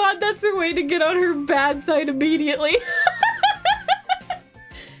 Oh god, that's a way to get on her bad side immediately.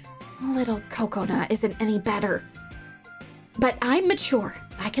 Little Coconut isn't any better. But I'm mature.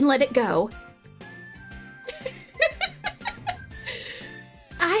 I can let it go.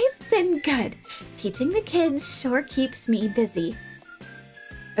 I've been good. Teaching the kids sure keeps me busy.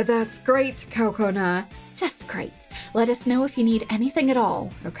 That's great, Coconut. Just great. Let us know if you need anything at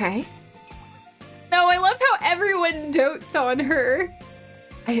all, okay? No, I love how everyone dotes on her.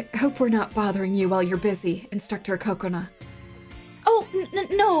 I hope we're not bothering you while you're busy, Instructor Coconut. Oh,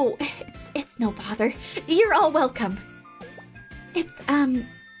 no. It's no bother. You're all welcome.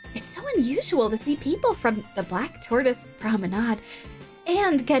 It's so unusual to see people from the Black Tortoise Promenade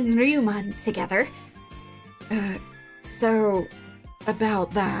and Genryumon together. So,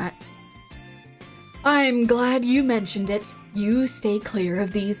 about that. I'm glad you mentioned it. You stay clear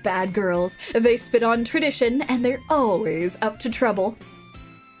of these bad girls. They spit on tradition and they're always up to trouble.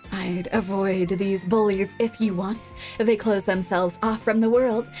 I'd avoid these bullies if you want. They close themselves off from the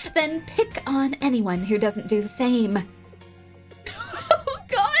world, then pick on anyone who doesn't do the same. Oh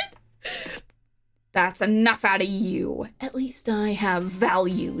god! That's enough out of you. At least I have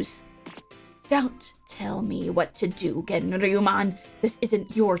values. Don't tell me what to do, Genryumon. This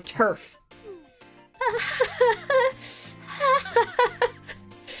isn't your turf.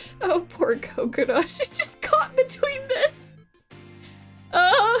 Oh, poor Coconut. She's just caught between this.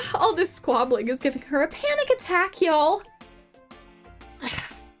 All this squabbling is giving her a panic attack, y'all.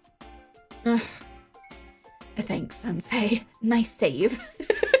 Thanks, Sensei. Nice save.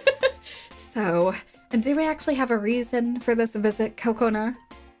 So, do we actually have a reason for this visit, Coconut?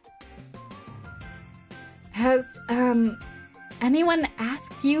 Has, anyone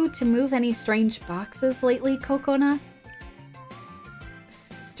asked you to move any strange boxes lately, Coconut?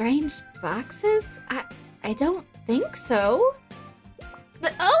 Strange boxes? I don't think so.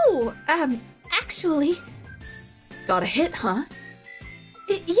 Oh, actually... Got a hit, huh?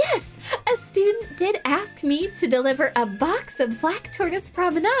 Yes, a student did ask me to deliver a box of Black Tortoise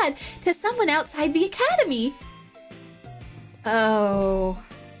Promenade to someone outside the academy. Oh.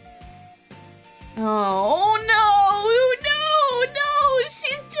 Oh, no,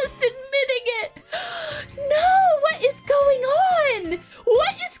 she's just admitting it. No, what is going on?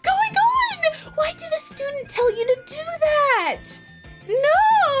 What is going on? Why did a student tell you to do that?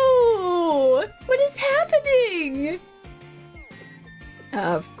 No! What is happening?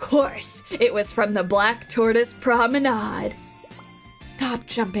 Of course, it was from the Black Tortoise Promenade. Stop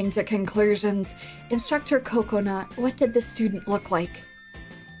jumping to conclusions. Instructor Coconut, what did the student look like?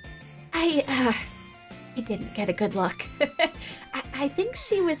 I didn't get a good look. I think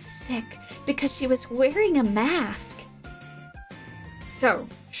she was sick because she was wearing a mask. So,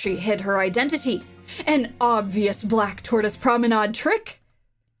 she hid her identity. An obvious Black Tortoise Promenade trick.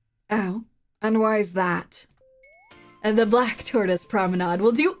 Oh, and why is that? The Black Tortoise Promenade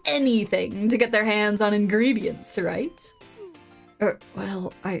will do anything to get their hands on ingredients, right?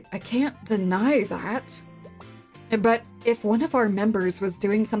 Well, I can't deny that. But if one of our members was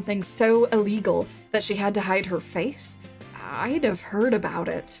doing something so illegal that she had to hide her face, I'd have heard about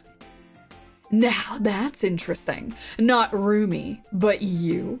it. Now that's interesting. Not Rumi, but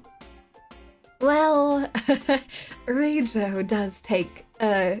you. Well, Reijo does take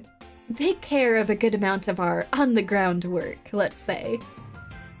care of a good amount of our on-the-ground work, let's say.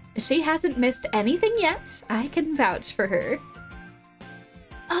 She hasn't missed anything yet. I can vouch for her.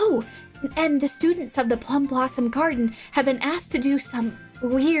 Oh, and the students of the Plum Blossom Garden have been asked to do some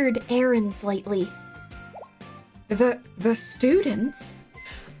weird errands lately. The students?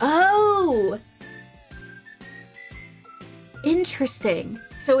 Oh! Interesting.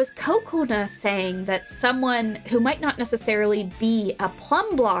 So is Kokona saying that someone who might not necessarily be a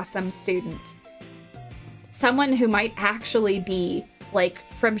Plum Blossom student, someone who might actually be, like,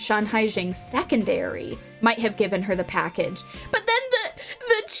 from Shanhaijing secondary, might have given her the package, but then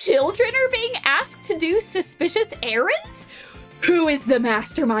the children are being asked to do suspicious errands? Who is the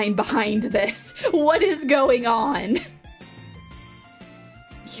mastermind behind this? What is going on?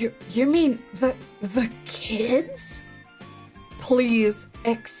 You mean the kids? Please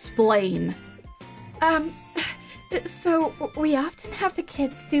explain. So we often have the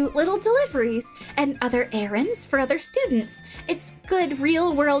kids do little deliveries and other errands for other students. It's good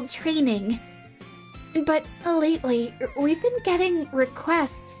real-world training. But lately, we've been getting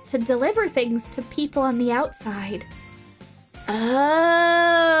requests to deliver things to people on the outside. Oh,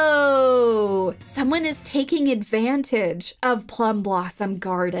 someone is taking advantage of Plum Blossom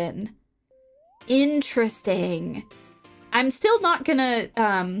Garden. Interesting. I'm still not gonna,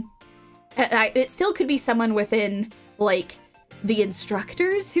 it still could be someone within, like, the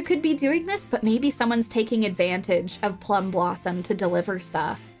instructors who could be doing this, but maybe someone's taking advantage of Plum Blossom to deliver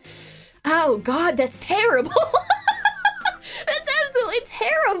stuff. Oh God, that's terrible. That's absolutely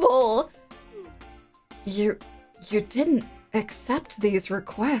terrible. You didn't accept these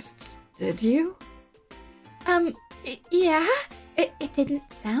requests, did you? Yeah. It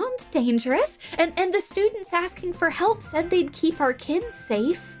didn't sound dangerous, and the students asking for help said they'd keep our kids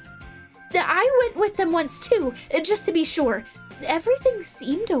safe. I went with them once too, just to be sure. Everything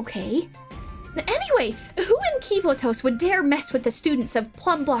seemed okay. Anyway, who in Kivotos would dare mess with the students of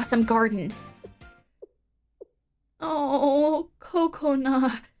Plum Blossom Garden? Oh,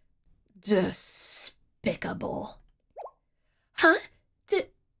 Kokona. Despicable. Huh?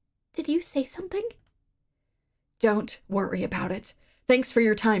 Did you say something? Don't worry about it. Thanks for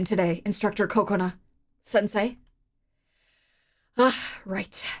your time today, Instructor Kokona. Sensei?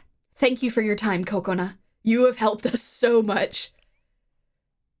 Right. Thank you for your time, Kokona. You have helped us so much.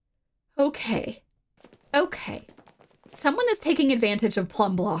 Okay. Someone is taking advantage of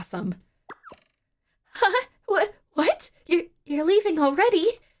Plum Blossom. Huh? What? You're leaving already?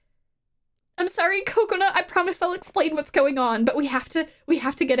 I'm sorry, Kokona. I promise I'll explain what's going on, but we have to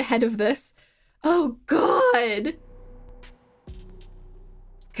get ahead of this. Oh, God.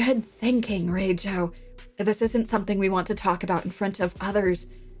 Good thinking, Reijo. This isn't something we want to talk about in front of others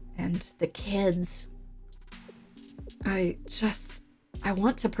and the kids. I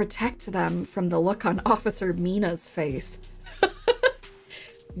want to protect them from the look on Officer Mina's face.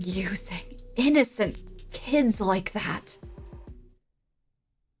 Using innocent kids like that.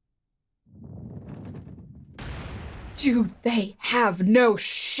 Do they have no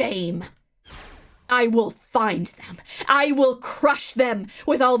shame? I will find them. I will crush them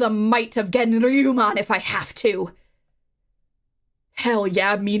with all the might of Genryumon if I have to. Hell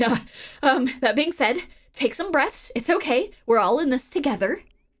yeah, Mina. That being said, take some breaths. It's okay. We're all in this together.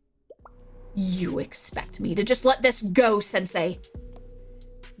 You expect me to just let this go, Sensei?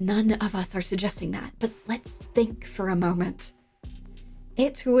 None of us are suggesting that, but let's think for a moment.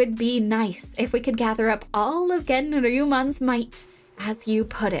 It would be nice if we could gather up all of Genryumon's might, as you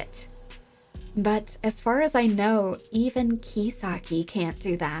put it. But as far as I know, even Kisaki can't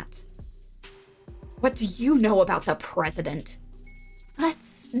do that. What do you know about the president?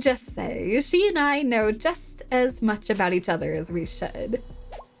 Let's just say she and I know just as much about each other as we should.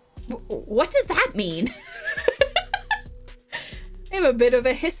 What does that mean? I have a bit of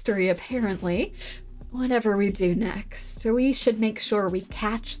a history, apparently. Whatever we do next, we should make sure we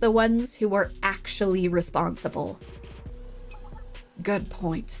catch the ones who are actually responsible. Good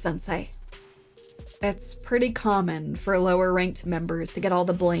point, Sensei. It's pretty common for lower-ranked members to get all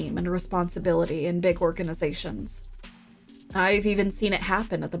the blame and responsibility in big organizations. I've even seen it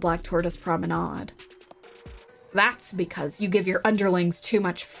happen at the Black Tortoise Promenade. That's because you give your underlings too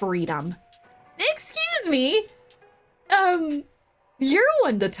much freedom. Excuse me? You're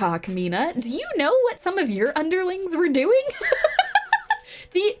one to talk, Mina. Do you know what some of your underlings were doing?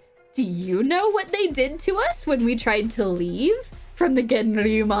 Do you know what they did to us when we tried to leave from the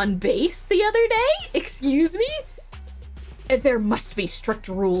Genryumon base the other day? Excuse me? There must be strict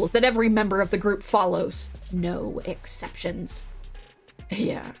rules that every member of the group follows. No exceptions.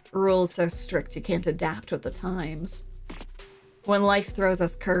 Yeah, rules so strict you can't adapt with the times. When life throws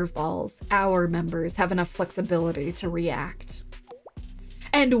us curveballs, our members have enough flexibility to react.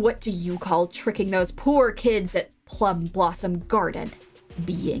 And what do you call tricking those poor kids at Plum Blossom Garden?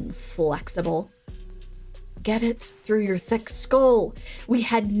 Being flexible. Get it through your thick skull. We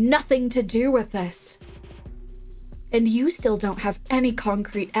had nothing to do with this. And you still don't have any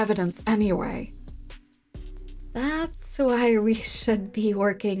concrete evidence anyway. That's why we should be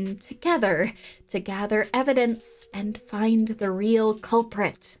working together to gather evidence and find the real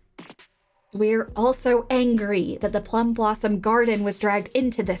culprit. We're also angry that the Plum Blossom Garden was dragged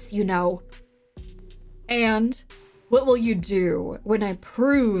into this, you know. And what will you do when I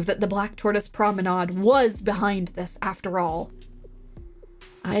prove that the Black Tortoise Promenade was behind this after all?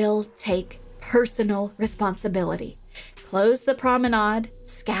 I'll take personal responsibility. Close the promenade,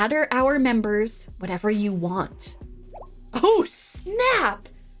 scatter our members, whatever you want. Oh, snap!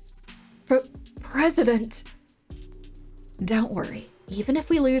 President! Don't worry, even if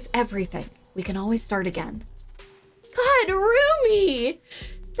we lose everything, we can always start again. God, Rumi!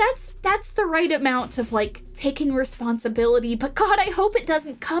 That's the right amount of, like, taking responsibility, but God, I hope it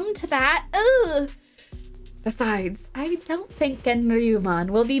doesn't come to that. Ugh! Besides, I don't think Genryumon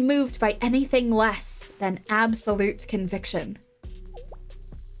will be moved by anything less than absolute conviction.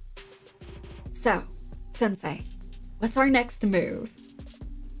 So, Sensei, what's our next move?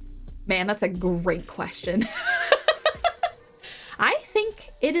 Man, that's a great question. I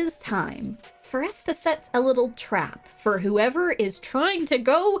think it is time for us to set a little trap for whoever is trying to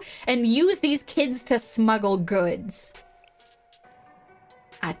go and use these kids to smuggle goods.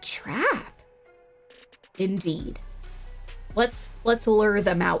 A trap? Indeed. Let's lure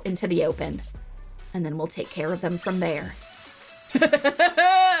them out into the open, and then we'll take care of them from there.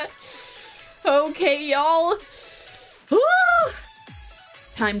 Okay, y'all.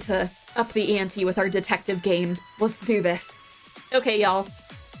 Time to up the ante with our detective game. Let's do this. Okay, y'all.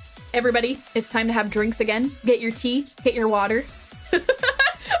 Everybody, it's time to have drinks again. Get your tea, get your water.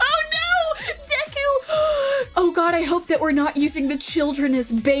 Oh no! Deku! Oh God, I hope that we're not using the children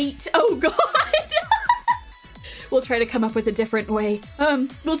as bait. Oh God! We'll try to come up with a different way.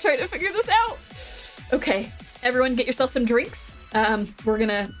 We'll try to figure this out. Okay, everyone get yourself some drinks. We're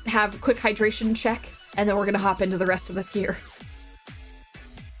gonna have a quick hydration check, and then we're gonna hop into the rest of this here.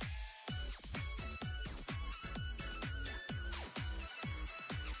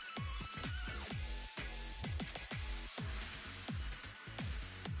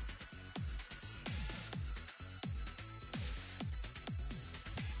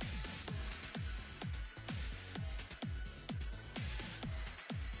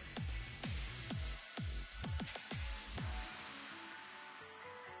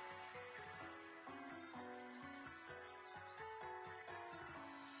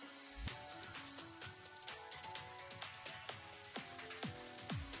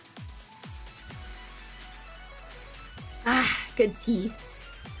 Good tea.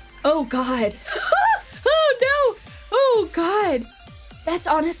 Oh God. Oh no. Oh God. That's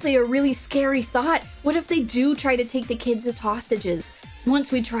honestly a really scary thought. What if they do try to take the kids as hostages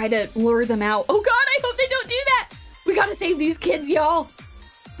once we try to lure them out? Oh God, I hope they don't do that. We gotta save these kids, y'all.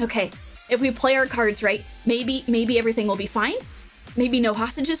 Okay, if we play our cards right, maybe everything will be fine. Maybe no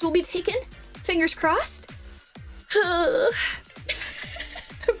hostages will be taken. Fingers crossed. I'm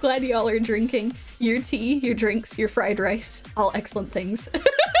glad y'all are drinking your tea, your drinks, your fried rice. All excellent things.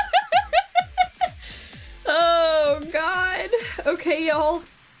 Oh, God. Okay, y'all.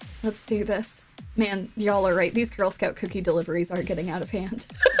 Let's do this. Man, y'all are right. These Girl Scout cookie deliveries are getting out of hand.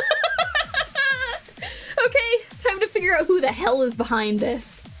 Okay, time to figure out who the hell is behind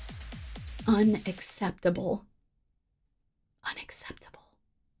this. Unacceptable. Unacceptable.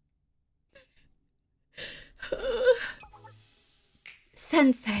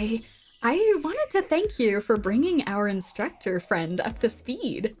 Sensei, I wanted to thank you for bringing our instructor friend up to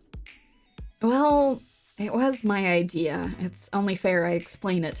speed. Well, it was my idea. It's only fair I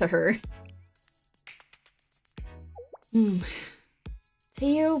explain it to her. Do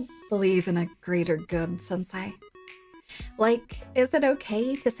you believe in a greater good, Sensei? Like, is it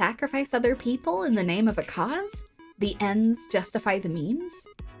okay to sacrifice other people in the name of a cause? The ends justify the means?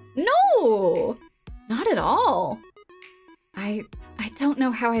 No! Not at all. I don't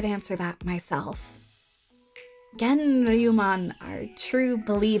know how I'd answer that myself. Genryumon are true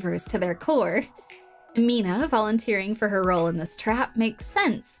believers to their core. Mina volunteering for her role in this trap makes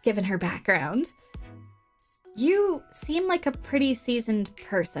sense given her background. You seem like a pretty seasoned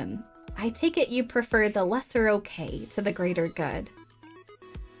person. I take it you prefer the lesser okay to the greater good.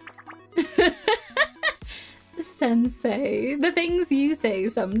 Sensei, the things you say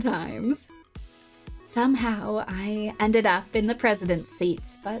sometimes. Somehow I ended up in the president's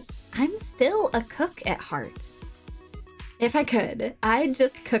seat, but I'm still a cook at heart. If I could, I'd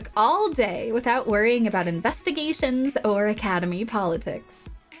just cook all day without worrying about investigations or academy politics.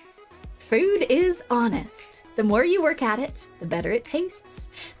 Food is honest. The more you work at it, the better it tastes.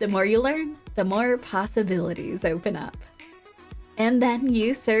 The more you learn, the more possibilities open up. And then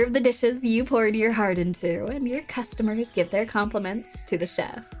you serve the dishes you poured your heart into, and your customers give their compliments to the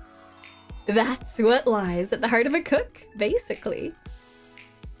chef. That's what lies at the heart of a cook, basically.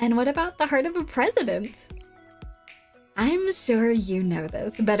 And what about the heart of a president? I'm sure you know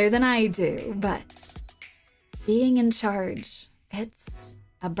this better than I do, but being in charge, it's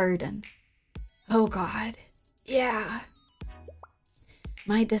a burden. Oh God, yeah.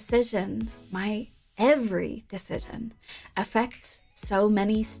 My decision, my every decision, affects so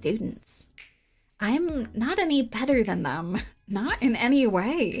many students. I'm not any better than them, not in any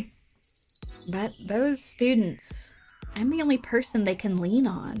way. But those students, I'm the only person they can lean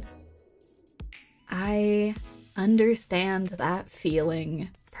on. I understand that feeling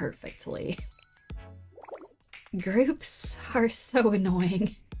perfectly. Groups are so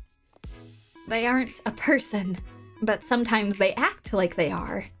annoying. They aren't a person, but sometimes they act like they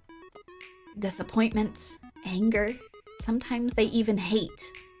are. Disappointment, anger, sometimes they even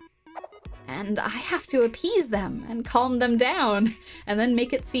hate. And I have to appease them and calm them down, and then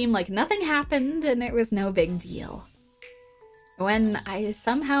make it seem like nothing happened and it was no big deal. When I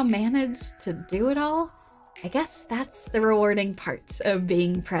somehow manage to do it all, I guess that's the rewarding part of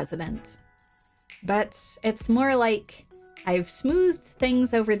being president. But it's more like I've smoothed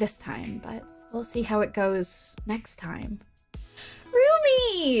things over this time, but we'll see how it goes next time.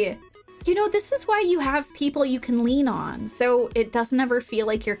 Rumi! You know, this is why you have people you can lean on, so it doesn't ever feel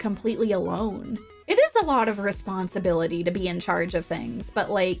like you're completely alone. It is a lot of responsibility to be in charge of things,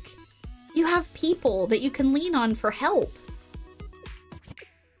 but like, you have people that you can lean on for help.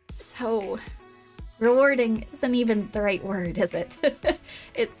 So, rewarding isn't even the right word, is it?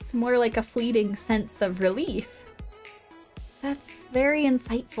 It's more like a fleeting sense of relief. That's very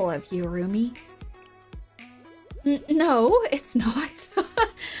insightful of you, Rumi. No, it's not.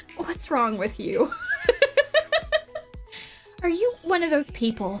 What's wrong with you? Are you one of those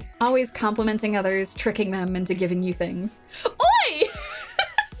people, always complimenting others, tricking them into giving you things? Oi!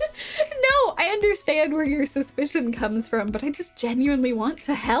 No, I understand where your suspicion comes from, but I just genuinely want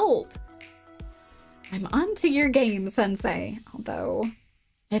to help. I'm onto your game, Sensei, although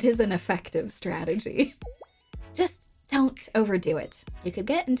it is an effective strategy. Just don't overdo it. You could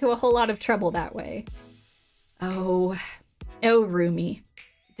get into a whole lot of trouble that way. Oh, Rumi.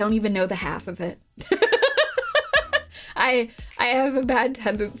 Don't even know the half of it. I have a bad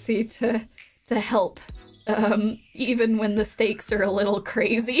tendency to help, even when the stakes are a little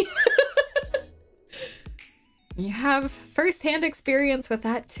crazy. You have first-hand experience with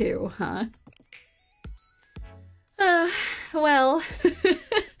that too, huh? Well,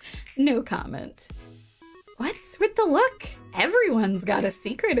 no comment. What's with the look? Everyone's got a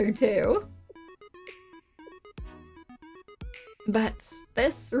secret or two. But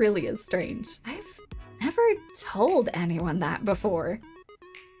this really is strange. I've never told anyone that before.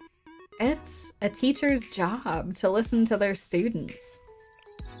 It's a teacher's job to listen to their students.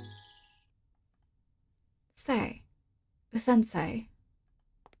 Say, Sensei,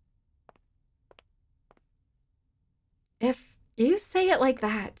 if you say it like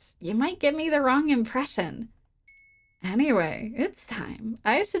that, you might give me the wrong impression. Anyway, it's time.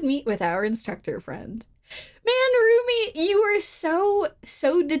 I should meet with our instructor friend. Man, Rumi, you are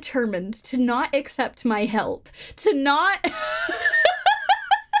so determined to not accept my help, to not...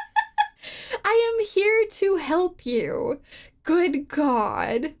 I am here to help you. Good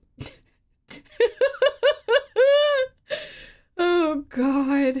God. Oh,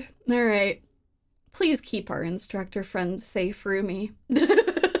 God. All right. Please keep our instructor friend safe, Rumi.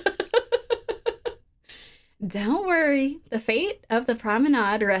 Don't worry. The fate of the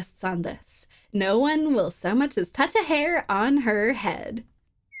promenade rests on this. No one will so much as touch a hair on her head.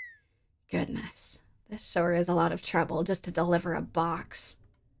 Goodness. This sure is a lot of trouble just to deliver a box.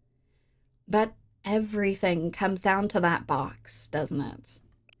 But everything comes down to that box, doesn't it?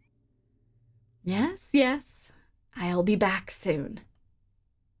 Yes, yes. I'll be back soon.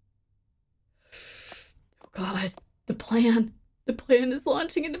 Oh God, the plan. The plan is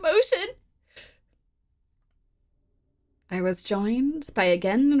launching into motion. I was joined by a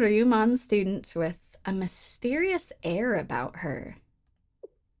Genryumon student with a mysterious air about her.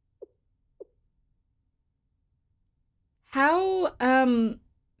 How can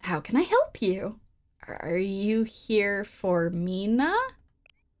I help you? Are you here for Mina?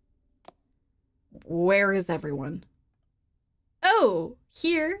 Where is everyone? Oh,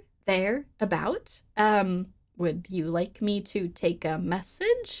 here, there, about. Would you like me to take a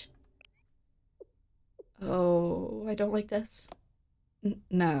message? Oh, I don't like this.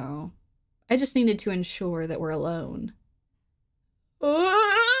 No. I just needed to ensure that we're alone.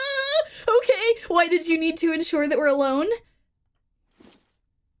 Okay, why did you need to ensure that we're alone?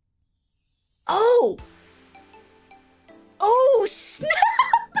 Oh! Oh, snap!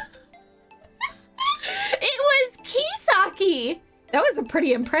 It was Kisaki! That was a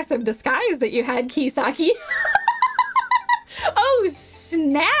pretty impressive disguise that you had, Kisaki. Oh,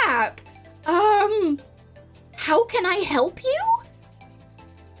 snap! How can I help you?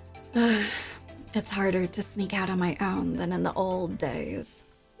 It's harder to sneak out on my own than in the old days.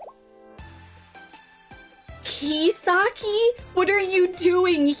 Kisaki? What are you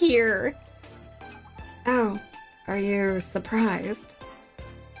doing here? Oh, are you surprised?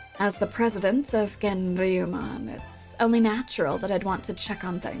 As the president of Genryumon, it's only natural that I'd want to check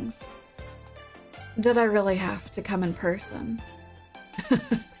on things. Did I really have to come in person?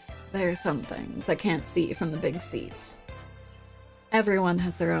 There are some things I can't see from the big seat. Everyone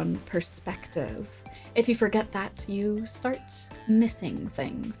has their own perspective. If you forget that, you start missing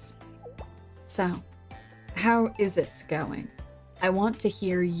things. So, how is it going? I want to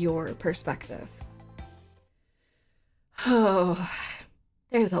hear your perspective. Oh,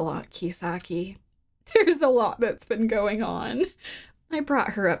 there's a lot, Kisaki. There's a lot that's been going on. I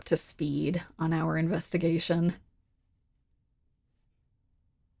brought her up to speed on our investigation.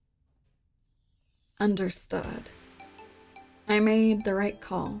 Understood. I made the right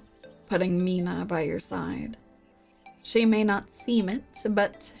call, putting Mina by your side. She may not seem it,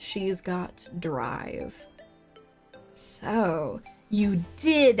 but she's got drive. So, you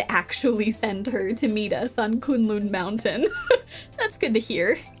did actually send her to meet us on Kunlun Mountain. That's good to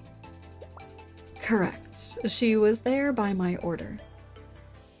hear. Correct. She was there by my order.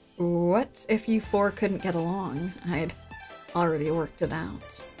 What if you four couldn't get along? I'd already worked it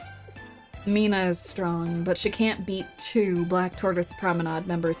out. Mina is strong, but she can't beat 2 Black Tortoise Promenade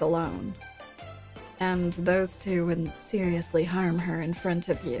members alone. And those 2 wouldn't seriously harm her in front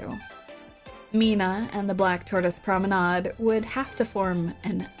of you. Mina and the Black Tortoise Promenade would have to form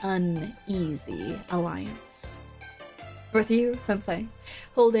an uneasy alliance. With you, Sensei,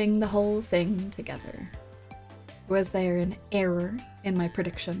 holding the whole thing together. Was there an error in my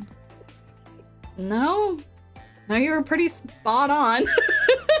prediction? No. No, you were pretty spot on.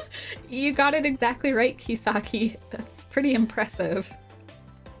 You got it exactly right, Kisaki. That's pretty impressive.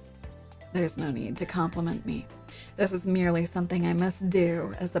 There's no need to compliment me. This is merely something I must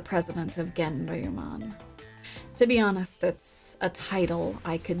do as the president of Genryumon. To be honest, it's a title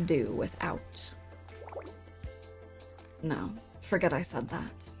I could do without. No, forget I said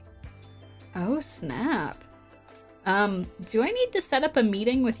that. Oh, snap. Do I need to set up a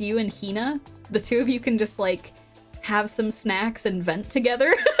meeting with you and Hina? The 2 of you can just, like, have some snacks and vent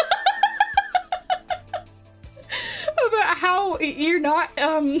together? About how you're not,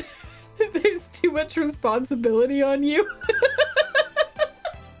 there's too much responsibility on you.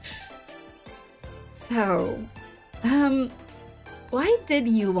 So, why did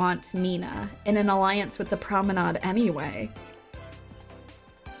you want Mina in an alliance with the Promenade anyway?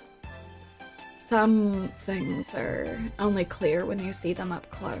 Some things are only clear when you see them up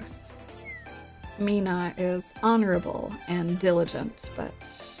close. Mina is honorable and diligent, but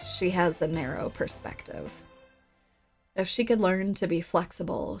she has a narrow perspective. If she could learn to be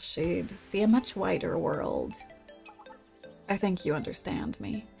flexible, she'd see a much wider world. I think you understand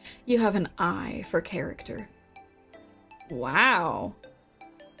me. You have an eye for character. Wow.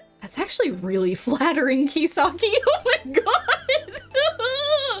 That's actually really flattering, Kisaki. Oh my god!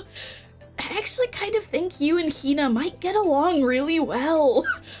 I actually kind of think you and Hina might get along really well.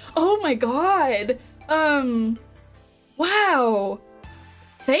 Oh my god. Wow.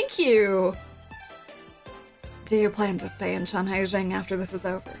 Thank you. Do you plan to stay in Shanhaijing after this is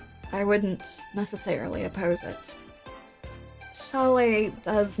over? I wouldn't necessarily oppose it. Schale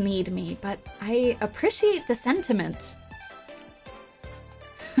does need me, but I appreciate the sentiment.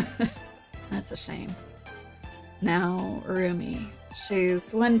 That's a shame. Now, Rumi.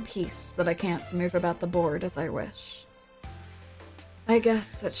 She's one piece that I can't move about the board as I wish. I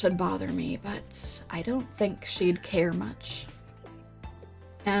guess it should bother me, but I don't think she'd care much.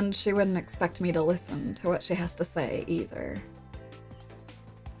 And she wouldn't expect me to listen to what she has to say either.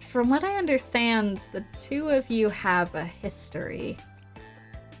 From what I understand, the two of you have a history.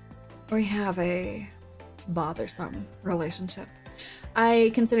 We have a bothersome relationship.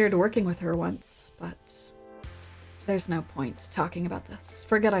 I considered working with her once, but there's no point talking about this.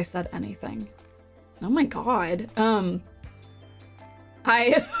 Forget I said anything. Oh my god.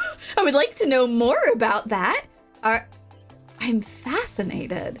 I would like to know more about that. I'm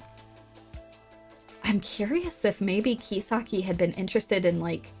fascinated. I'm curious if maybe Kisaki had been interested in,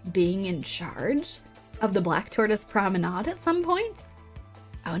 like, being in charge of the Black Tortoise Promenade at some point.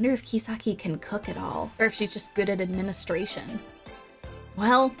 I wonder if Kisaki can cook at all, or if she's just good at administration.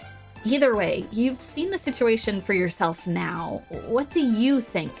 Well, either way, you've seen the situation for yourself now. What do you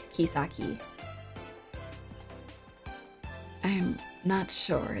think, Kisaki? I'm not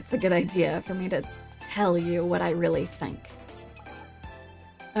sure it's a good idea for me to tell you what I really think.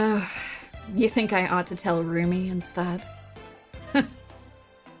 Oh, you think I ought to tell Rumi instead? I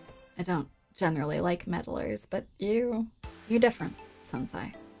don't generally like meddlers, but you're different,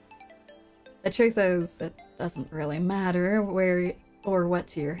 Sensei. The truth is, it doesn't really matter where or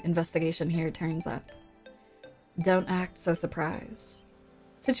what your investigation here turns up. Don't act so surprised.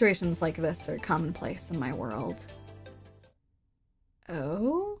 Situations like this are commonplace in my world.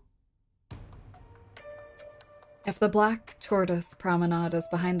 Oh? If the Black Tortoise Promenade is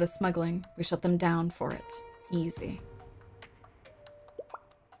behind the smuggling, we shut them down for it. Easy.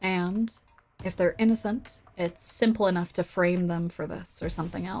 And if they're innocent, it's simple enough to frame them for this or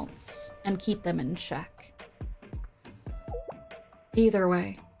something else and keep them in check. Either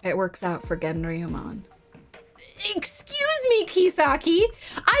way, it works out for Genryumon. Excuse me, Kisaki!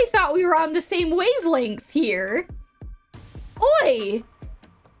 I thought we were on the same wavelength here! Oi!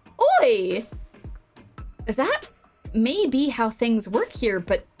 Oi! That may be how things work here,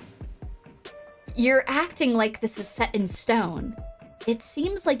 but you're acting like this is set in stone. It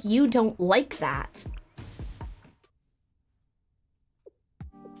seems like you don't like that.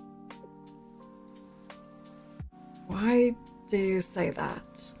 Why do you say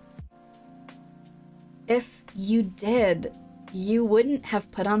that? If you did, you wouldn't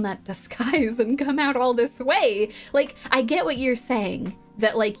have put on that disguise and come out all this way. Like, I get what you're saying.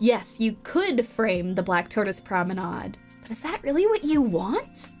 That, like, yes, you could frame the Black Tortoise Promenade, but is that really what you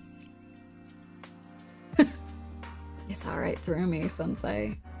want? It's alright through me,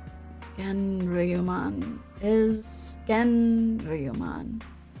 Sensei. Genryumon is Genryumon.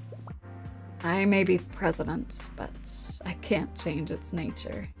 I may be president, but I can't change its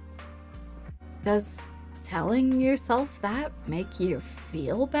nature. Does telling yourself that make you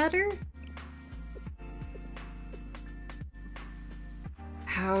feel better?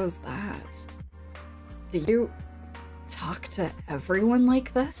 How's that? Do you talk to everyone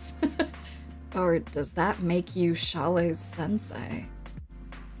like this? Or does that make you Schale's sensei?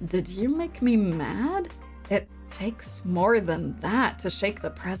 Did you make me mad? It takes more than that to shake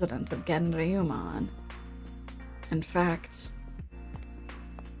the president of Genryumon. In fact...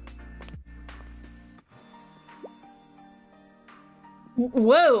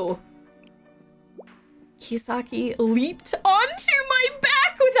 Whoa! Kisaki leaped onto my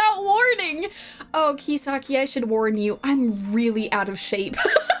back without warning! Oh, Kisaki, I should warn you, I'm really out of shape.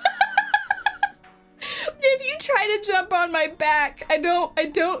 If you try to jump on my back, I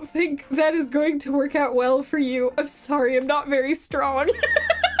don't think that is going to work out well for you. I'm sorry, I'm not very strong.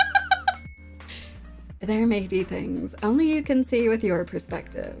 There may be things only you can see with your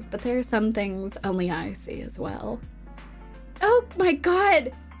perspective, but there are some things only I see as well. Oh my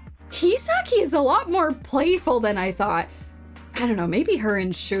god! Kisaki is a lot more playful than I thought. I don't know, maybe her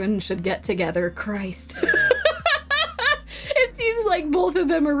and Shun should get together. Christ. It seems like both of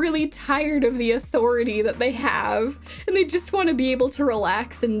them are really tired of the authority that they have, and they just want to be able to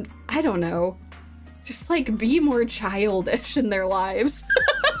relax and, I don't know, just like be more childish in their lives.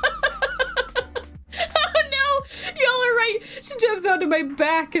 Oh no, y'all are right. She jumps onto my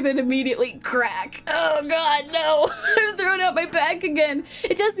back and then immediately crack. Oh god, no. I'm throwing out my back again.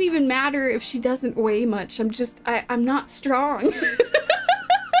 It doesn't even matter if she doesn't weigh much. I'm not strong.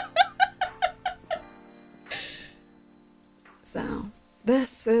 So,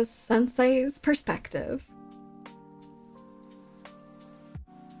 this is Sensei's perspective.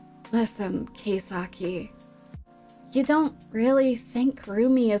 Listen, Kisaki, you don't really think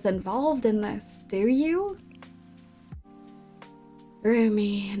Rumi is involved in this, do you?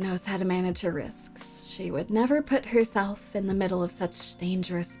 Rumi knows how to manage her risks. She would never put herself in the middle of such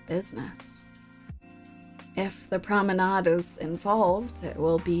dangerous business. If the promenade is involved, it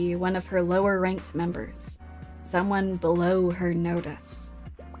will be one of her lower-ranked members. Someone below her notice.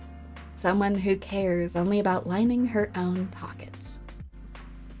 Someone who cares only about lining her own pockets.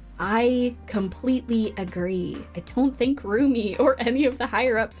 I completely agree. I don't think Rumi or any of the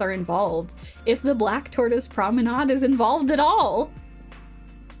higher-ups are involved, if the Black Tortoise Promenade is involved at all.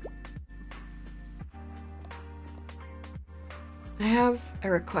 I have a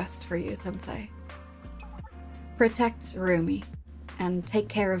request for you, Sensei. Protect Rumi, and take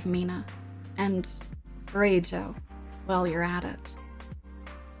care of Mina, and Reijo while you're at it.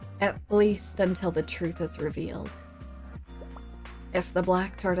 At least until the truth is revealed. If the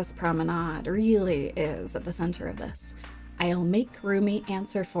Black Tortoise Promenade really is at the center of this, I'll make Rumi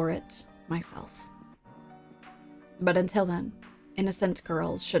answer for it myself. But until then, innocent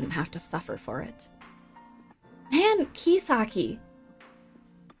girls shouldn't have to suffer for it. Man, Kisaki,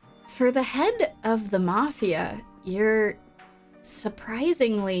 for the head of the Mafia, you're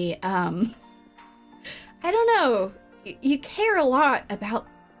surprisingly, I don't know, you care a lot about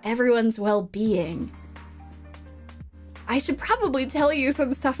everyone's well-being. I should probably tell you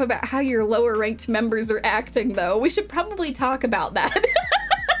some stuff about how your lower-ranked members are acting, though. We should probably talk about that.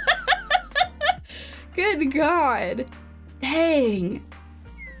 Good God. Dang.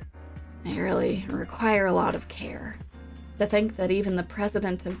 They really require a lot of care. To think that even the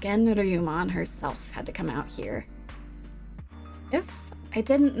president of Genryumon herself had to come out here. If I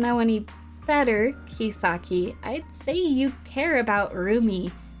didn't know any better, Kisaki, I'd say you care about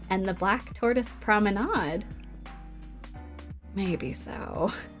Rumi and the Black Tortoise Promenade. Maybe so.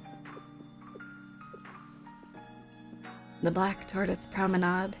 The Black Tortoise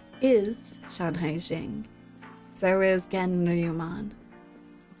Promenade is Shanhaijing. So is Genryumon.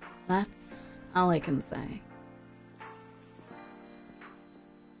 That's all I can say.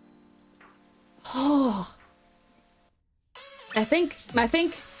 Oh. I think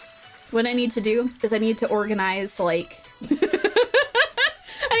what I need to do is I need to organize, like, I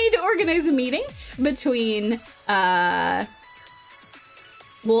need to organize a meeting between,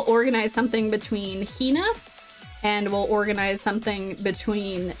 we'll organize something between Hina, and we'll organize something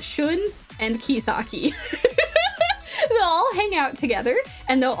between Shun and Kisaki. They'll all hang out together,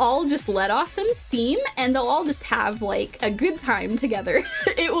 and they'll all just let off some steam, and they'll all just have, like, a good time together.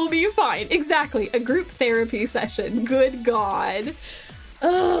 It will be fine. Exactly. A group therapy session. Good God.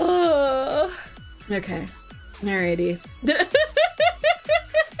 Ugh. Okay. Alrighty.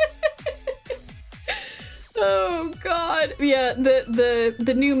 Oh God. Yeah,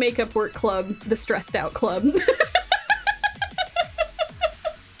 the new makeup work club, the stressed out club.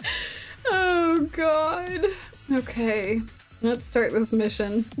 Oh God. Okay, let's start this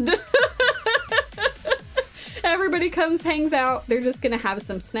mission. Everybody comes, hangs out. They're just gonna have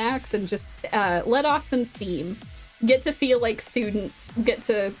some snacks and just let off some steam. Get to feel like students. Get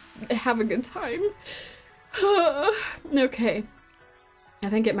to have a good time. Okay. I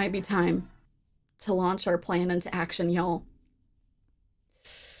think it might be time to launch our plan into action, y'all.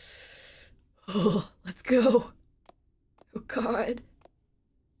 Oh, let's go. Oh, God.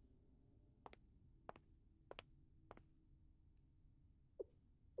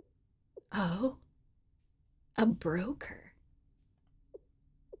 Oh, a broker.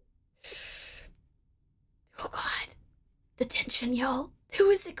 Oh, God. The tension, y'all. Who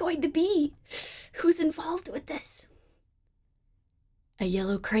is it going to be? Who's involved with this? A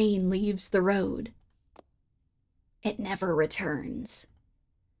yellow crane leaves the road. It never returns.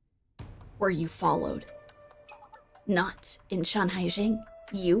 Were you followed? Not in Shanhaijing.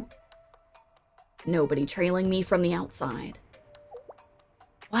 You? Nobody trailing me from the outside.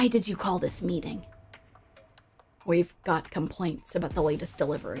 Why did you call this meeting? We've got complaints about the latest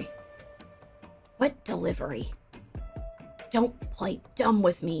delivery. What delivery? Don't play dumb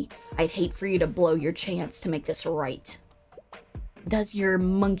with me. I'd hate for you to blow your chance to make this right. Does your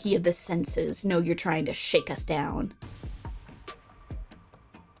monkey of the senses know you're trying to shake us down?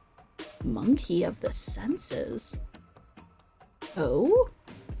 Monkey of the senses? Oh?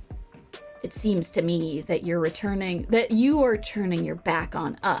 It seems to me that you are turning your back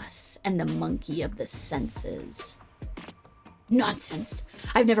on us and the monkey of the senses. Nonsense.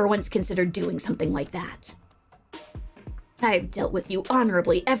 I've never once considered doing something like that. I've dealt with you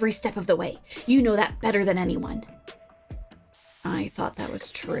honorably every step of the way. You know that better than anyone. I thought that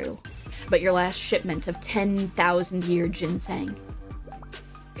was true. But your last shipment of 10,000-year ginseng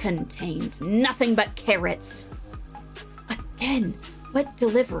contained nothing but carrots. Again, what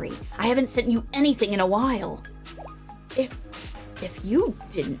delivery? I haven't sent you anything in a while. If you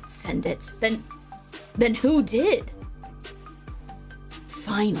didn't send it, then who did?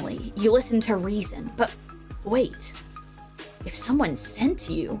 Finally, you listened to reason, but wait. If someone sent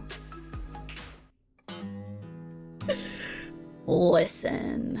you...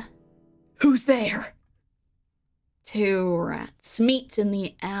 Listen. Who's there? Two rats meet in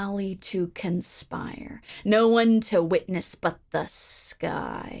the alley to conspire. No one to witness but the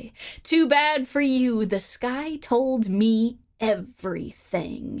sky. Too bad for you, the sky told me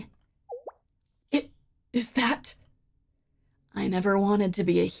everything. Is that... I never wanted to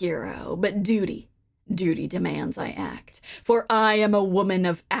be a hero, but duty demands I act, for I am a woman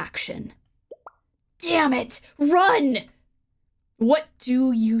of action. Damn it! Run! What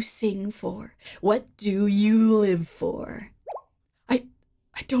do you sing for? What do you live for? I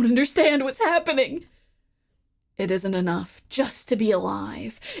don't understand what's happening. It isn't enough just to be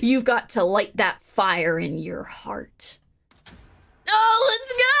alive. You've got to light that fire in your heart. Oh,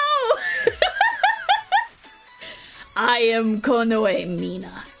 let's go! I am Konoe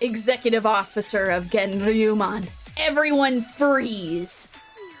Mina, Executive Officer of Genryumon. Everyone freeze!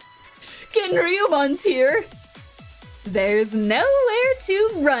 Genryumon's here! There's nowhere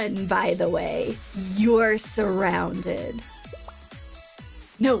to run, by the way. You're surrounded.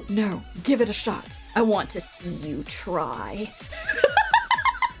 No, give it a shot. I want to see you try.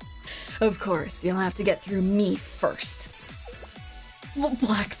 Of course, you'll have to get through me first.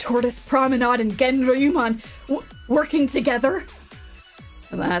 Black Tortoise Promenade and Genryumon working together?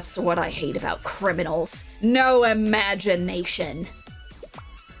 That's what I hate about criminals. No imagination.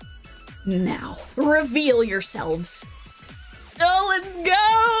 Now, reveal yourselves. Oh, let's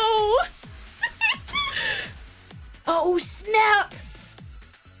go! Oh, snap!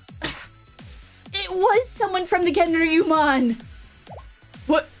 It was someone from the Genryumon!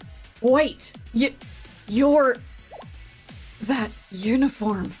 What? Wait, you're... that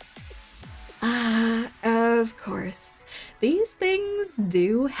uniform. Of course. These things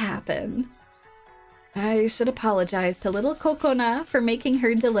do happen. I should apologize to little Kokona for making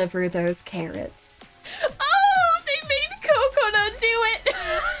her deliver those carrots. Oh, they made Kokona do it!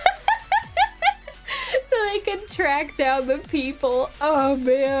 So they could track down the people. Oh,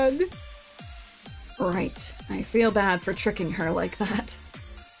 man. Right. I feel bad for tricking her like that.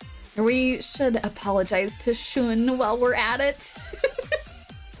 We should apologize to Shun while we're at it.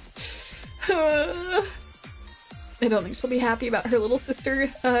 I don't think she'll be happy about her little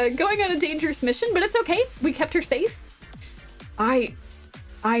sister going on a dangerous mission, but it's okay. We kept her safe. I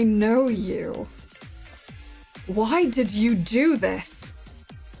know you. Why did you do this?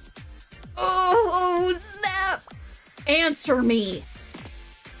 Oh, snap! Answer me.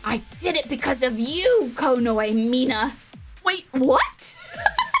 I did it because of you, Konoe Mina. Wait, what?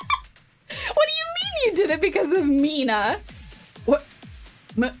 What do you mean you did it because of Mina? What?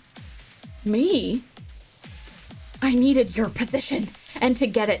 Me? I needed your position, and to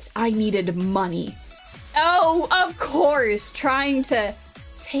get it, I needed money. Oh, of course, trying to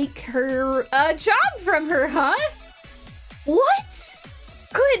take her job from her, huh? What?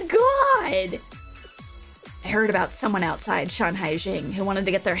 Good God! I heard about someone outside Shanhaijing who wanted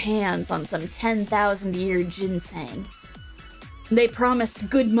to get their hands on some 10,000-year ginseng. They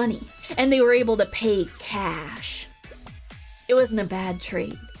promised good money, and they were able to pay cash. It wasn't a bad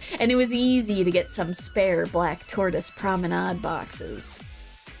trade, and it was easy to get some spare Black Tortoise Promenade boxes.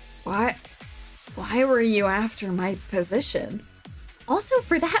 Why were you after my position? Also,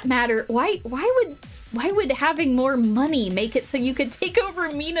 for that matter, why would having more money make it so you could take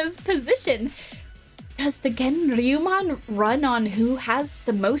over Mina's position? Does the Genryumon run on who has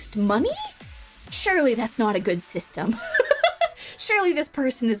the most money? Surely that's not a good system. Surely this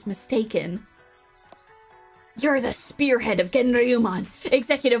person is mistaken. You're the spearhead of Genryumon,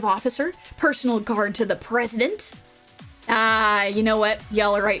 executive officer, personal guard to the president. You know what?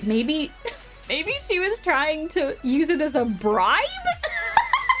 Y'all are right. Maybe Maybe she was trying to use it as a bribe?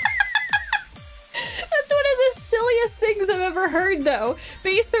 That's one of the silliest things I've ever heard, though.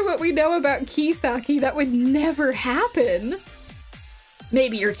 Based on what we know about Kisaki, that would never happen.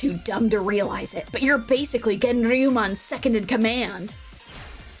 Maybe you're too dumb to realize it, but you're basically Genryumon's second in command.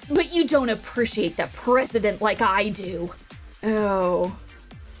 But you don't appreciate the president like I do. Oh.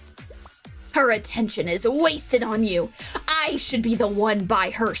 Her attention is wasted on you. I should be the one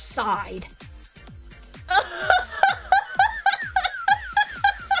by her side.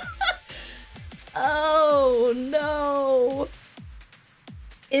 Oh, no.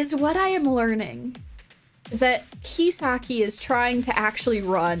 Is what I am learning that Kisaki is trying to actually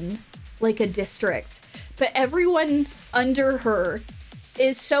run like a district, but everyone under her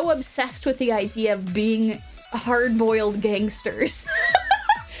is so obsessed with the idea of being hard-boiled gangsters.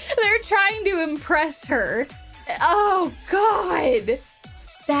 They're trying to impress her. Oh, God.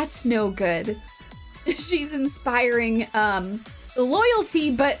 That's no good. She's inspiring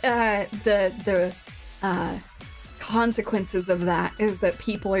loyalty, but the consequences of that is that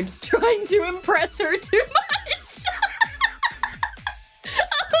people are just trying to impress her too much.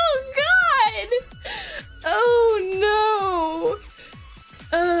 Oh, God. Oh, no.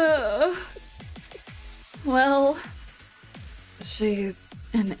 Well, she's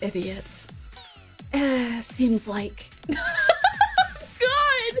an idiot. Seems like.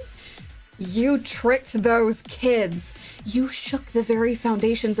 God! You tricked those kids. You shook the very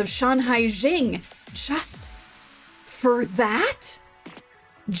foundations of Shanhaijing. Just for that?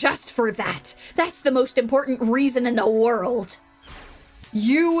 Just for that. That's the most important reason in the world.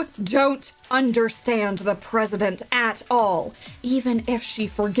 You don't understand the president at all. Even if she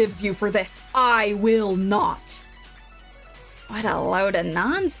forgives you for this, I will not. What a load of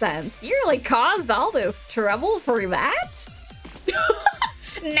nonsense. You really caused all this trouble for that?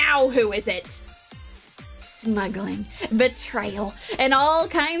 Now who is it? Smuggling, betrayal, and all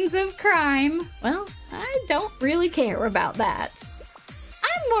kinds of crime. Well, I don't really care about that.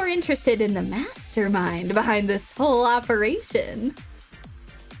 I'm more interested in the mastermind behind this whole operation.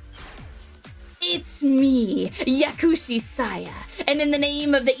 It's me, Yakushi Saya, and in the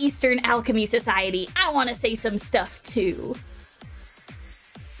name of the Eastern Alchemy Society, I want to say some stuff too.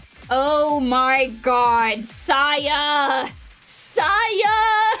 Oh my God, Saya! Saya!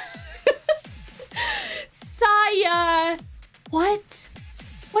 Saya! What?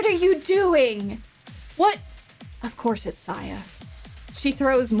 What are you doing? What? Of course it's Saya. She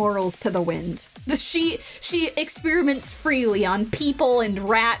throws morals to the wind. She experiments freely on people and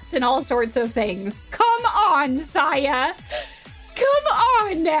rats and all sorts of things. Come on, Saya. Come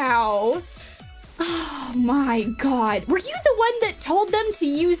on now. Oh my God. Were you the one that told them to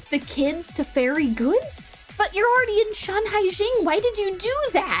use the kids to ferry goods? But you're already in Shanhaijing. Why did you do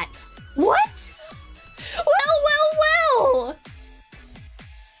that? What? Well.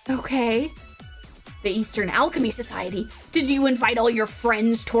 Okay. The Eastern Alchemy Society? Did you invite all your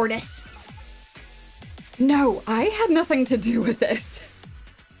friends, Tortoise? No, I had nothing to do with this.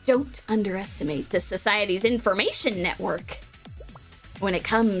 Don't underestimate the Society's information network. When it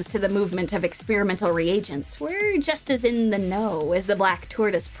comes to the movement of experimental reagents, we're just as in the know as the Black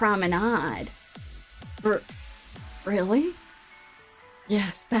Tortoise Promenade. Really?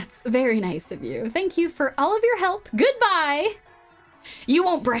 Yes, that's very nice of you. Thank you for all of your help. Goodbye! You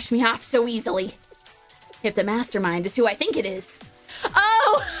won't brush me off so easily. If the mastermind is who I think it is.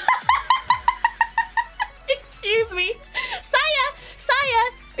 Oh! Excuse me. Saya!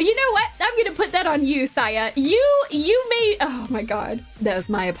 You know what? I'm gonna put that on you, Saya. You made... Oh my God. That was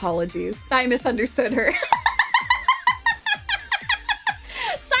my apologies. I misunderstood her.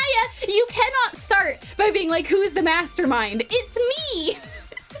 Saya, you cannot start by being like, who's the mastermind? It's me!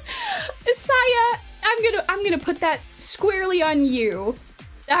 Saya, I'm gonna put that squarely on you.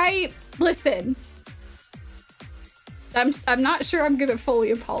 Listen. I'm not sure I'm gonna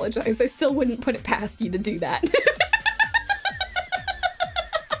fully apologize. I still wouldn't put it past you to do that.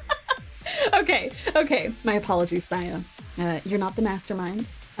 Okay. My apologies, Saya. You're not the mastermind.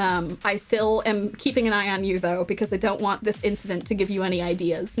 I still am keeping an eye on you, though, because I don't want this incident to give you any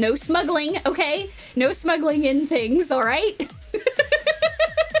ideas. No smuggling, okay? No smuggling in things, all right?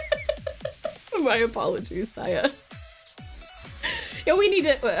 My apologies, Saya. Yeah, we need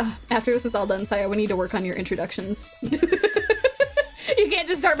to, after this is all done, Saya, we need to work on your introductions. You can't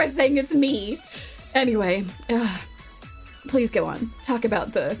just start by saying it's me. Anyway, please go on. Talk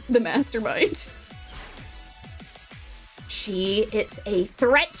about the mastermind. She is a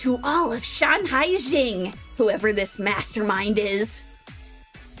threat to all of Shanhaijing, whoever this mastermind is.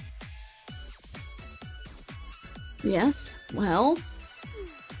 Yes, well...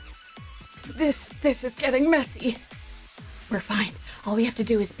 This is getting messy. We're fine. All we have to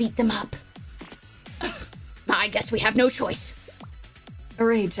do is beat them up. I guess we have no choice.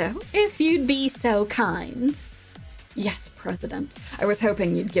 Reijo, if you'd be so kind. Yes, President. I was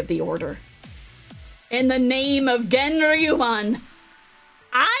hoping you'd give the order. In the name of Genryumon,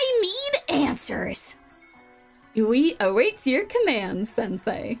 I need answers. We await your command,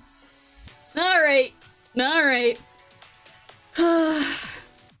 Sensei. All right.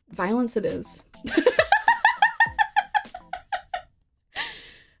 Violence it is.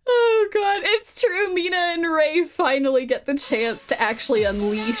 Oh god, it's true. Mina and Ray finally get the chance to actually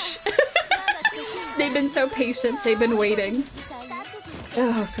unleash. They've been so patient. They've been waiting.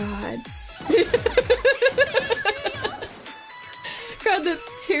 Oh god. God,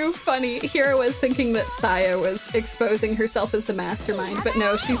 that's too funny. Here I was thinking that Saya was exposing herself as the mastermind, but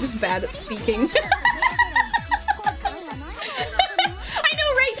no, she's just bad at speaking. I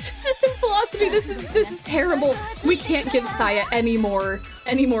know, right? System philosophy, this is terrible. We can't give Saya any more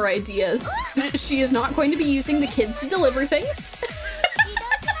ideas. She is not going to be using the kids to deliver things.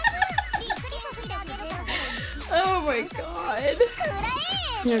 Oh my god.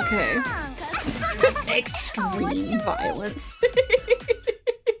 Okay. Extreme violence.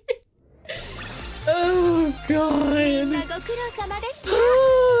 Oh god.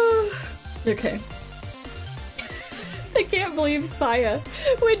 Okay. I can't believe Saya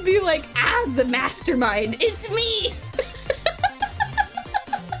would be like, the mastermind, it's me!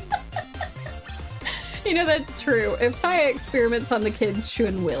 You know, that's true. If Saya experiments on the kids,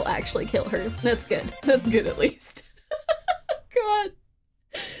 Shun will actually kill her. That's good. That's good at least. God.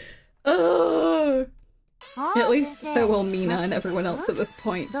 Oh. At least so will Mina and everyone else at this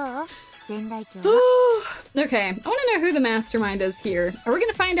point. Okay, I want to know who the mastermind is here. Are we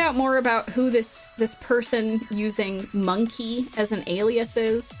going to find out more about who this person using monkey as an alias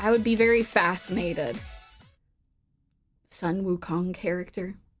is? I would be very fascinated. Sun Wukong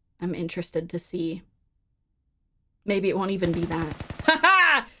character. I'm interested to see. Maybe it won't even be that.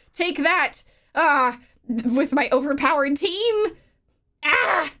 Haha! Take that! With my overpowered team!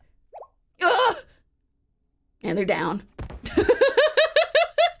 Ah! Ugh! And they're down.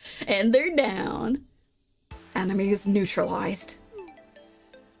 And they're down. Enemies neutralized.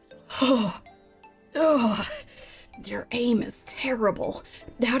 Oh, your aim is terrible.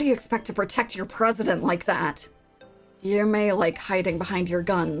 How do you expect to protect your president like that? You may like hiding behind your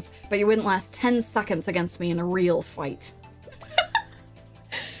guns, but you wouldn't last 10 seconds against me in a real fight.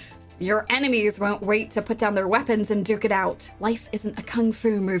 Your enemies won't wait to put down their weapons and duke it out. Life isn't a kung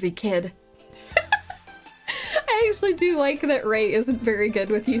fu movie, kid. I actually do like that Ray isn't very good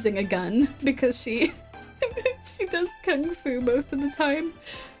with using a gun because she does kung fu most of the time.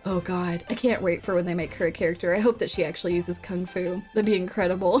 Oh god, I can't wait for when they make her a character. I hope that she actually uses kung fu. That'd be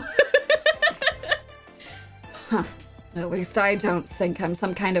incredible. Huh. At least I don't think I'm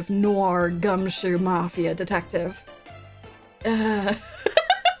some kind of noir gumshoe mafia detective.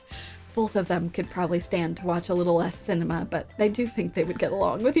 Both of them could probably stand to watch a little less cinema, but I do think they would get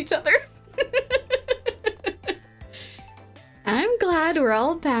along with each other. I'm glad we're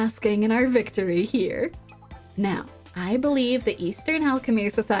all basking in our victory here. Now, I believe the Eastern Alchemy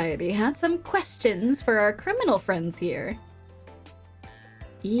Society had some questions for our criminal friends here.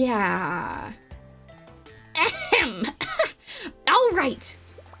 Yeah. Ahem. All right.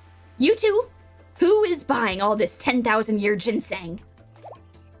 You two, who is buying all this 10,000-year ginseng?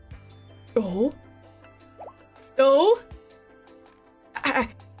 Oh?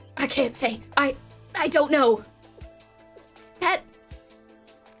 I can't say. I don't know. That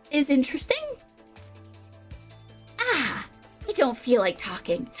is interesting. I don't feel like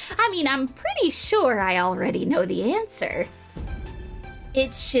talking. I mean, I'm pretty sure I already know the answer.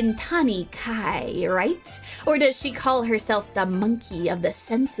 It's Shintani Kai, right? Or does she call herself the monkey of the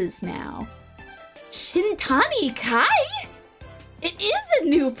senses now? Shintani Kai? It is a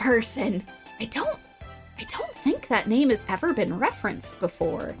new person. I don't think that name has ever been referenced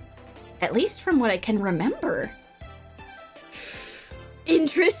before. At least from what I can remember.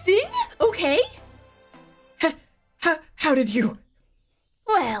 Interesting. Okay. How did you?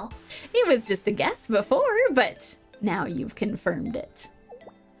 Well, it was just a guess before, but now you've confirmed it.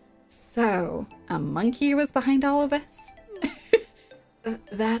 So, a monkey was behind all of this?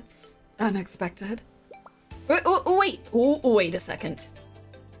 That's unexpected. Wait a second.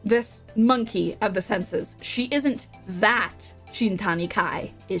 This monkey of the senses, she isn't that Shintani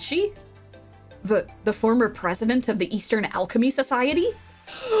Kai, is she? The former president of the Eastern Alchemy Society?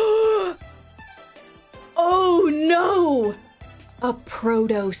 Oh no! A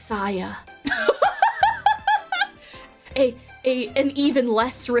proto-Saya. an even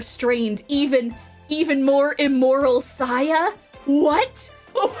less restrained, even more immoral Saya? What?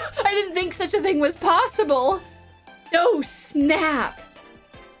 Oh, I didn't think such a thing was possible. Oh, snap.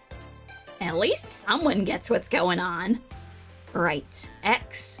 At least someone gets what's going on. Right.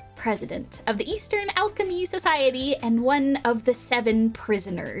 Ex-president of the Eastern Alchemy Society and one of the 7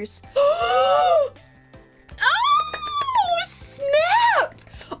 prisoners. Oh, snap!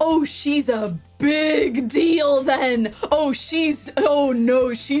 Oh, she's a big deal then. Oh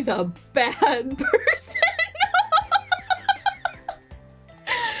no, she's a bad person.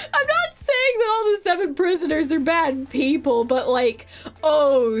 I'm not saying that all the 7 prisoners are bad people, but like,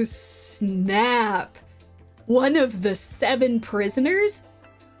 oh snap. One of the 7 prisoners?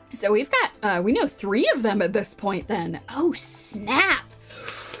 So we've got, we know 3 of them at this point then. Oh snap.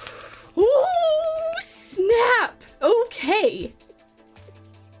 Oh snap. Okay.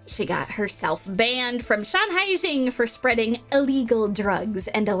 She got herself banned from Shanhaijing for spreading illegal drugs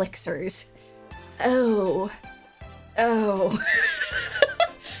and elixirs. Oh. Oh.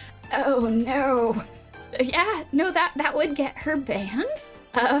 Oh no. Yeah, no, that would get her banned.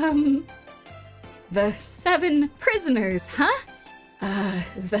 The 7 prisoners, huh?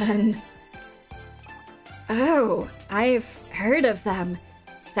 Then... Oh, I've heard of them.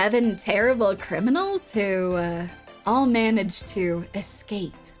 7 terrible criminals who, all managed to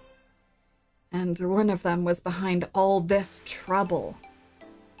escape. And one of them was behind all this trouble.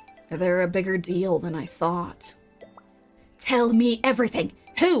 They're a bigger deal than I thought. Tell me everything.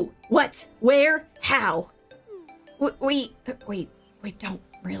 Who? What? Where? How? We don't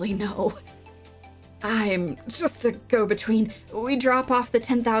really know. I'm just a go-between. We drop off the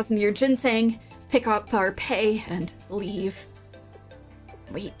 10,000-year ginseng, pick up our pay, and leave.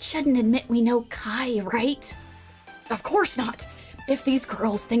 We shouldn't admit we know Kai, right? Of course not. If these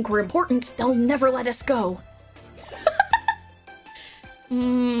girls think we're important, they'll never let us go.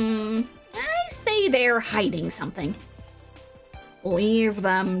 I say they're hiding something. Leave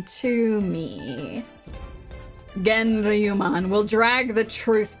them to me. Genryumon will drag the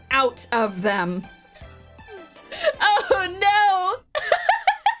truth out of them. Oh no!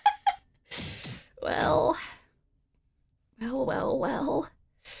 Well.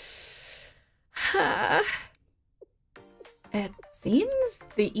 It seems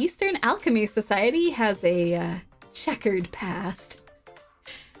the Eastern Alchemy Society has a checkered past.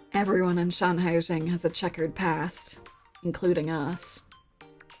 Everyone in Shanhaijing has a checkered past, including us.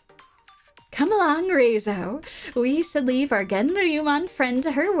 Come along, Reijo. We should leave our Genryumon friend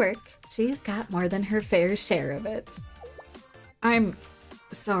to her work. She's got more than her fair share of it. I'm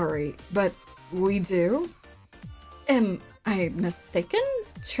sorry, but we do? Am I mistaken?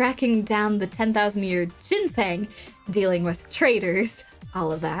 Tracking down the 10,000-year ginseng, dealing with traders,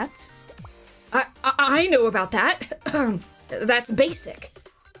 all of that. I know about that. That's basic.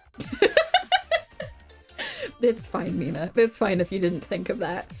 It's fine, Mina. It's fine if you didn't think of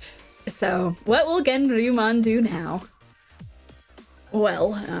that. So, what will Genryumon do now?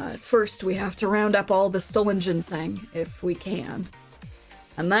 Well, first we have to round up all the stolen ginseng, if we can.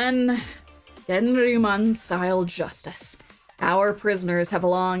 And then, Genryumon-style justice. Our prisoners have a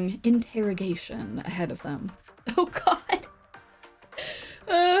long interrogation ahead of them. Oh god.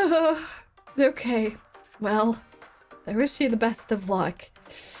 Okay. Well, I wish you the best of luck.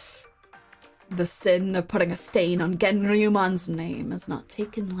 The sin of putting a stain on Genryumon's name is not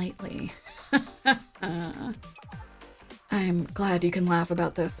taken lightly. I'm glad you can laugh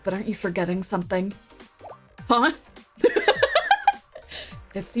about this, but aren't you forgetting something? Huh?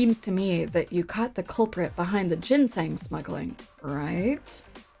 It seems to me that you caught the culprit behind the ginseng smuggling, right?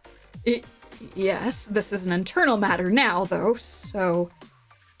 Yes, this is an internal matter now, though, so...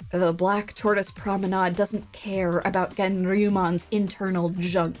 The Black Tortoise Promenade doesn't care about Genryumon's internal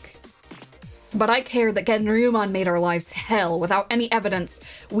junk. But I care that Genryumon made our lives hell without any evidence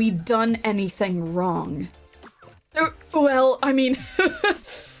we'd done anything wrong. Well, I mean...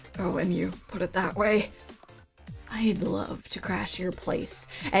 Oh, when you put it that way. I'd love to crash your place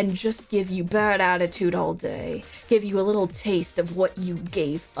and just give you bad attitude all day. Give you a little taste of what you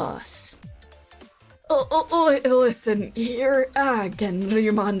gave us. Listen here.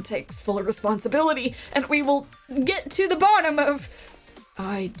 Genryumon takes full responsibility, and we will get to the bottom of...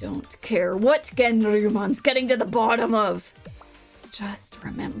 I don't care what Genryumon's getting to the bottom of. Just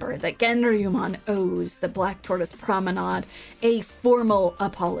remember that Genryumon owes the Black Tortoise Promenade a formal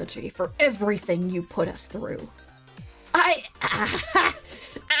apology for everything you put us through. I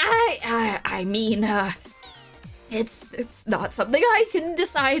mean, it's not something I can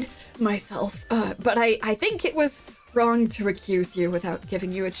decide myself, but I think it was wrong to accuse you without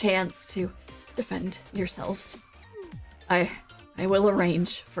giving you a chance to defend yourselves. I will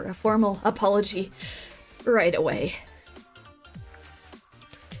arrange for a formal apology right away.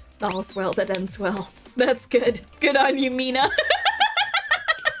 All's well that ends well. That's good. Good on you, Mina.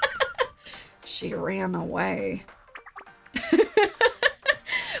 She ran away.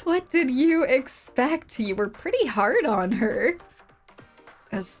 What did you expect? You were pretty hard on her.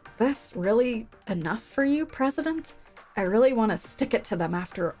 Is this really enough for you, President? I really want to stick it to them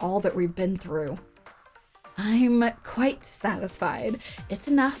after all that we've been through. I'm quite satisfied. It's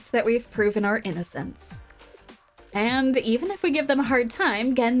enough that we've proven our innocence. And even if we give them a hard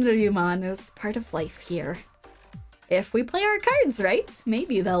time, Genryumon is part of life here. If we play our cards right,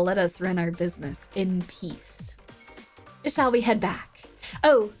 maybe they'll let us run our business in peace. Shall we head back?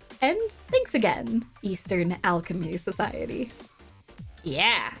 Oh, and thanks again, Eastern Alchemy Society.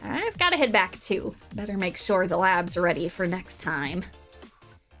 Yeah, I've got to head back too. Better make sure the lab's ready for next time.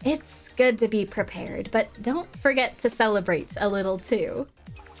 It's good to be prepared, but don't forget to celebrate a little too.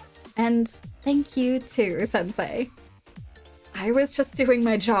 And thank you too, Sensei. I was just doing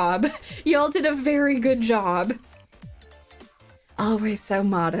my job. Y'all did a very good job. Always so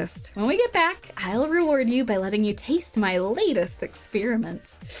modest. When we get back, I'll reward you by letting you taste my latest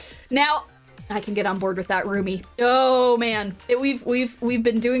experiment. Now, I can get on board with that, roomie. Oh man, we've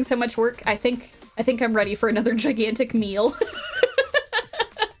been doing so much work. I think I'm ready for another gigantic meal.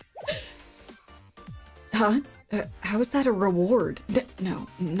 Huh? How is that a reward? No,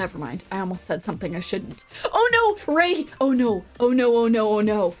 never mind. I almost said something I shouldn't. Oh no, Ray! Oh no, oh no, oh no, oh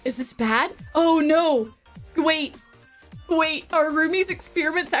no. Is this bad? Oh no! Wait, are Rumi's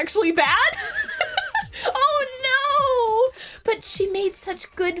experiments actually bad? Oh no! But she made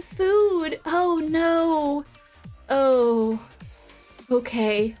such good food. Oh no. Oh.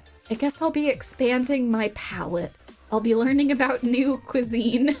 Okay. I guess I'll be expanding my palate. I'll be learning about new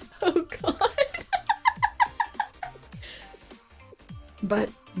cuisine. Oh god. But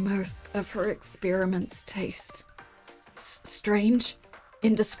most of her experiments taste strange,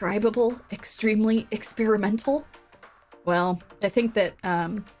 indescribable, extremely experimental. Well, I think that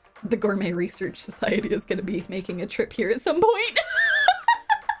the Gourmet Research Society is going to be making a trip here at some point.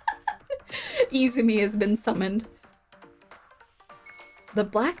 Izumi has been summoned. The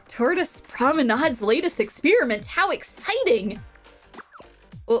Black Tortoise Promenade's latest experiment. How exciting!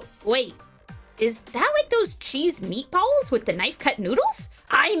 Oh, wait. Is that like those cheese meatballs with the knife-cut noodles?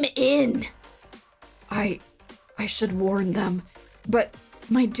 I'm in! I should warn them, but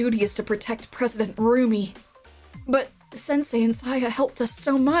my duty is to protect President Rumi. But Sensei and Saya helped us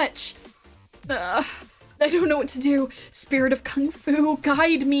so much. I don't know what to do. Spirit of Kung Fu,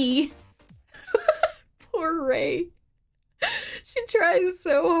 guide me. Poor Ray. She tries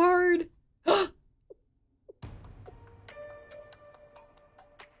so hard.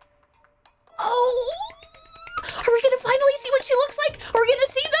 Oh! Are we gonna finally see what she looks like? Are we gonna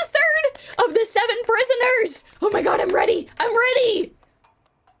see the third of the 7 prisoners? Oh my god, I'm ready! I'm ready!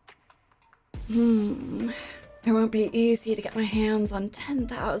 It won't be easy to get my hands on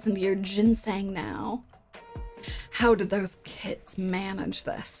 10,000-year ginseng now. How did those kids manage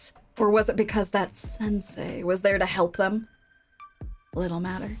this? Or was it because that sensei was there to help them? Little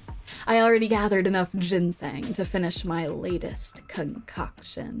matter. I already gathered enough ginseng to finish my latest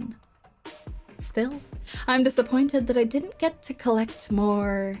concoction. Still, I'm disappointed that I didn't get to collect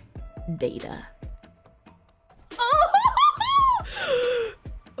more data.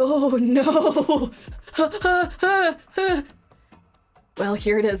 Oh no! Well,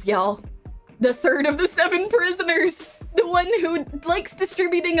 here it is, y'all. The third of the 7 prisoners! The one who likes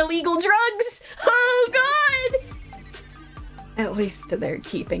distributing illegal drugs! Oh god! At least they're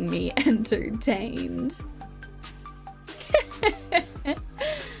keeping me entertained.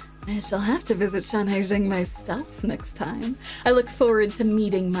 I shall have to visit Shanhaijing myself next time. I look forward to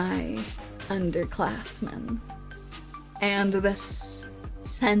meeting my underclassmen. And this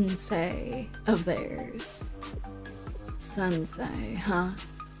sensei of theirs. Sensei, huh?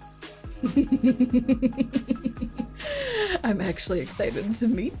 I'm actually excited to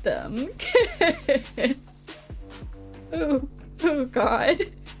meet them. Oh god.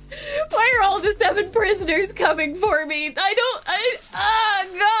 Why are all the 7 prisoners coming for me?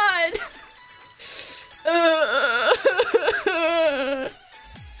 Oh god.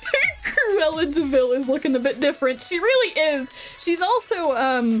 Cruella DeVille is looking a bit different. She really is. She's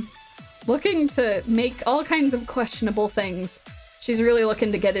also looking to make all kinds of questionable things. She's really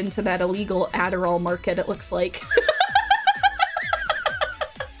looking to get into that illegal Adderall market, it looks like.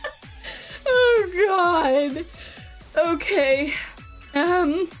 Oh god. Okay.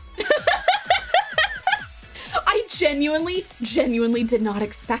 I genuinely did not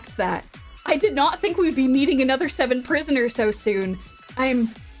expect that. I did not think we'd be meeting another 7 prisoners so soon.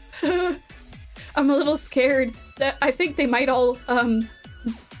 I'm a little scared that I think they might all, I'm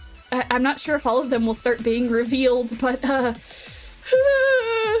not sure if all of them will start being revealed, but, yeah,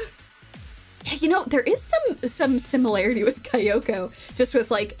 you know, there is some similarity with Kyoko, just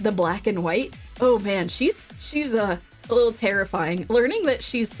with like the black and white. Oh man, she's a little terrifying. Learning that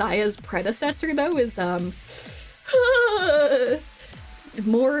she's Saya's predecessor though is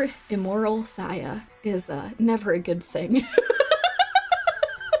more immoral Saya is never a good thing.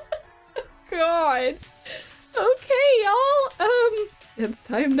 God. Okay, y'all. It's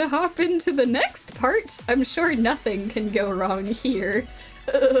time to hop into the next part. I'm sure nothing can go wrong here.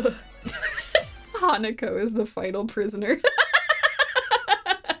 Hanako is the final prisoner.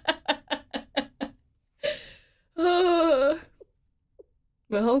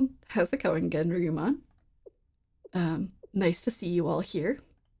 Well, how's it going, Genryumon? Nice to see you all here.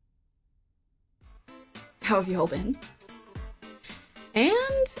 How have you all been?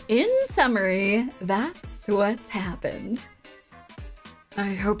 And in summary, that's what happened.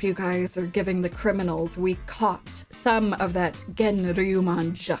 I hope you guys are giving the criminals we caught some of that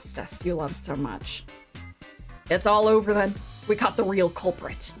Genryumon justice you love so much. It's all over then. We caught the real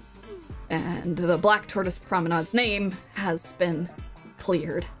culprit. And the Black Tortoise Promenade's name has been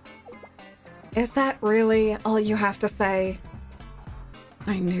cleared. Is that really all you have to say?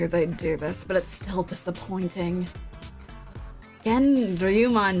 I knew they'd do this, but it's still disappointing.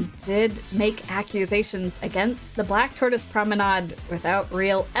 Genryumon did make accusations against the Black Tortoise Promenade without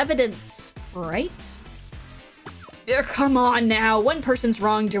real evidence, right? Come on now, one person's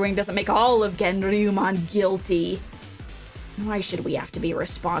wrongdoing doesn't make all of Genryumon guilty. Why should we have to be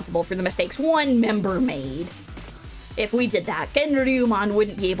responsible for the mistakes one member made? If we did that, Genryumon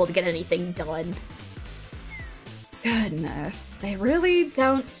wouldn't be able to get anything done. Goodness, they really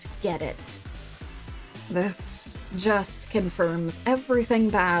don't get it. This just confirms everything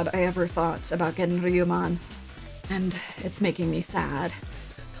bad I ever thought about Genryumon, and it's making me sad.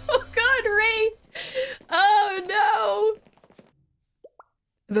 Oh God, Ray! Oh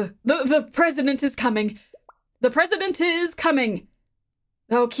no! The president is coming. The president is coming.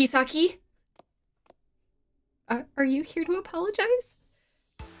 Oh, Kisaki? Are you here to apologize?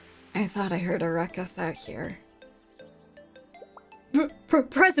 I thought I heard a ruckus out here.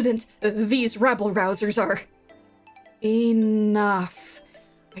 President, these rabble-rousers are... Enough.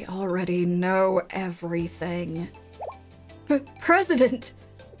 I already know everything. President!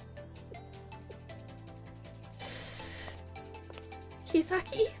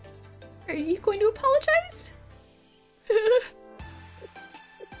 Kisaki, are you going to apologize?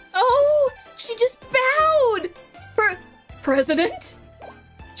 Oh, she just bowed! President?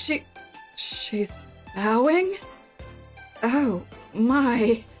 She's bowing? Oh,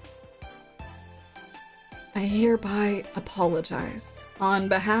 my. I hereby apologize on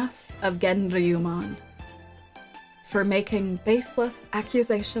behalf of Genryumon for making baseless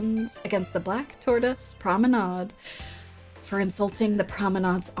accusations against the Black Tortoise Promenade, for insulting the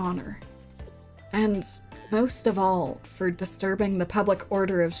promenade's honor, and most of all, for disturbing the public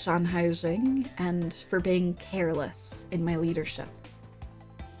order of Shanhaijing and for being careless in my leadership.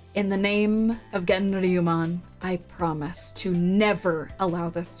 In the name of Genryumon, I promise to never allow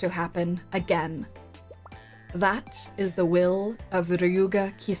this to happen again. That is the will of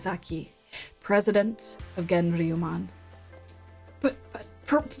Ryuga Kisaki, president of Genryumon. But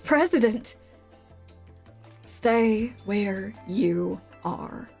President! Stay where you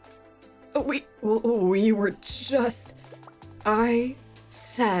are. We were just... I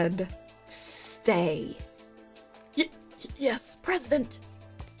said stay. Yes, President.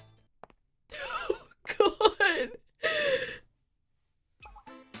 Oh, God.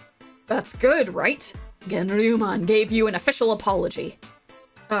 That's good, right? Genryumon gave you an official apology.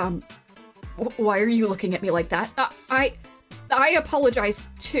 Why are you looking at me like that? I apologize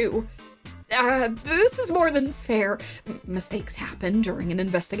too. This is more than fair. Mistakes happen during an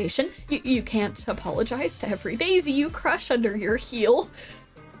investigation. You can't apologize to every daisy you crush under your heel.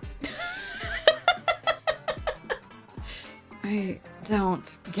 I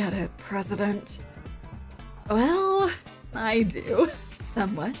don't get it, President. Well, I do,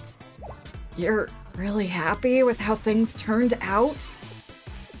 somewhat. You're really happy with how things turned out?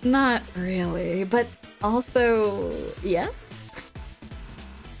 Not really, but also, yes?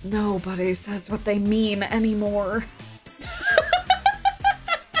 Nobody says what they mean anymore.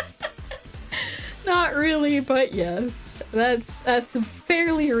 Not really, but yes. That's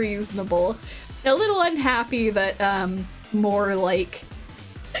fairly reasonable. A little unhappy that, more like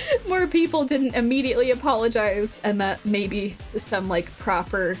more people didn't immediately apologize, and that maybe some like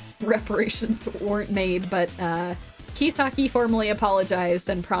proper reparations weren't made, but Kisaki formally apologized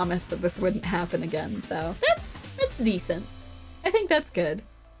and promised that this wouldn't happen again, so that's decent. I think that's good.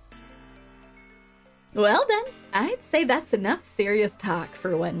 Well then, I'd say that's enough serious talk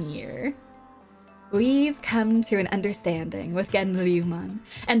for 1 year. We've come to an understanding with Genryumon,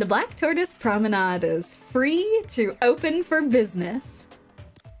 and the Black Tortoise Promenade is free to open for business.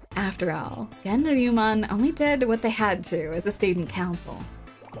 After all, Genryumon only did what they had to as a student council.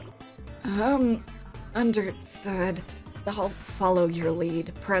 Understood. I'll follow your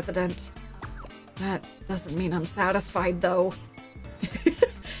lead, President. That doesn't mean I'm satisfied, though.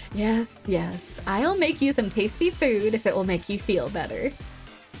 Yes, yes. I'll make you some tasty food if it will make you feel better.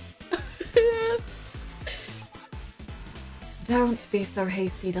 Don't be so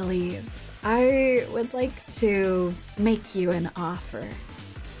hasty to leave. I would like to make you an offer.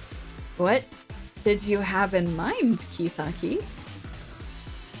 What did you have in mind, Kisaki?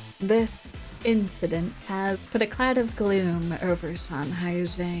 This incident has put a cloud of gloom over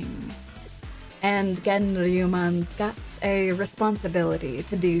Shanhaijing, and Genryumon's got a responsibility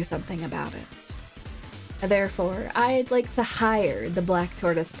to do something about it. Therefore, I'd like to hire the Black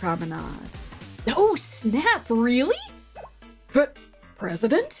Tortoise Promenade. Oh snap, really?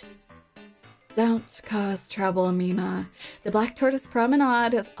 President? Don't cause trouble, Mina. The Black Tortoise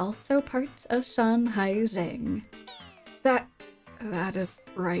Promenade is also part of Shanhaijing. That is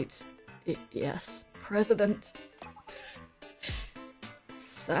right. Yes, President.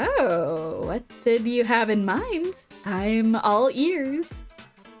 So, what did you have in mind? I'm all ears.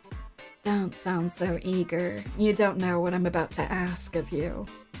 Don't sound so eager. You don't know what I'm about to ask of you.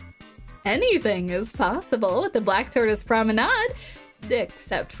 Anything is possible with the Black Tortoise Promenade,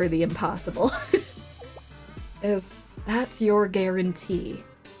 except for the impossible. Is that your guarantee?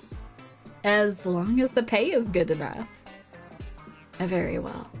 As long as the pay is good enough. Very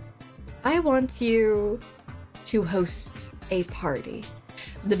well. I want you to host a party.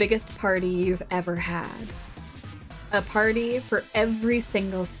 The biggest party you've ever had. A party for every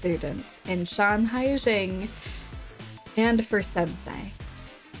single student in Shanhaijing and for Sensei.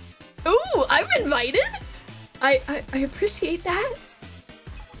 Ooh, I'm invited? I appreciate that.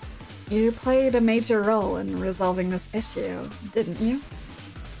 You played a major role in resolving this issue, didn't you?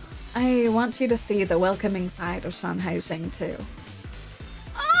 I want you to see the welcoming side of Shanhaijing too.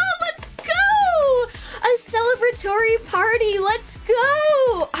 Oh, let's go! A celebratory party, let's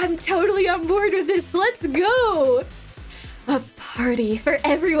go! I'm totally on board with this, let's go! A party for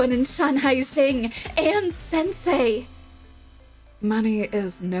everyone in Shanhaijing and Sensei. Money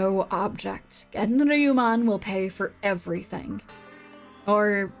is no object. Genryumon will pay for everything.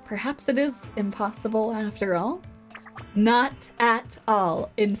 Or perhaps it is impossible after all? Not at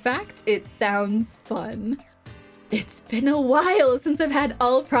all. In fact, it sounds fun. It's been a while since I've had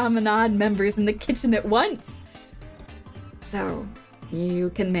all Promenade members in the kitchen at once. So,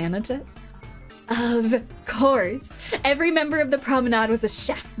 you can manage it? Of course. Every member of the Promenade was a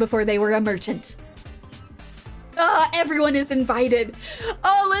chef before they were a merchant. Everyone is invited.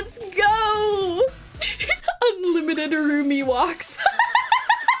 Oh, let's go! Unlimited roomie walks.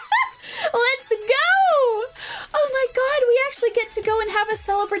 Let's go! Oh my god, we actually get to go and have a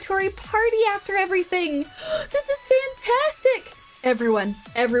celebratory party after everything. This is fantastic.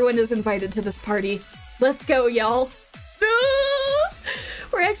 Everyone is invited to this party. Let's go, y'all.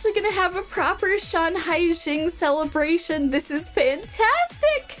 We're actually gonna have a proper Shanhaijing celebration. This is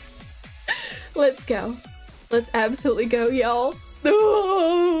fantastic. Let's go. Let's absolutely go, y'all.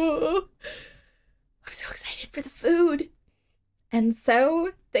 Oh, I'm so excited for the food. And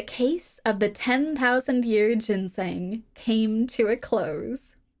so, the case of the 10,000-year ginseng came to a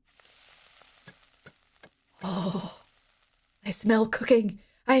close. Oh, I smell cooking.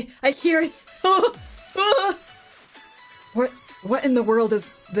 I hear it. Oh, oh. What in the world is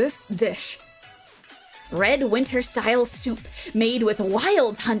this dish? Red winter-style soup made with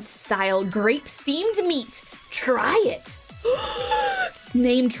Wild Hunt-style grape-steamed meat. Try it.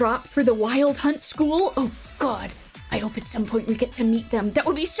 Name drop for the Wild Hunt School? Oh, God. I hope at some point we get to meet them. That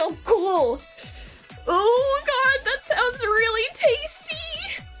would be so cool. Oh, God, that sounds really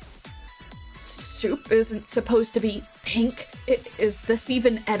tasty. Soup isn't supposed to be pink. Is this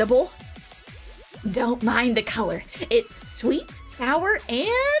even edible? Don't mind the color. It's sweet, sour,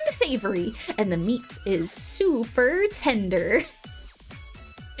 and savory, and the meat is super tender.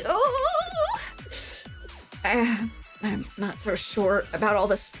 Oh! I'm not so sure about all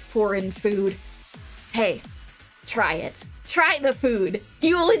this foreign food. Hey, try it. Try the food.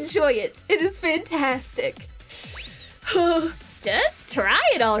 You will enjoy it. It is fantastic. Just try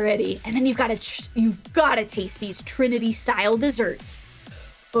it already. And then you've got to taste these Trinity-style desserts.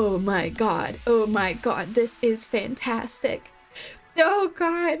 Oh my god, this is fantastic. Oh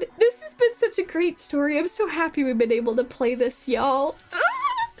god, this has been such a great story. I'm so happy we've been able to play this, y'all.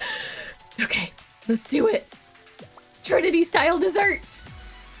 Okay, let's do it. Trinity-style desserts.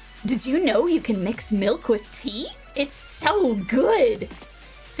 Did you know you can mix milk with tea? It's so good.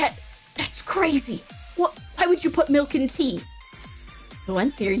 That's crazy. Why would you put milk in tea?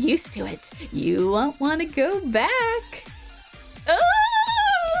 Once you're used to it, you won't want to go back.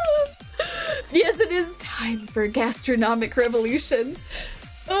 Yes, it is time for gastronomic revolution.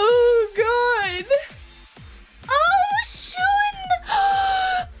 Oh, God. Oh,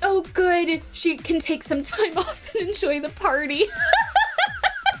 Shun. Oh, good. She can take some time off and enjoy the party.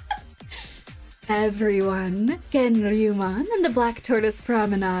 Everyone, Genryumon and the Black Tortoise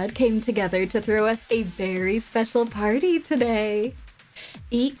Promenade came together to throw us a very special party today.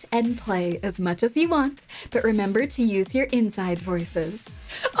 Eat and play as much as you want, but remember to use your inside voices.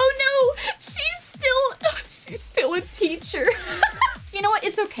 Oh no, she's still a teacher. You know what?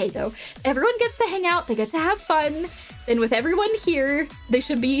 It's okay though. Everyone gets to hang out, they get to have fun, and with everyone here, they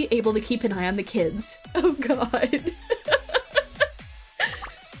should be able to keep an eye on the kids. Oh god.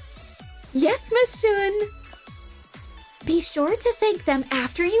 Yes, Miss Shun. Be sure to thank them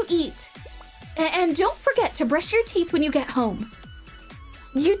after you eat. And don't forget to brush your teeth when you get home.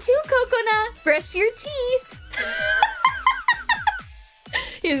 You too, Kokona. Brush your teeth.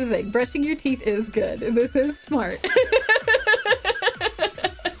 Here's the thing. Brushing your teeth is good. This is smart.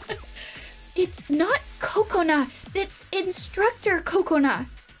 It's not Kokona. It's Instructor Kokona.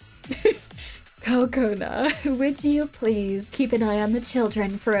 Kokona, would you please keep an eye on the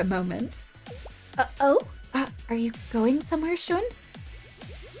children for a moment? Are you going somewhere, Shun?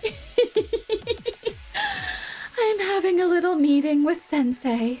 I'm having a little meeting with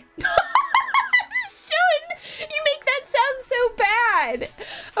Sensei. Shun, you make that sound so bad.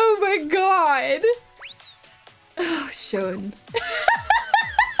 Oh my god. Oh, Shun.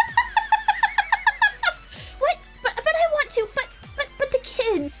 What? But I want to. But the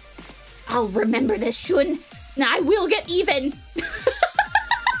kids. I'll remember this, Shun. I will get even. Good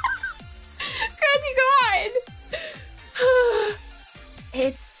God.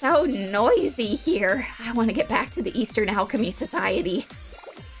 It's so noisy here. I want to get back to the Eastern Alchemy Society.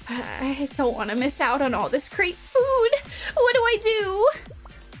 I don't want to miss out on all this great food. What do I do?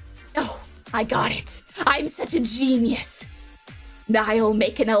 Oh, I got it. I'm such a genius. I'll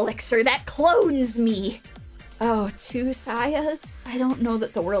make an elixir that clones me. Oh, 2 Sayas? I don't know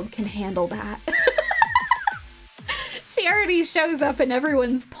that the world can handle that. She already shows up in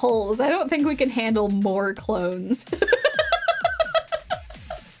everyone's polls. I don't think we can handle more clones.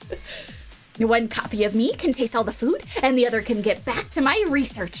 One copy of me can taste all the food, and the other can get back to my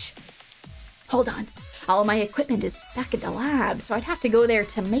research. Hold on. All my equipment is back at the lab, so I'd have to go there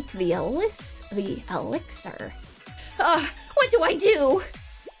to make the elixir. What do I do?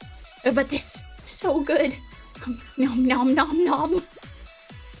 But this is so good. Nom nom nom nom.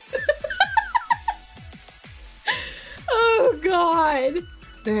 Oh god.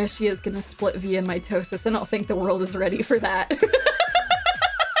 There she is gonna split via mitosis. I don't think the world is ready for that.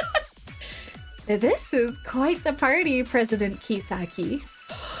 This is quite the party, President Kisaki.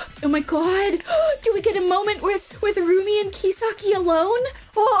 Oh my god! Do we get a moment with Rumi and Kisaki alone?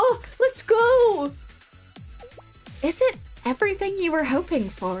 Oh, let's go! Is it everything you were hoping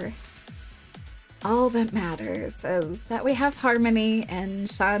for? All that matters is that we have harmony and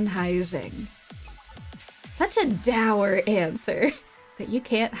Shanhaijing. Such a dour answer, but you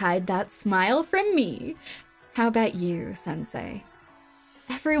can't hide that smile from me. How about you, Sensei?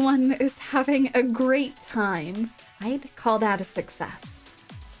 Everyone is having a great time. I'd call that a success.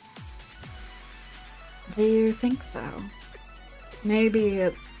 Do you think so? Maybe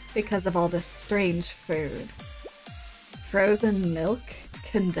it's because of all this strange food. Frozen milk,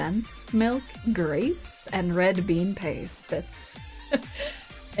 condensed milk, grapes, and red bean paste. It's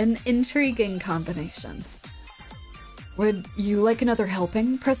an intriguing combination. Would you like another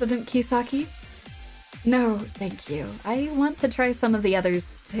helping, President Kisaki? No, thank you. I want to try some of the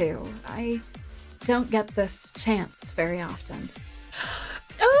others too. I don't get this chance very often.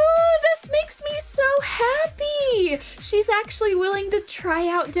 Oh, this makes me so happy! She's actually willing to try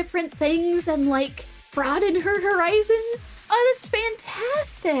out different things and, like, broaden her horizons. Oh, that's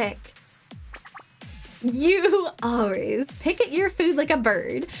fantastic! You always pick at your food like a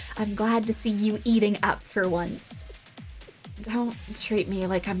bird. I'm glad to see you eating up for once. Don't treat me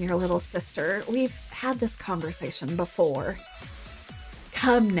like I'm your little sister. We've had this conversation before.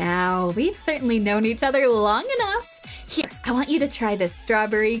 Come now, we've certainly known each other long enough. Here, I want you to try this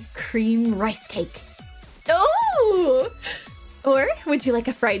strawberry cream rice cake. Oh! Or would you like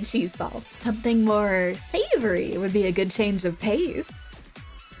a fried cheese ball? Something more savory would be a good change of pace.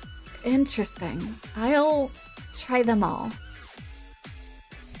 Interesting. I'll try them all.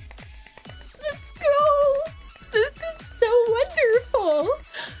 Let's go! This is so wonderful!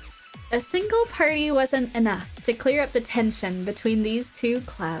 A single party wasn't enough to clear up the tension between these two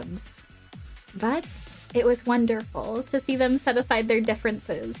clubs. But it was wonderful to see them set aside their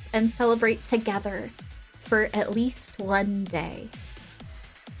differences and celebrate together for at least one day.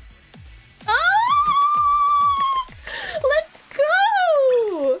 Ah! Let's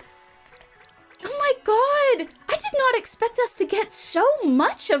go! Oh my god! I did not expect us to get so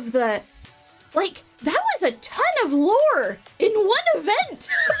much of the... Like, that was a ton of lore in one event!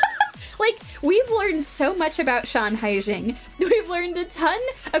 Like, we've learned so much about Shanhaijing. We've learned a ton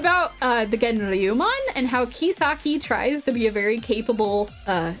about the Genryumon and how Kisaki tries to be a very capable,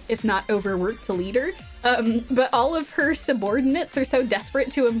 if not overworked, leader. But all of her subordinates are so desperate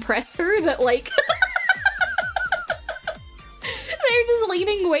to impress her that, like, they're just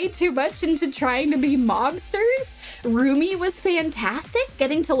leaning way too much into trying to be mobsters. Rumi was fantastic.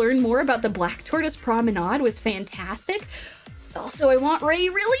 Getting to learn more about the Black Tortoise Promenade was fantastic. Also, I want Ray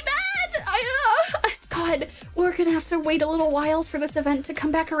really bad. God, we're gonna have to wait a little while for this event to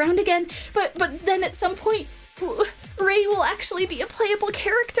come back around again. But then at some point, Ray will actually be a playable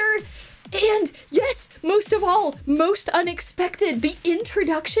character. And yes, most of all, most unexpected, the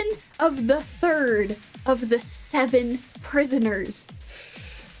introduction of the third of the 7 prisoners.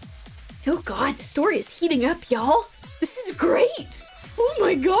 Oh God, the story is heating up, y'all. This is great. Oh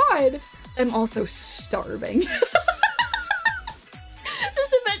my God. I'm also starving.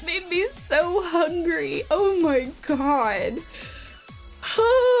 This event made me so hungry. Oh my God.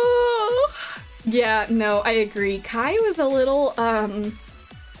 Oh. Yeah, no, I agree. Kai was a little,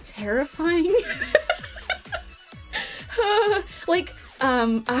 terrifying. Like,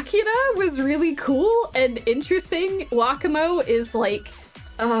 Akira was really cool and interesting. Wakamo is like,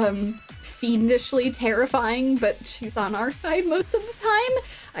 fiendishly terrifying, but she's on our side most of the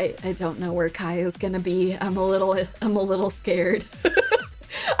time. I don't know where Kai is gonna be. I'm a little scared.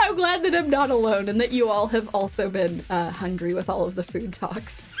 I'm glad that I'm not alone and that you all have also been hungry with all of the food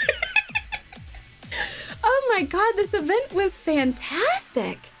talks. Oh my God, this event was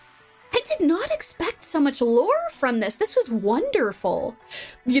fantastic. I did not expect so much lore from this. This was wonderful.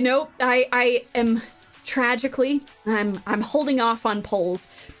 You know, I am tragically, I'm holding off on polls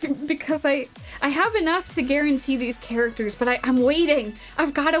because I have enough to guarantee these characters, but I'm waiting.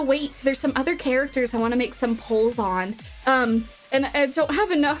 I've got to wait. There's some other characters I want to make some polls on. And I don't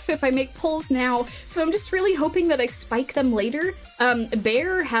have enough if I make polls now, so I'm just really hoping that I spike them later.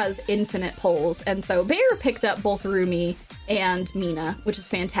 Bear has infinite polls, and so Bear picked up both Rumi and Mina, which is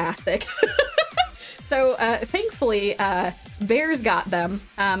fantastic. So thankfully, Bear's got them.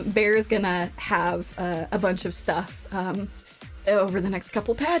 Bear's gonna have a bunch of stuff over the next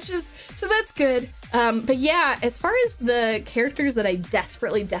couple patches, so that's good. But yeah, as far as the characters that I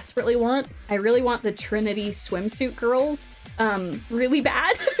desperately want, I really want the Trinity swimsuit girls really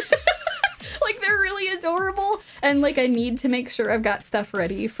bad. Like, they're really adorable, and like I need to make sure I've got stuff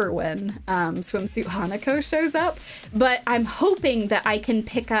ready for when swimsuit Hanako shows up. But I'm hoping that I can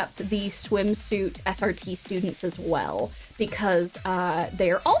pick up the swimsuit SRT students as well, because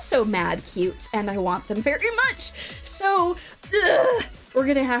they're also mad cute and I want them very much. So we're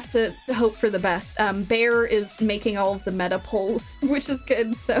gonna have to hope for the best. Bear is making all of the meta polls, which is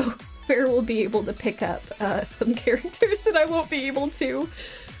good, so Bear will be able to pick up some characters that I won't be able to.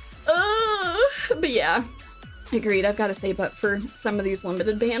 But yeah, agreed. I've got to save up for some of these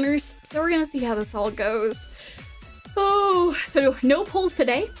limited banners, so we're gonna see how this all goes. Oh, so no polls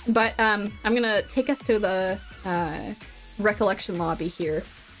today, but I'm gonna take us to the recollection lobby here.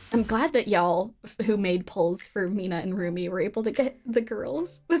 I'm glad that y'all who made polls for Mina and Rumi were able to get the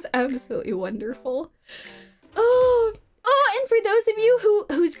girls. That's absolutely wonderful. Oh, and for those of you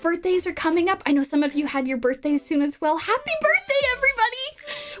whose birthdays are coming up, I know some of you had your birthdays soon as well. Happy birthday,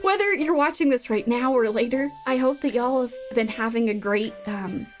 everybody! Whether you're watching this right now or later, I hope that y'all have been having a great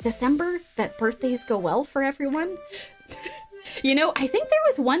December, that birthdays go well for everyone. You know, I think there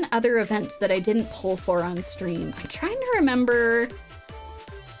was one other event that I didn't pull for on stream. I'm trying to remember.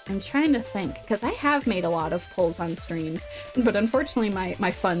 I'm trying to think, because I have made a lot of polls on streams, but unfortunately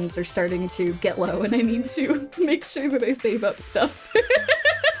my funds are starting to get low and I need to make sure that I save up stuff.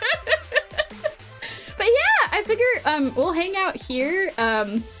 But yeah, I figure we'll hang out here.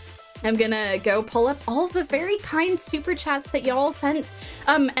 I'm gonna go pull up all the very kind super chats that y'all sent,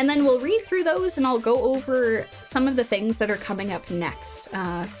 and then we'll read through those and I'll go over some of the things that are coming up next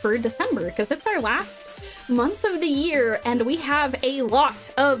for December, because it's our last month of the year and we have a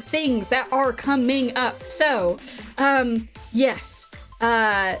lot of things that are coming up. So, yes,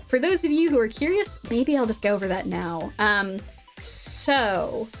 for those of you who are curious, maybe I'll just go over that now.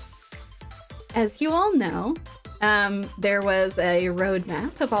 So, as you all know, there was a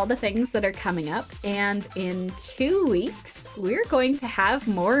roadmap of all the things that are coming up, and in 2 weeks, we're going to have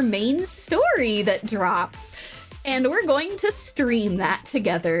more main story that drops, and we're going to stream that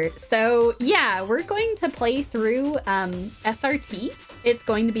together. So yeah, we're going to play through SRT. It's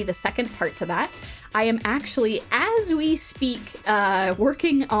going to be the second part to that. I am actually, as we speak,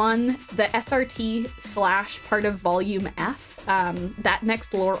 working on the SRT / part of Volume F, that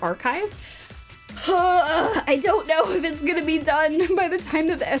next lore archive. I don't know if it's gonna be done by the time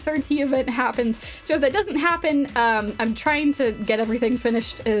that the SRT event happens. So if that doesn't happen, I'm trying to get everything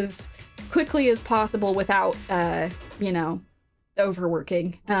finished as quickly as possible without, you know,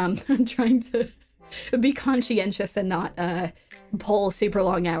 overworking. I'm trying to be conscientious and not pull super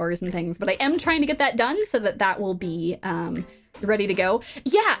long hours and things, but I am trying to get that done so that that will be ready to go.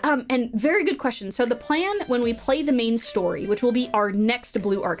 Yeah, and very good question. So the plan when we play the main story, which will be our next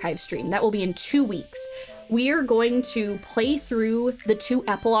Blue Archive stream, that will be in 2 weeks, we are going to play through the 2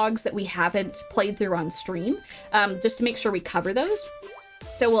 epilogues that we haven't played through on stream, just to make sure we cover those.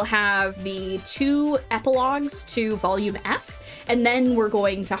 So we'll have the 2 epilogues to Volume F, and then we're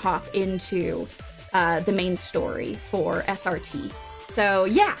going to hop into the main story for SRT. So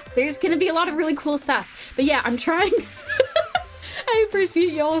yeah, there's gonna be a lot of really cool stuff. But yeah, I'm trying... I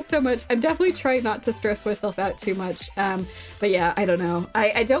appreciate y'all so much. I'm definitely trying not to stress myself out too much. But yeah, I don't know.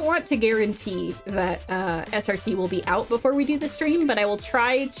 I don't want to guarantee that SRT will be out before we do the stream, but I will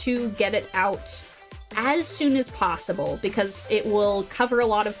try to get it out as soon as possible because it will cover a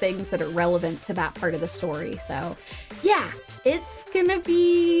lot of things that are relevant to that part of the story. So yeah, it's gonna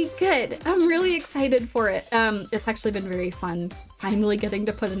be good. I'm really excited for it. It's actually been very fun finally getting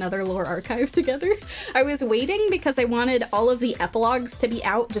to put another lore archive together. I was waiting because I wanted all of the epilogues to be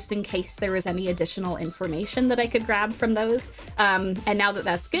out just in case there was any additional information that I could grab from those. And now that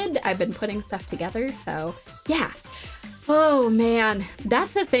that's good, I've been putting stuff together, so yeah. Oh man,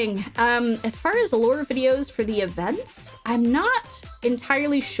 that's the thing. As far as lore videos for the events, I'm not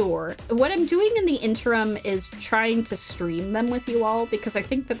entirely sure. What I'm doing in the interim is trying to stream them with you all because I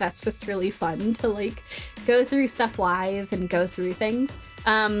think that that's just really fun to like go through stuff live and go through things.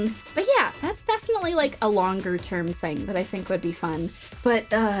 But yeah, that's definitely like a longer term thing that I think would be fun. But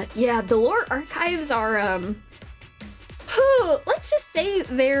yeah, the lore archives are let's just say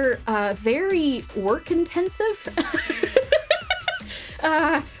they're very work intensive.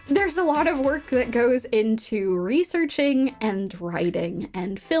 There's a lot of work that goes into researching and writing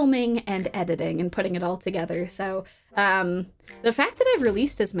and filming and editing and putting it all together. So the fact that I've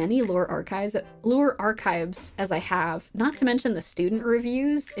released as many lore archives as I have, not to mention the student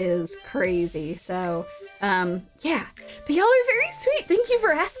reviews, is crazy. So yeah, but y'all are very sweet. Thank you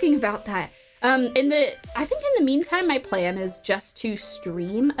for asking about that. I think in the meantime, my plan is just to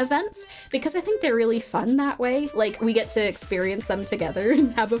stream events because I think they're really fun that way. Like we get to experience them together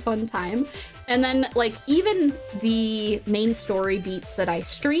and have a fun time. And then like even the main story beats that I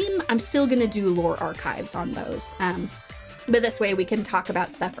stream, I'm still gonna do lore archives on those. But this way we can talk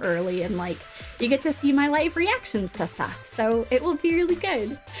about stuff early and like you get to see my live reactions to stuff. So it will be really good.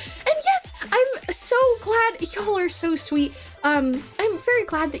 And yes, I'm so glad y'all are so sweet. I'm very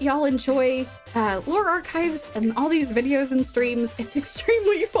glad that y'all enjoy lore archives and all these videos and streams. It's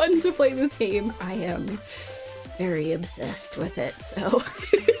extremely fun to play this game. I am very obsessed with it, so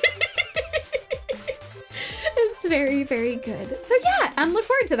it's very, very good. So yeah, look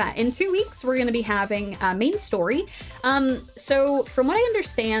forward to that. In 2 weeks, we're gonna be having main story. So from what I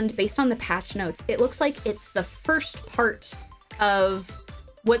understand, based on the patch notes, it looks like it's the first part of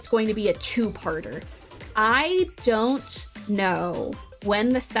what's going to be a 2-parter. I don't know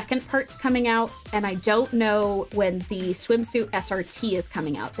when the second part's coming out, and I don't know when the swimsuit SRT is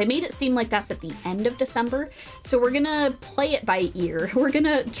coming out. They made it seem like that's at the end of December, so we're gonna play it by ear. We're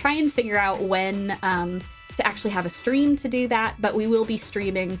gonna try and figure out when to actually have a stream to do that, but we will be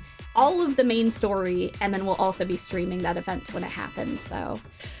streaming all of the main story, and then we'll also be streaming that event when it happens, so.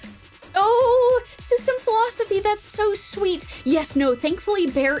 Oh, system philosophy, that's so sweet. Yes, no, thankfully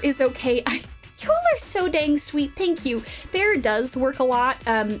Bear is okay. Y'all are so dang sweet, thank you. Bear does work a lot.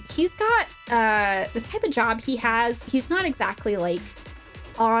 He's got the type of job he has, he's not exactly like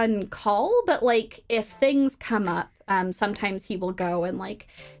on call, but like if things come up, Sometimes he will go and like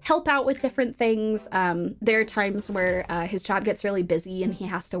help out with different things. There are times where his job gets really busy and he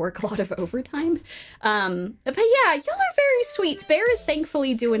has to work a lot of overtime. But yeah, y'all are very sweet. Bear is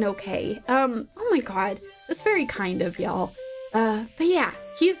thankfully doing okay. Oh my God, that's very kind of y'all. But yeah,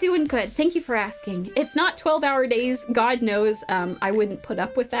 he's doing good. Thank you for asking. It's not 12-hour days. God knows, I wouldn't put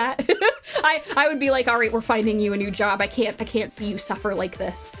up with that. I would be like, all right, we're finding you a new job. I can't see you suffer like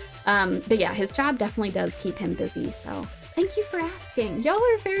this. But yeah, his job definitely does keep him busy. So thank you for asking. Y'all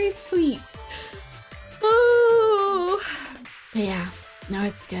are very sweet. Oh, but yeah, no,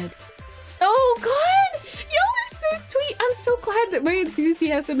 it's good. Oh God, y'all are so sweet. I'm so glad that my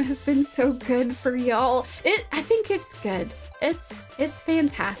enthusiasm has been so good for y'all. I think it's good. It's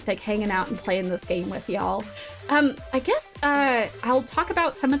fantastic hanging out and playing this game with y'all. I guess I'll talk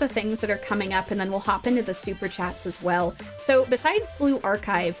about some of the things that are coming up and then we'll hop into the super chats as well. So besides Blue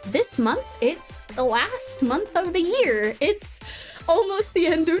Archive, this month, it's the last month of the year. It's almost the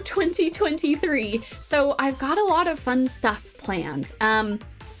end of 2023. So I've got a lot of fun stuff planned.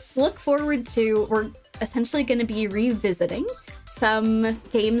 Look forward to, we're essentially going to be revisiting some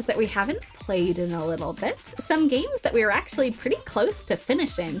games that we haven't played in a little bit, some games that we were actually pretty close to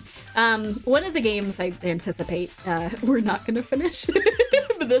finishing. One of the games I anticipate we're not going to finish,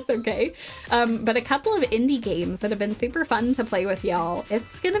 but that's okay. But a couple of indie games that have been super fun to play with y'all.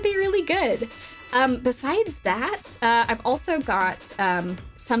 It's going to be really good. Besides that, I've also got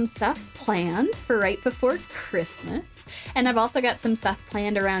some stuff planned for right before Christmas, and I've also got some stuff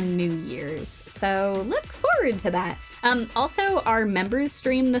planned around New Year's, so look forward to that. Also, our members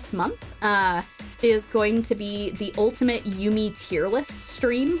stream this month is going to be the ultimate Yumi tier list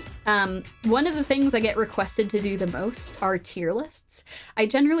stream. One of the things I get requested to do the most are tier lists. I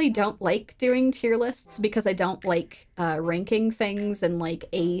generally don't like doing tier lists because I don't like ranking things in like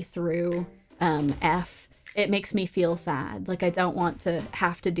A through F. It makes me feel sad. Like I don't want to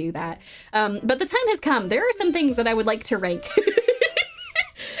have to do that. But the time has come. There are some things that I would like to rank.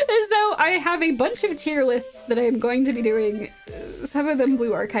 And so I have a bunch of tier lists that I'm going to be doing, some of them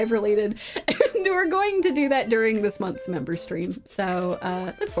Blue Archive related, and we're going to do that during this month's member stream. So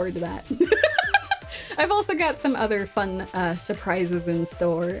look forward to that. I've also got some other fun surprises in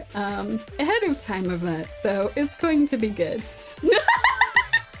store ahead of time of that, so it's going to be good.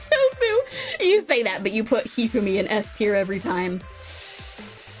 Tofu! You say that, but you put Hifumi in S tier every time.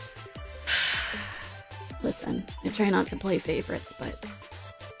 Listen, I try not to play favorites, but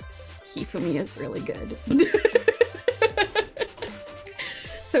Hifumi is really good.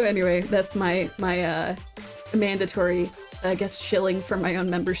 So anyway, that's my mandatory, I guess, shilling for my own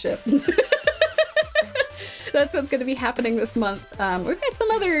membership. That's what's going to be happening this month. We've got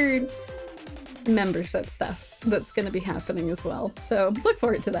some other membership stuff that's going to be happening as well. So look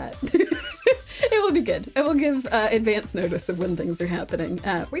forward to that. It will be good. I will give advance notice of when things are happening.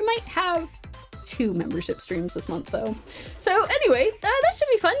 We might have 2 membership streams this month though. So anyway, that should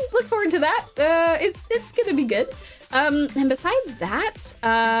be fun. Look forward to that. It's gonna be good. And besides that,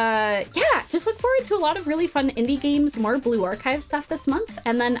 yeah, just look forward to a lot of really fun indie games, more Blue Archive stuff this month.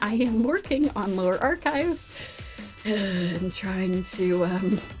 And then I am working on Lower Archive and trying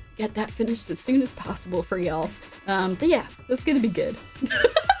to get that finished as soon as possible for y'all. But yeah, it's gonna be good.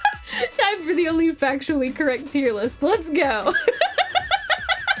 Time for the only factually correct tier list. Let's go.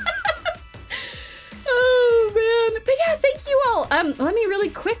 But yeah, thank you all. Let me really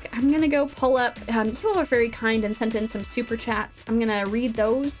quick, I'm gonna go pull up, you all are very kind and sent in some super chats. I'm gonna read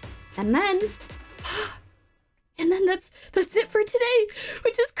those and then that's it for today,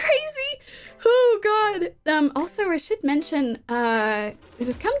 which is crazy. Oh God. Also I should mention, it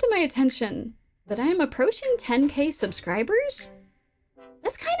has come to my attention that I am approaching 10K subscribers.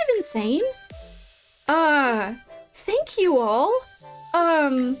 That's kind of insane. Thank you all.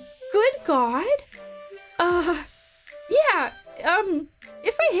 Good God. Yeah,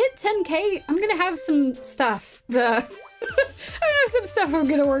 if I hit 10K, I'm gonna have some stuff. I have some stuff I'm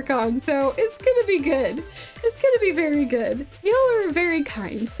gonna work on, so it's gonna be good. It's gonna be very good. Y'all are very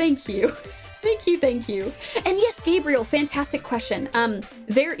kind. Thank you. Thank you, thank you. And yes, Gabriel, fantastic question.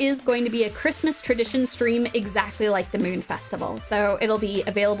 There is going to be a Christmas tradition stream exactly like the Moon Festival. So it'll be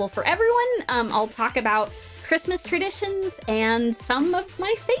available for everyone. I'll talk about Christmas traditions and some of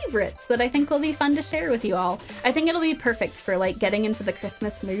my favorites that I think will be fun to share with you all. I think it'll be perfect for like getting into the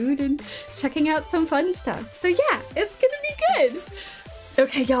Christmas mood and checking out some fun stuff. So yeah, it's gonna be good.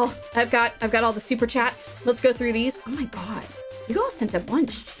 Okay, y'all, I've got all the super chats. Let's go through these. Oh my God, you all sent a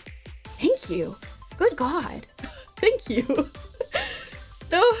bunch. Thank you. Good God. Thank you.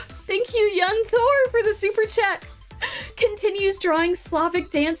 Oh, thank you, Young Thor, for the super chat. continues drawing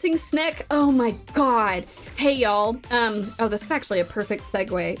Slavic dancing Snick. Oh my god. Hey y'all. Oh, this is actually a perfect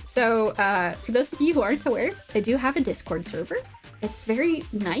segue. So for those of you who aren't aware, I do have a Discord server. It's very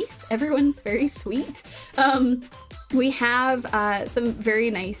nice. Everyone's very sweet. We have some very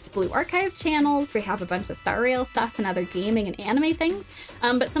nice Blue Archive channels. We have a bunch of Star Rail stuff and other gaming and anime things.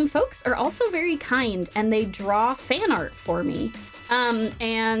 But some folks are also very kind and they draw fan art for me.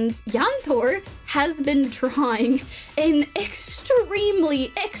 And Yantor has been drawing an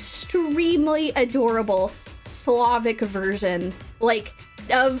extremely, extremely adorable Slavic version, like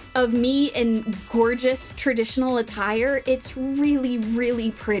of me in gorgeous traditional attire. It's really,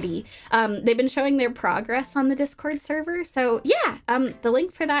 really pretty. They've been showing their progress on the Discord server. So yeah, the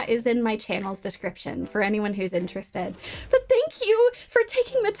link for that is in my channel's description for anyone who's interested. But thank you for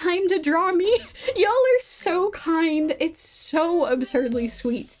taking the time to draw me. Y'all are so kind. It's so absurdly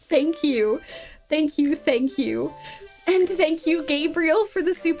sweet. Thank you. Thank you. Thank you. And thank you, Gabriel, for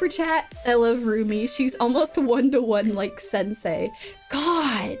the super chat. I love Rumi. She's almost one-to-one like Sensei.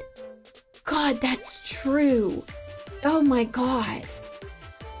 God, that's true. Oh my God.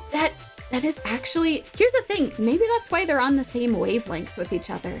 That is actually, here's the thing. Maybe that's why they're on the same wavelength with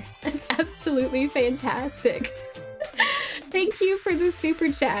each other. That's absolutely fantastic. Thank you for the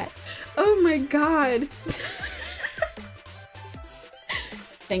super chat. Oh my God.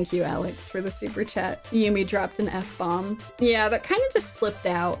 Thank you, Alex, for the super chat. Yumi dropped an F-bomb. Yeah, that kind of just slipped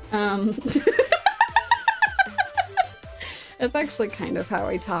out. That's actually kind of how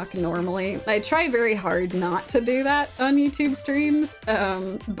I talk normally. I try very hard not to do that on YouTube streams,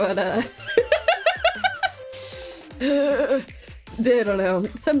 but I don't know.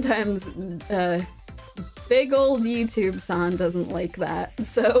 Sometimes big old YouTube-san doesn't like that,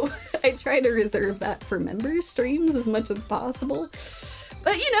 so I try to reserve that for members' streams as much as possible.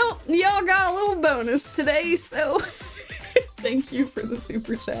 But you know, y'all got a little bonus today, so thank you for the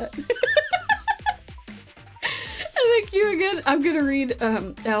super chat. Thank you again. I'm gonna read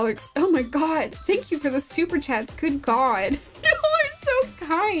Alex. Oh my God, thank you for the super chats. Good God, y'all are so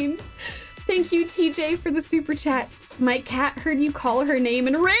kind. Thank you, TJ, for the super chat. My cat heard you call her name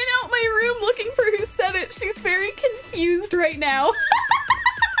and ran out my room looking for who said it. She's very confused right now.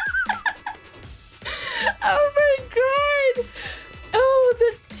 Oh my God. Oh,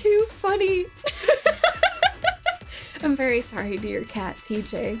 that's too funny. I'm very sorry to your cat,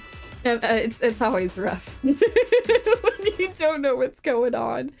 TJ. It's always rough when you don't know what's going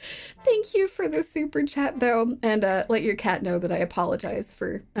on. Thank you for the super chat, though, and let your cat know that I apologize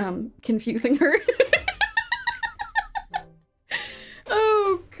for confusing her.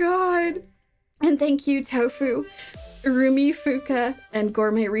 Oh, God. And thank you, Tofu. Rumi, Fuka, and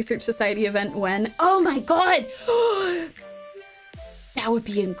Gourmet Research Society event when? Oh my God! That would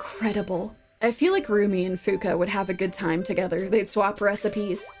be incredible. I feel like Rumi and Fuka would have a good time together. They'd swap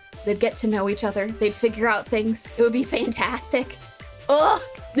recipes. They'd get to know each other. They'd figure out things. It would be fantastic. Oh,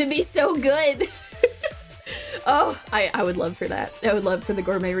 it'd be so good. Oh, I would love for that. I would love for the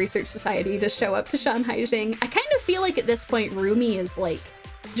Gourmet Research Society to show up to Shanhaijing. I kind of feel like at this point, Rumi is like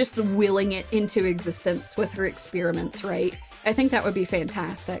just willing it into existence with her experiments, right? I think that would be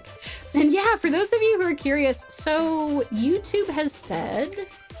fantastic. And yeah, for those of you who are curious, so YouTube has said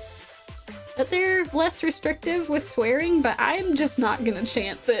that they're less restrictive with swearing, but I'm just not gonna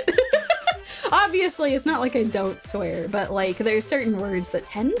chance it. Obviously, it's not like I don't swear, but like there's certain words that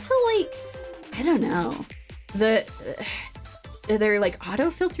tend to like, I don't know, they're like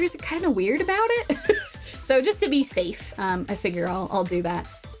autofilters are kind of weird about it. So just to be safe, I figure I'll do that.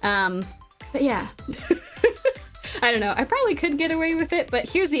 But yeah. I don't know, I probably could get away with it, but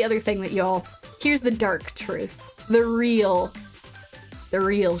here's the other thing that y'all, here's the dark truth. The real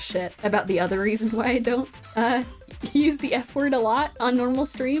shit about the other reason why I don't use the F word a lot on normal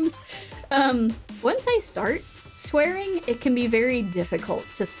streams. Once I start swearing, it can be very difficult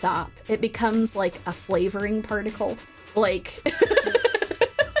to stop. It becomes like a flavoring particle. Like,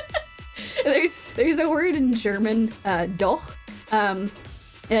 there's a word in German, doch,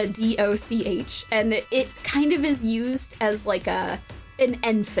 D-O-C-H, and it kind of is used as like an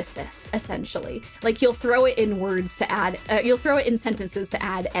emphasis, essentially. Like you'll throw it in words to add, you'll throw it in sentences to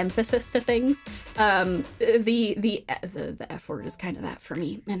add emphasis to things. The F word is kind of that for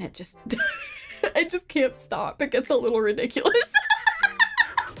me, and it just, I just can't stop. It gets a little ridiculous.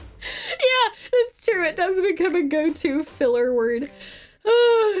 Yeah, it's true. It does become a go-to filler word.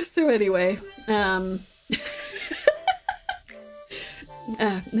 So anyway,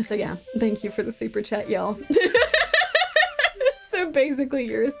 so yeah, thank you for the super chat, y'all. So basically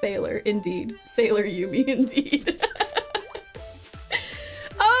you're a sailor, indeed. Sailor Yumi, indeed.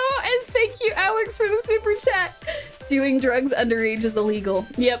 Oh, and thank you, Alex, for the super chat. Doing drugs underage is illegal.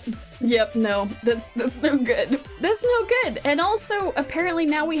 Yep. Yep, no. That's no good. That's no good. And also, apparently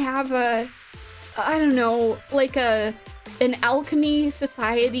now we have a, I don't know, like an alchemy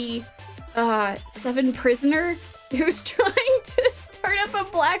society 7 prisoner who's trying to start up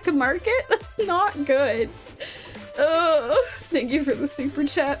a black market. That's not good. Oh, thank you for the super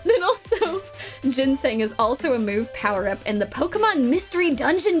chat. And also, ginseng is also a move power-up in the Pokemon Mystery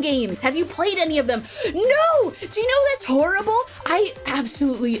Dungeon games. Have you played any of them? No! Do you know that's horrible? I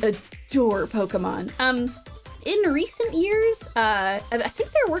absolutely adore Pokemon. In recent years, I think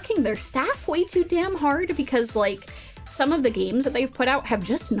they're working their staff way too damn hard because, like, some of the games that they've put out have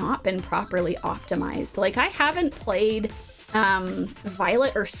just not been properly optimized. Like, I haven't played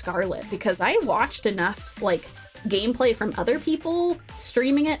Violet or Scarlet because I watched enough, like, gameplay from other people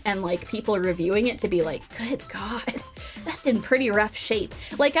streaming it and like people reviewing it to be like, good God, that's in pretty rough shape.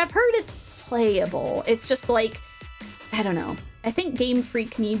 Like, I've heard it's playable. It's just like, I don't know. I think Game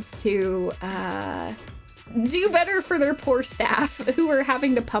Freak needs to do better for their poor staff who are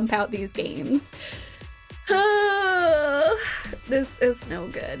having to pump out these games. This is no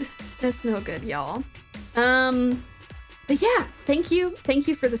good. That's no good, y'all. But yeah, thank you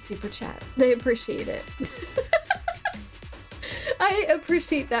for the super chat. They appreciate it. I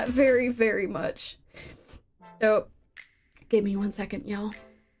appreciate that very, very much. So, give me 1 second, y'all.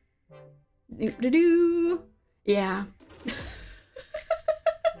 Yeah.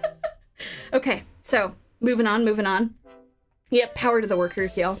 Okay, so, moving on. Yep, power to the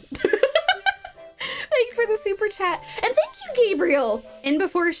workers, y'all. Thank you for the super chat. And thank you, Gabriel! And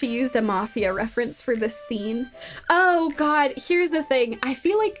before she used a Mafia reference for this scene. Oh, God, here's the thing. I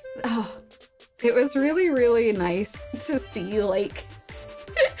feel like, it was really, really nice to see, like,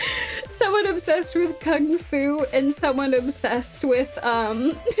 someone obsessed with Kung Fu and someone obsessed with,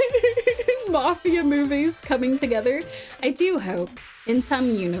 Mafia movies coming together. I do hope, in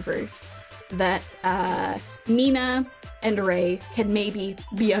some universe, that, Mina and Ray can maybe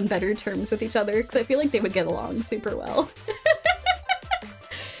be on better terms with each other, because I feel like they would get along super well.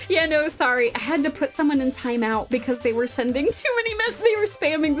 Yeah, no, sorry. I had to put someone in timeout because they were sending too many they were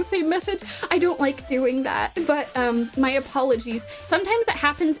spamming the same message. I don't like doing that, but my apologies. Sometimes it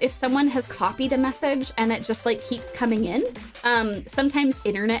happens if someone has copied a message and it just like keeps coming in. Sometimes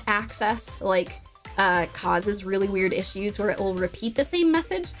internet access like causes really weird issues where it will repeat the same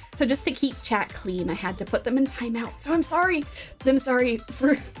message. So just to keep chat clean, I had to put them in timeout. So I'm sorry. I'm sorry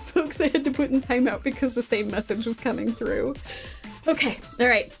for folks I had to put in timeout because the same message was coming through. Okay, all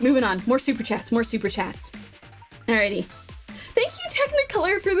right, moving on. More super chats. Alrighty. Thank you,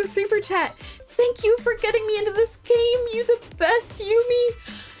 Technicolor, for the super chat. Thank you for getting me into this game. You the best, Yumi.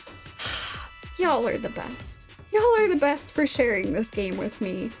 Y'all are the best. Y'all are the best for sharing this game with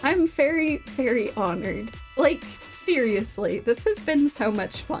me. I'm very, very honored. Like, seriously, this has been so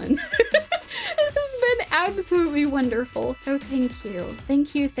much fun. This has been absolutely wonderful. So thank you.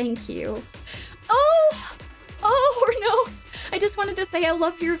 Thank you. Oh, or no. I just wanted to say I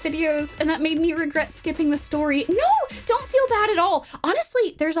love your videos and that made me regret skipping the story. No, don't feel bad at all.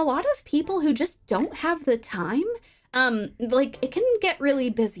 Honestly, there's a lot of people who just don't have the time. Like, it can get really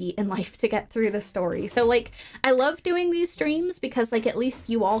busy in life to get through the story. So, like, I love doing these streams because, like, at least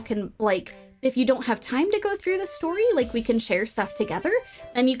you all can, like, if you don't have time to go through the story, like, we can share stuff together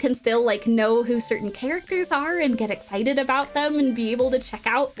and you can still, like, know who certain characters are and get excited about them and be able to check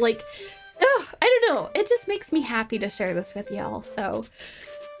out, like, oh, I don't know. It just makes me happy to share this with y'all. So,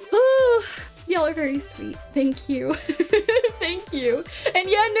 y'all are very sweet. Thank you. Thank you. And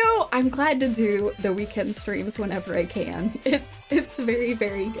yeah, no, I'm glad to do the weekend streams whenever I can. It's very,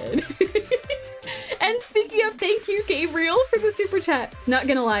 very good. And speaking of, thank you, Gabriel, for the super chat. Not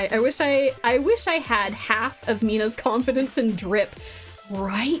gonna lie, I wish I had half of Mina's confidence and drip,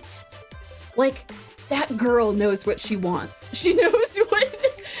 right? Like, that girl knows what she wants. She knows what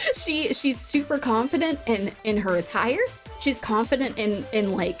she's super confident in her attire. She's confident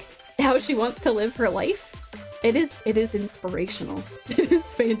in like how she wants to live her life. It is inspirational. It is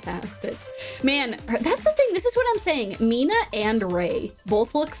fantastic. Man, that's the thing. This is what I'm saying. Mina and Ray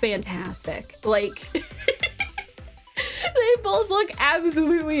both look fantastic. Like, they both look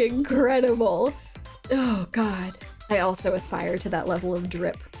absolutely incredible. Oh God. I also aspire to that level of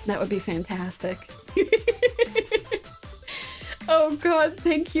drip. That would be fantastic. Oh God,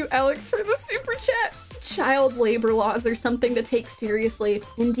 thank you, Alex, for the super chat. Child labor laws are something to take seriously.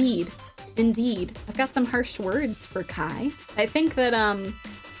 Indeed. Indeed. I've got some harsh words for Kai. I think that,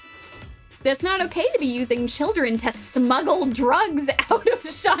 it's not okay to be using children to smuggle drugs out of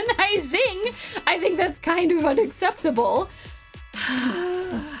Shanhaijing. I think that's kind of unacceptable.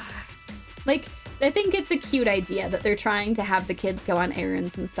 Like, I think it's a cute idea that they're trying to have the kids go on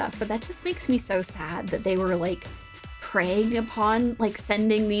errands and stuff, but that just makes me so sad that they were like preying upon like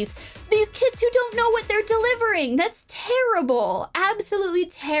sending these kids who don't know what they're delivering. That's terrible. Absolutely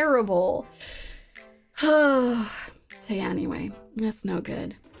terrible. So yeah, anyway, that's no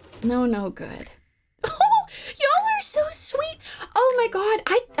good. No good. Oh, y'all are so sweet. Oh my god,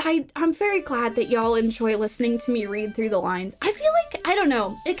 I'm very glad that y'all enjoy listening to me read through the lines. I feel like, I don't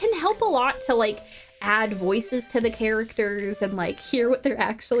know, it can help a lot to like add voices to the characters and like hear what they're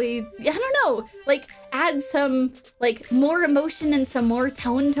actually, I don't know, like add some like more emotion and some more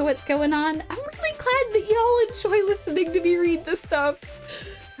tone to what's going on. I'm really glad that y'all enjoy listening to me read this stuff.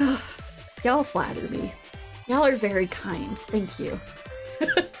 Y'all flatter me. Y'all are very kind. Thank you.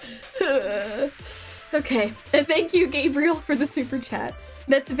 Okay, thank you, Gabriel, for the super chat.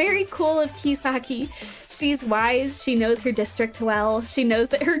 That's very cool of Kisaki. She's wise, she knows her district well, she knows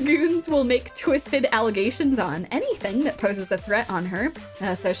that her goons will make twisted allegations on anything that poses a threat on her,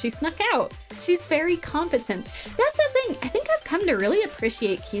 so she snuck out. She's very competent. That's the thing, I think I've come to really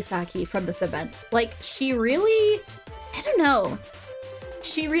appreciate Kisaki from this event. Like, she really, I don't know,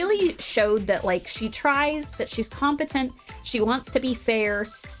 she really showed that like she tries, that she's competent, she wants to be fair,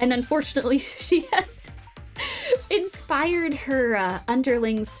 and unfortunately she has inspired her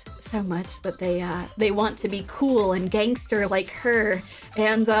underlings so much that they want to be cool and gangster like her,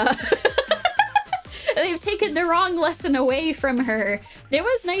 and they've taken the wrong lesson away from her. It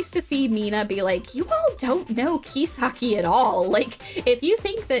was nice to see Mina be like, you all don't know Kisaki at all. Like, if you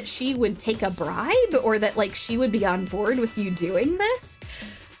think that she would take a bribe or that like she would be on board with you doing this,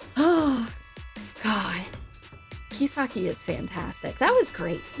 oh god. Kisaki is fantastic. That was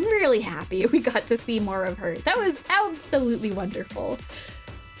great. I'm really happy we got to see more of her. That was absolutely wonderful.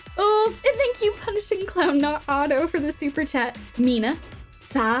 Oh, and thank you, Punishing Clown Not Auto, for the super chat. Mina,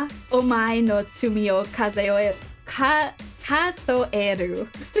 sa omae no tsumi o kazoeru.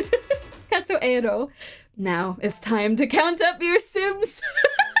 Katsueru. Now it's time to count up your Sims.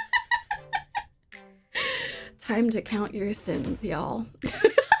 Time to count your sins, y'all.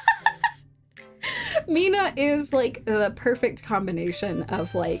 Mina is like the perfect combination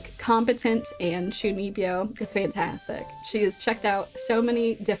of like competent and Shunibyo. It's fantastic. She has checked out so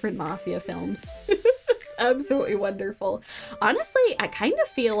many different mafia films. It's absolutely wonderful. Honestly, I kind of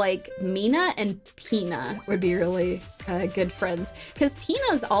feel like Mina and Pina would be really good friends, because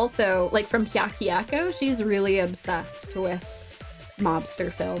Pina's also like from Hyakyako. She's really obsessed with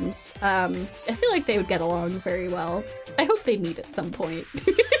mobster films. I feel like they would get along very well. I hope they meet at some point.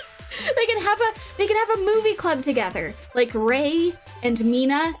 They can have a movie club together, like Ray and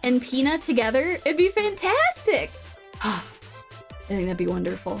Mina and Pina together. It'd be fantastic. I think that'd be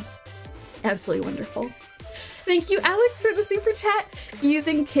wonderful. Absolutely wonderful. Thank you, Alex, for the super chat.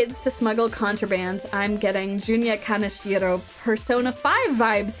 Using kids to smuggle contraband. I'm getting Junya Kaneshiro Persona 5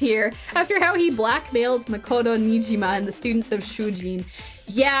 vibes here after how he blackmailed Makoto Nijima and the students of Shujin.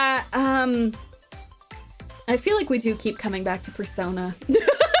 Yeah, I feel like we do keep coming back to Persona.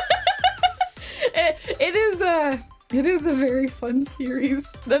 It is a very fun series.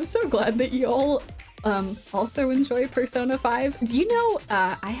 I'm so glad that y'all also enjoy Persona 5. Do you know,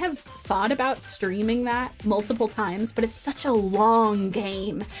 I have thought about streaming that multiple times, but it's such a long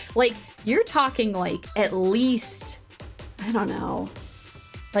game. Like, you're talking like at least, I don't know,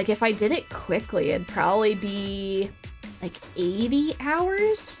 like if I did it quickly, it'd probably be like 80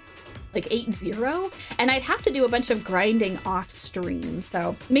 hours. Like 80, and I'd have to do a bunch of grinding off stream.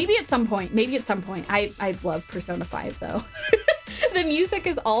 So maybe at some point, I love Persona 5 though. The music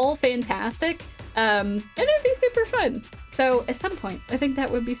is all fantastic, and it'd be super fun. So at some point, I think that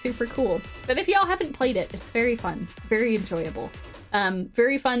would be super cool. But if y'all haven't played it, it's very fun, very enjoyable.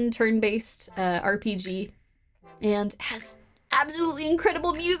 Very fun turn-based RPG, and has absolutely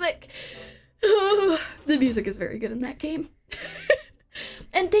incredible music. The music is very good in that game.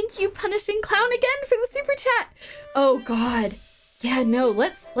 And thank you, Punishing Clown, again for the super chat. Oh god. Yeah, no,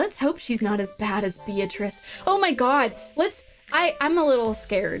 let's hope she's not as bad as Beatrice. Oh my god. I'm a little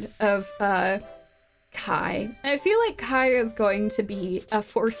scared of Kai. I feel like Kai is going to be a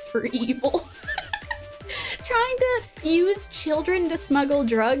force for evil. Trying to use children to smuggle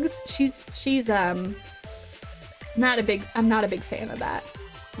drugs. She's I'm not a big fan of that.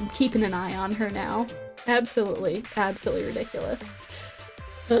 I'm keeping an eye on her now. Absolutely ridiculous.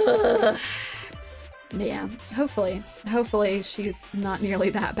 Ugh. Yeah, hopefully she's not nearly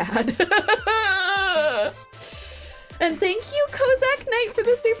that bad. And thank you, Kozak Knight, for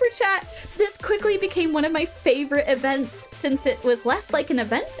the super chat. This quickly became one of my favorite events since it was less like an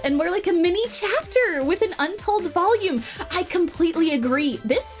event and more like a mini chapter with an untold volume. I completely agree.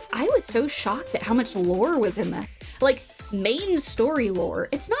 I was so shocked at how much lore was in this. Like, main story lore.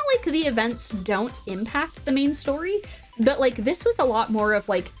 It's not like the events don't impact the main story, but like this was a lot more of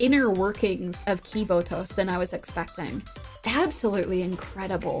like inner workings of Kivotos than I was expecting. Absolutely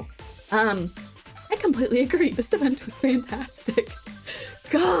incredible. I completely agree. This event was fantastic.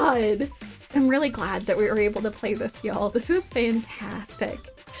 God, I'm really glad that we were able to play this, y'all. This was fantastic.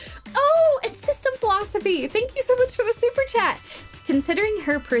 Oh, and System Philosophy. Thank you so much for the super chat. Considering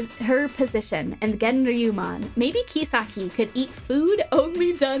her position and Genryumon, maybe Kisaki could eat food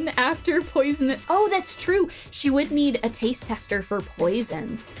only done after poison. Oh, that's true. She would need a taste tester for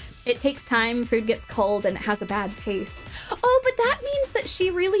poison. It takes time, food gets cold, and it has a bad taste. Oh, but that means that she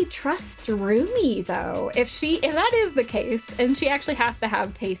really trusts Rumi, though. If that is the case, and she actually has to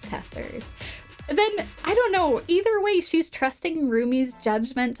have taste testers, then I don't know. Either way, she's trusting Rumi's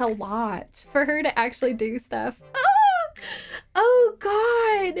judgment a lot for her to actually do stuff. Oh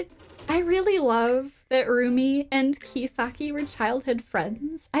God. I really love that Rumi and Kisaki were childhood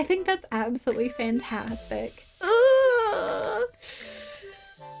friends. I think that's absolutely fantastic.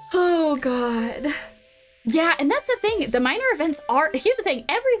 Oh God. Yeah, and that's the thing. The minor events here's the thing.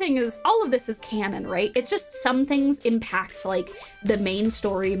 All of this is canon, right? It's just some things impact like the main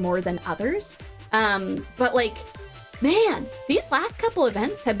story more than others. But like, man, these last couple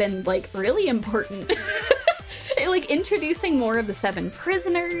events have been like really important. Like introducing more of the 7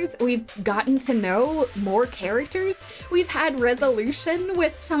 prisoners. We've gotten to know more characters. We've had resolution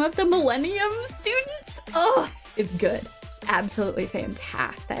with some of the Millennium students. Oh, it's good. Absolutely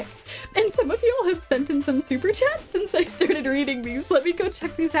fantastic. And some of y'all have sent in some super chats since I started reading these. Let me go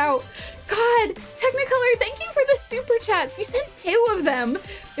check these out. God, Technicolor, thank you for the super chats. You sent 2 of them.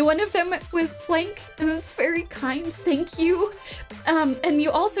 One of them was blank, and that's very kind. Thank you. And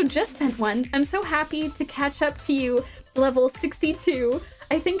you also just sent one. I'm so happy to catch up to you, level 62.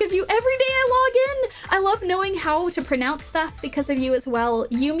 I think of you every day I log in. I love knowing how to pronounce stuff because of you as well.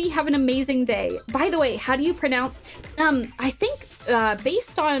 Yumi, have an amazing day. By the way, how do you pronounce? I think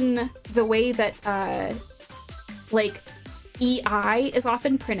based on the way that like EI is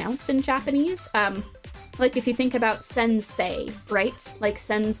often pronounced in Japanese, like if you think about sensei, right? Like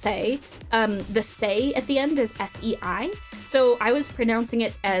sensei, the sei at the end is S-E-I. So I was pronouncing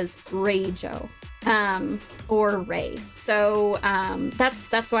it as Reijo. Or Ray. So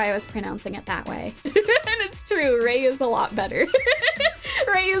that's why I was pronouncing it that way. And it's true, Ray is a lot better.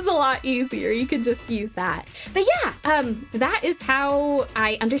 Ray is a lot easier. You can just use that. But yeah, that is how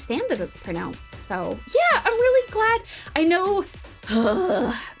I understand that it's pronounced. So yeah, I'm really glad. I know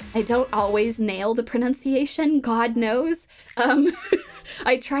I don't always nail the pronunciation, God knows.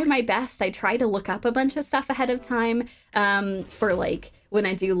 I try my best. I try to look up a bunch of stuff ahead of time for like when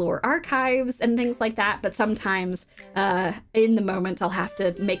I do lore archives and things like that, but sometimes in the moment I'll have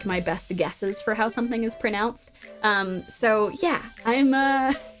to make my best guesses for how something is pronounced. So yeah, I'm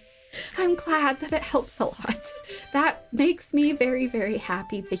glad that it helps a lot. That makes me very, very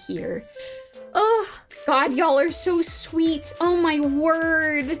happy to hear. Oh God, y'all are so sweet. Oh my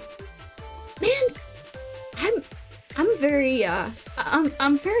word. Man, I'm very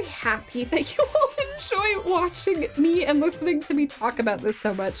happy that you all enjoy watching me and listening to me talk about this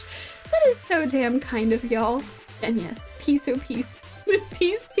so much. That is so damn kind of y'all. And yes, peace, oh peace.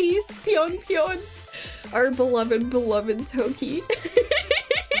 Peace, peace, pion, pion. Our beloved, beloved Toki.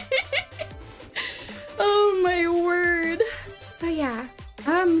 Oh my word. So yeah,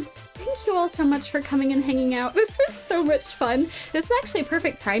 thank you all so much for coming and hanging out. This was so much fun. This is actually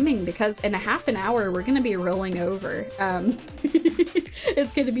perfect timing because in a half an hour, we're gonna be rolling over.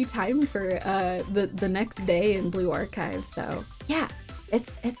 It's gonna be time for the next day in Blue Archive. So yeah,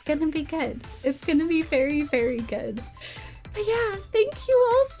 it's gonna be good. It's gonna be very, very good. But yeah, thank you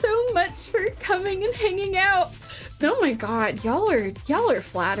all so much for coming and hanging out. Oh my God, y'all are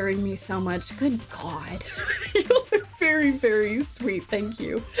flattering me so much. Good God. Y'all are very, very sweet. Thank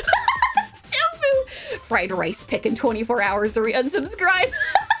you. Tofu! Fried rice pick in 24 hours or we unsubscribe.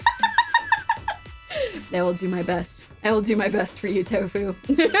 I will do my best. I will do my best for you, Tofu.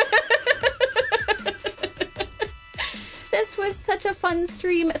 This was such a fun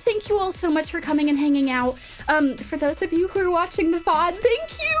stream. Thank you all so much for coming and hanging out. For those of you who are watching the VOD,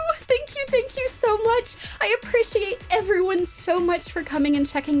 thank you so much. I appreciate everyone so much for coming and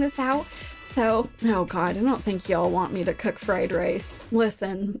checking this out. So, oh God, I don't think y'all want me to cook fried rice.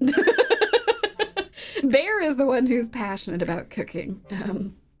 Listen. Bear is the one who's passionate about cooking.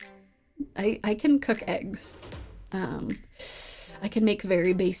 I can cook eggs. I can make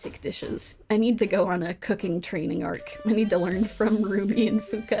very basic dishes. I need to go on a cooking training arc. I need to learn from Rumi and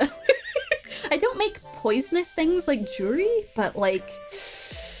Fuka. I don't make poisonous things like jewelry, but like,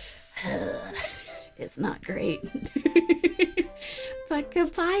 it's not great. But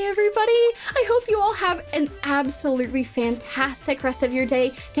goodbye, everybody. I hope you all have an absolutely fantastic rest of your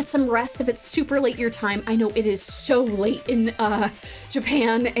day. Get some rest if it's super late your time. I know it is so late in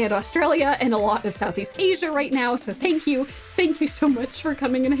Japan and Australia and a lot of Southeast Asia right now. So thank you. Thank you so much for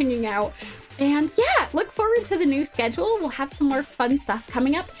coming and hanging out. And yeah, look forward to the new schedule. We'll have some more fun stuff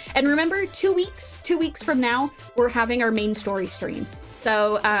coming up. And remember, 2 weeks from now, we're having our main story stream.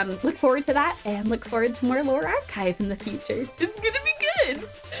 So look forward to that and look forward to more lore archive in the future. It's gonna be good.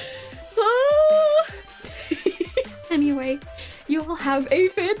 Oh. Anyway, you all have a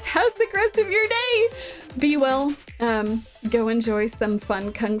fantastic rest of your day. Be well. Go enjoy some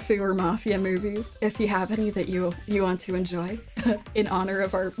fun Kung Fu or Mafia movies if you have any that you want to enjoy in honor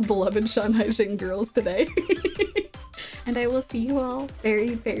of our beloved Shanhaijing girls today. And I will see you all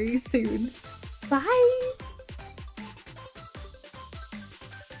very, very soon. Bye!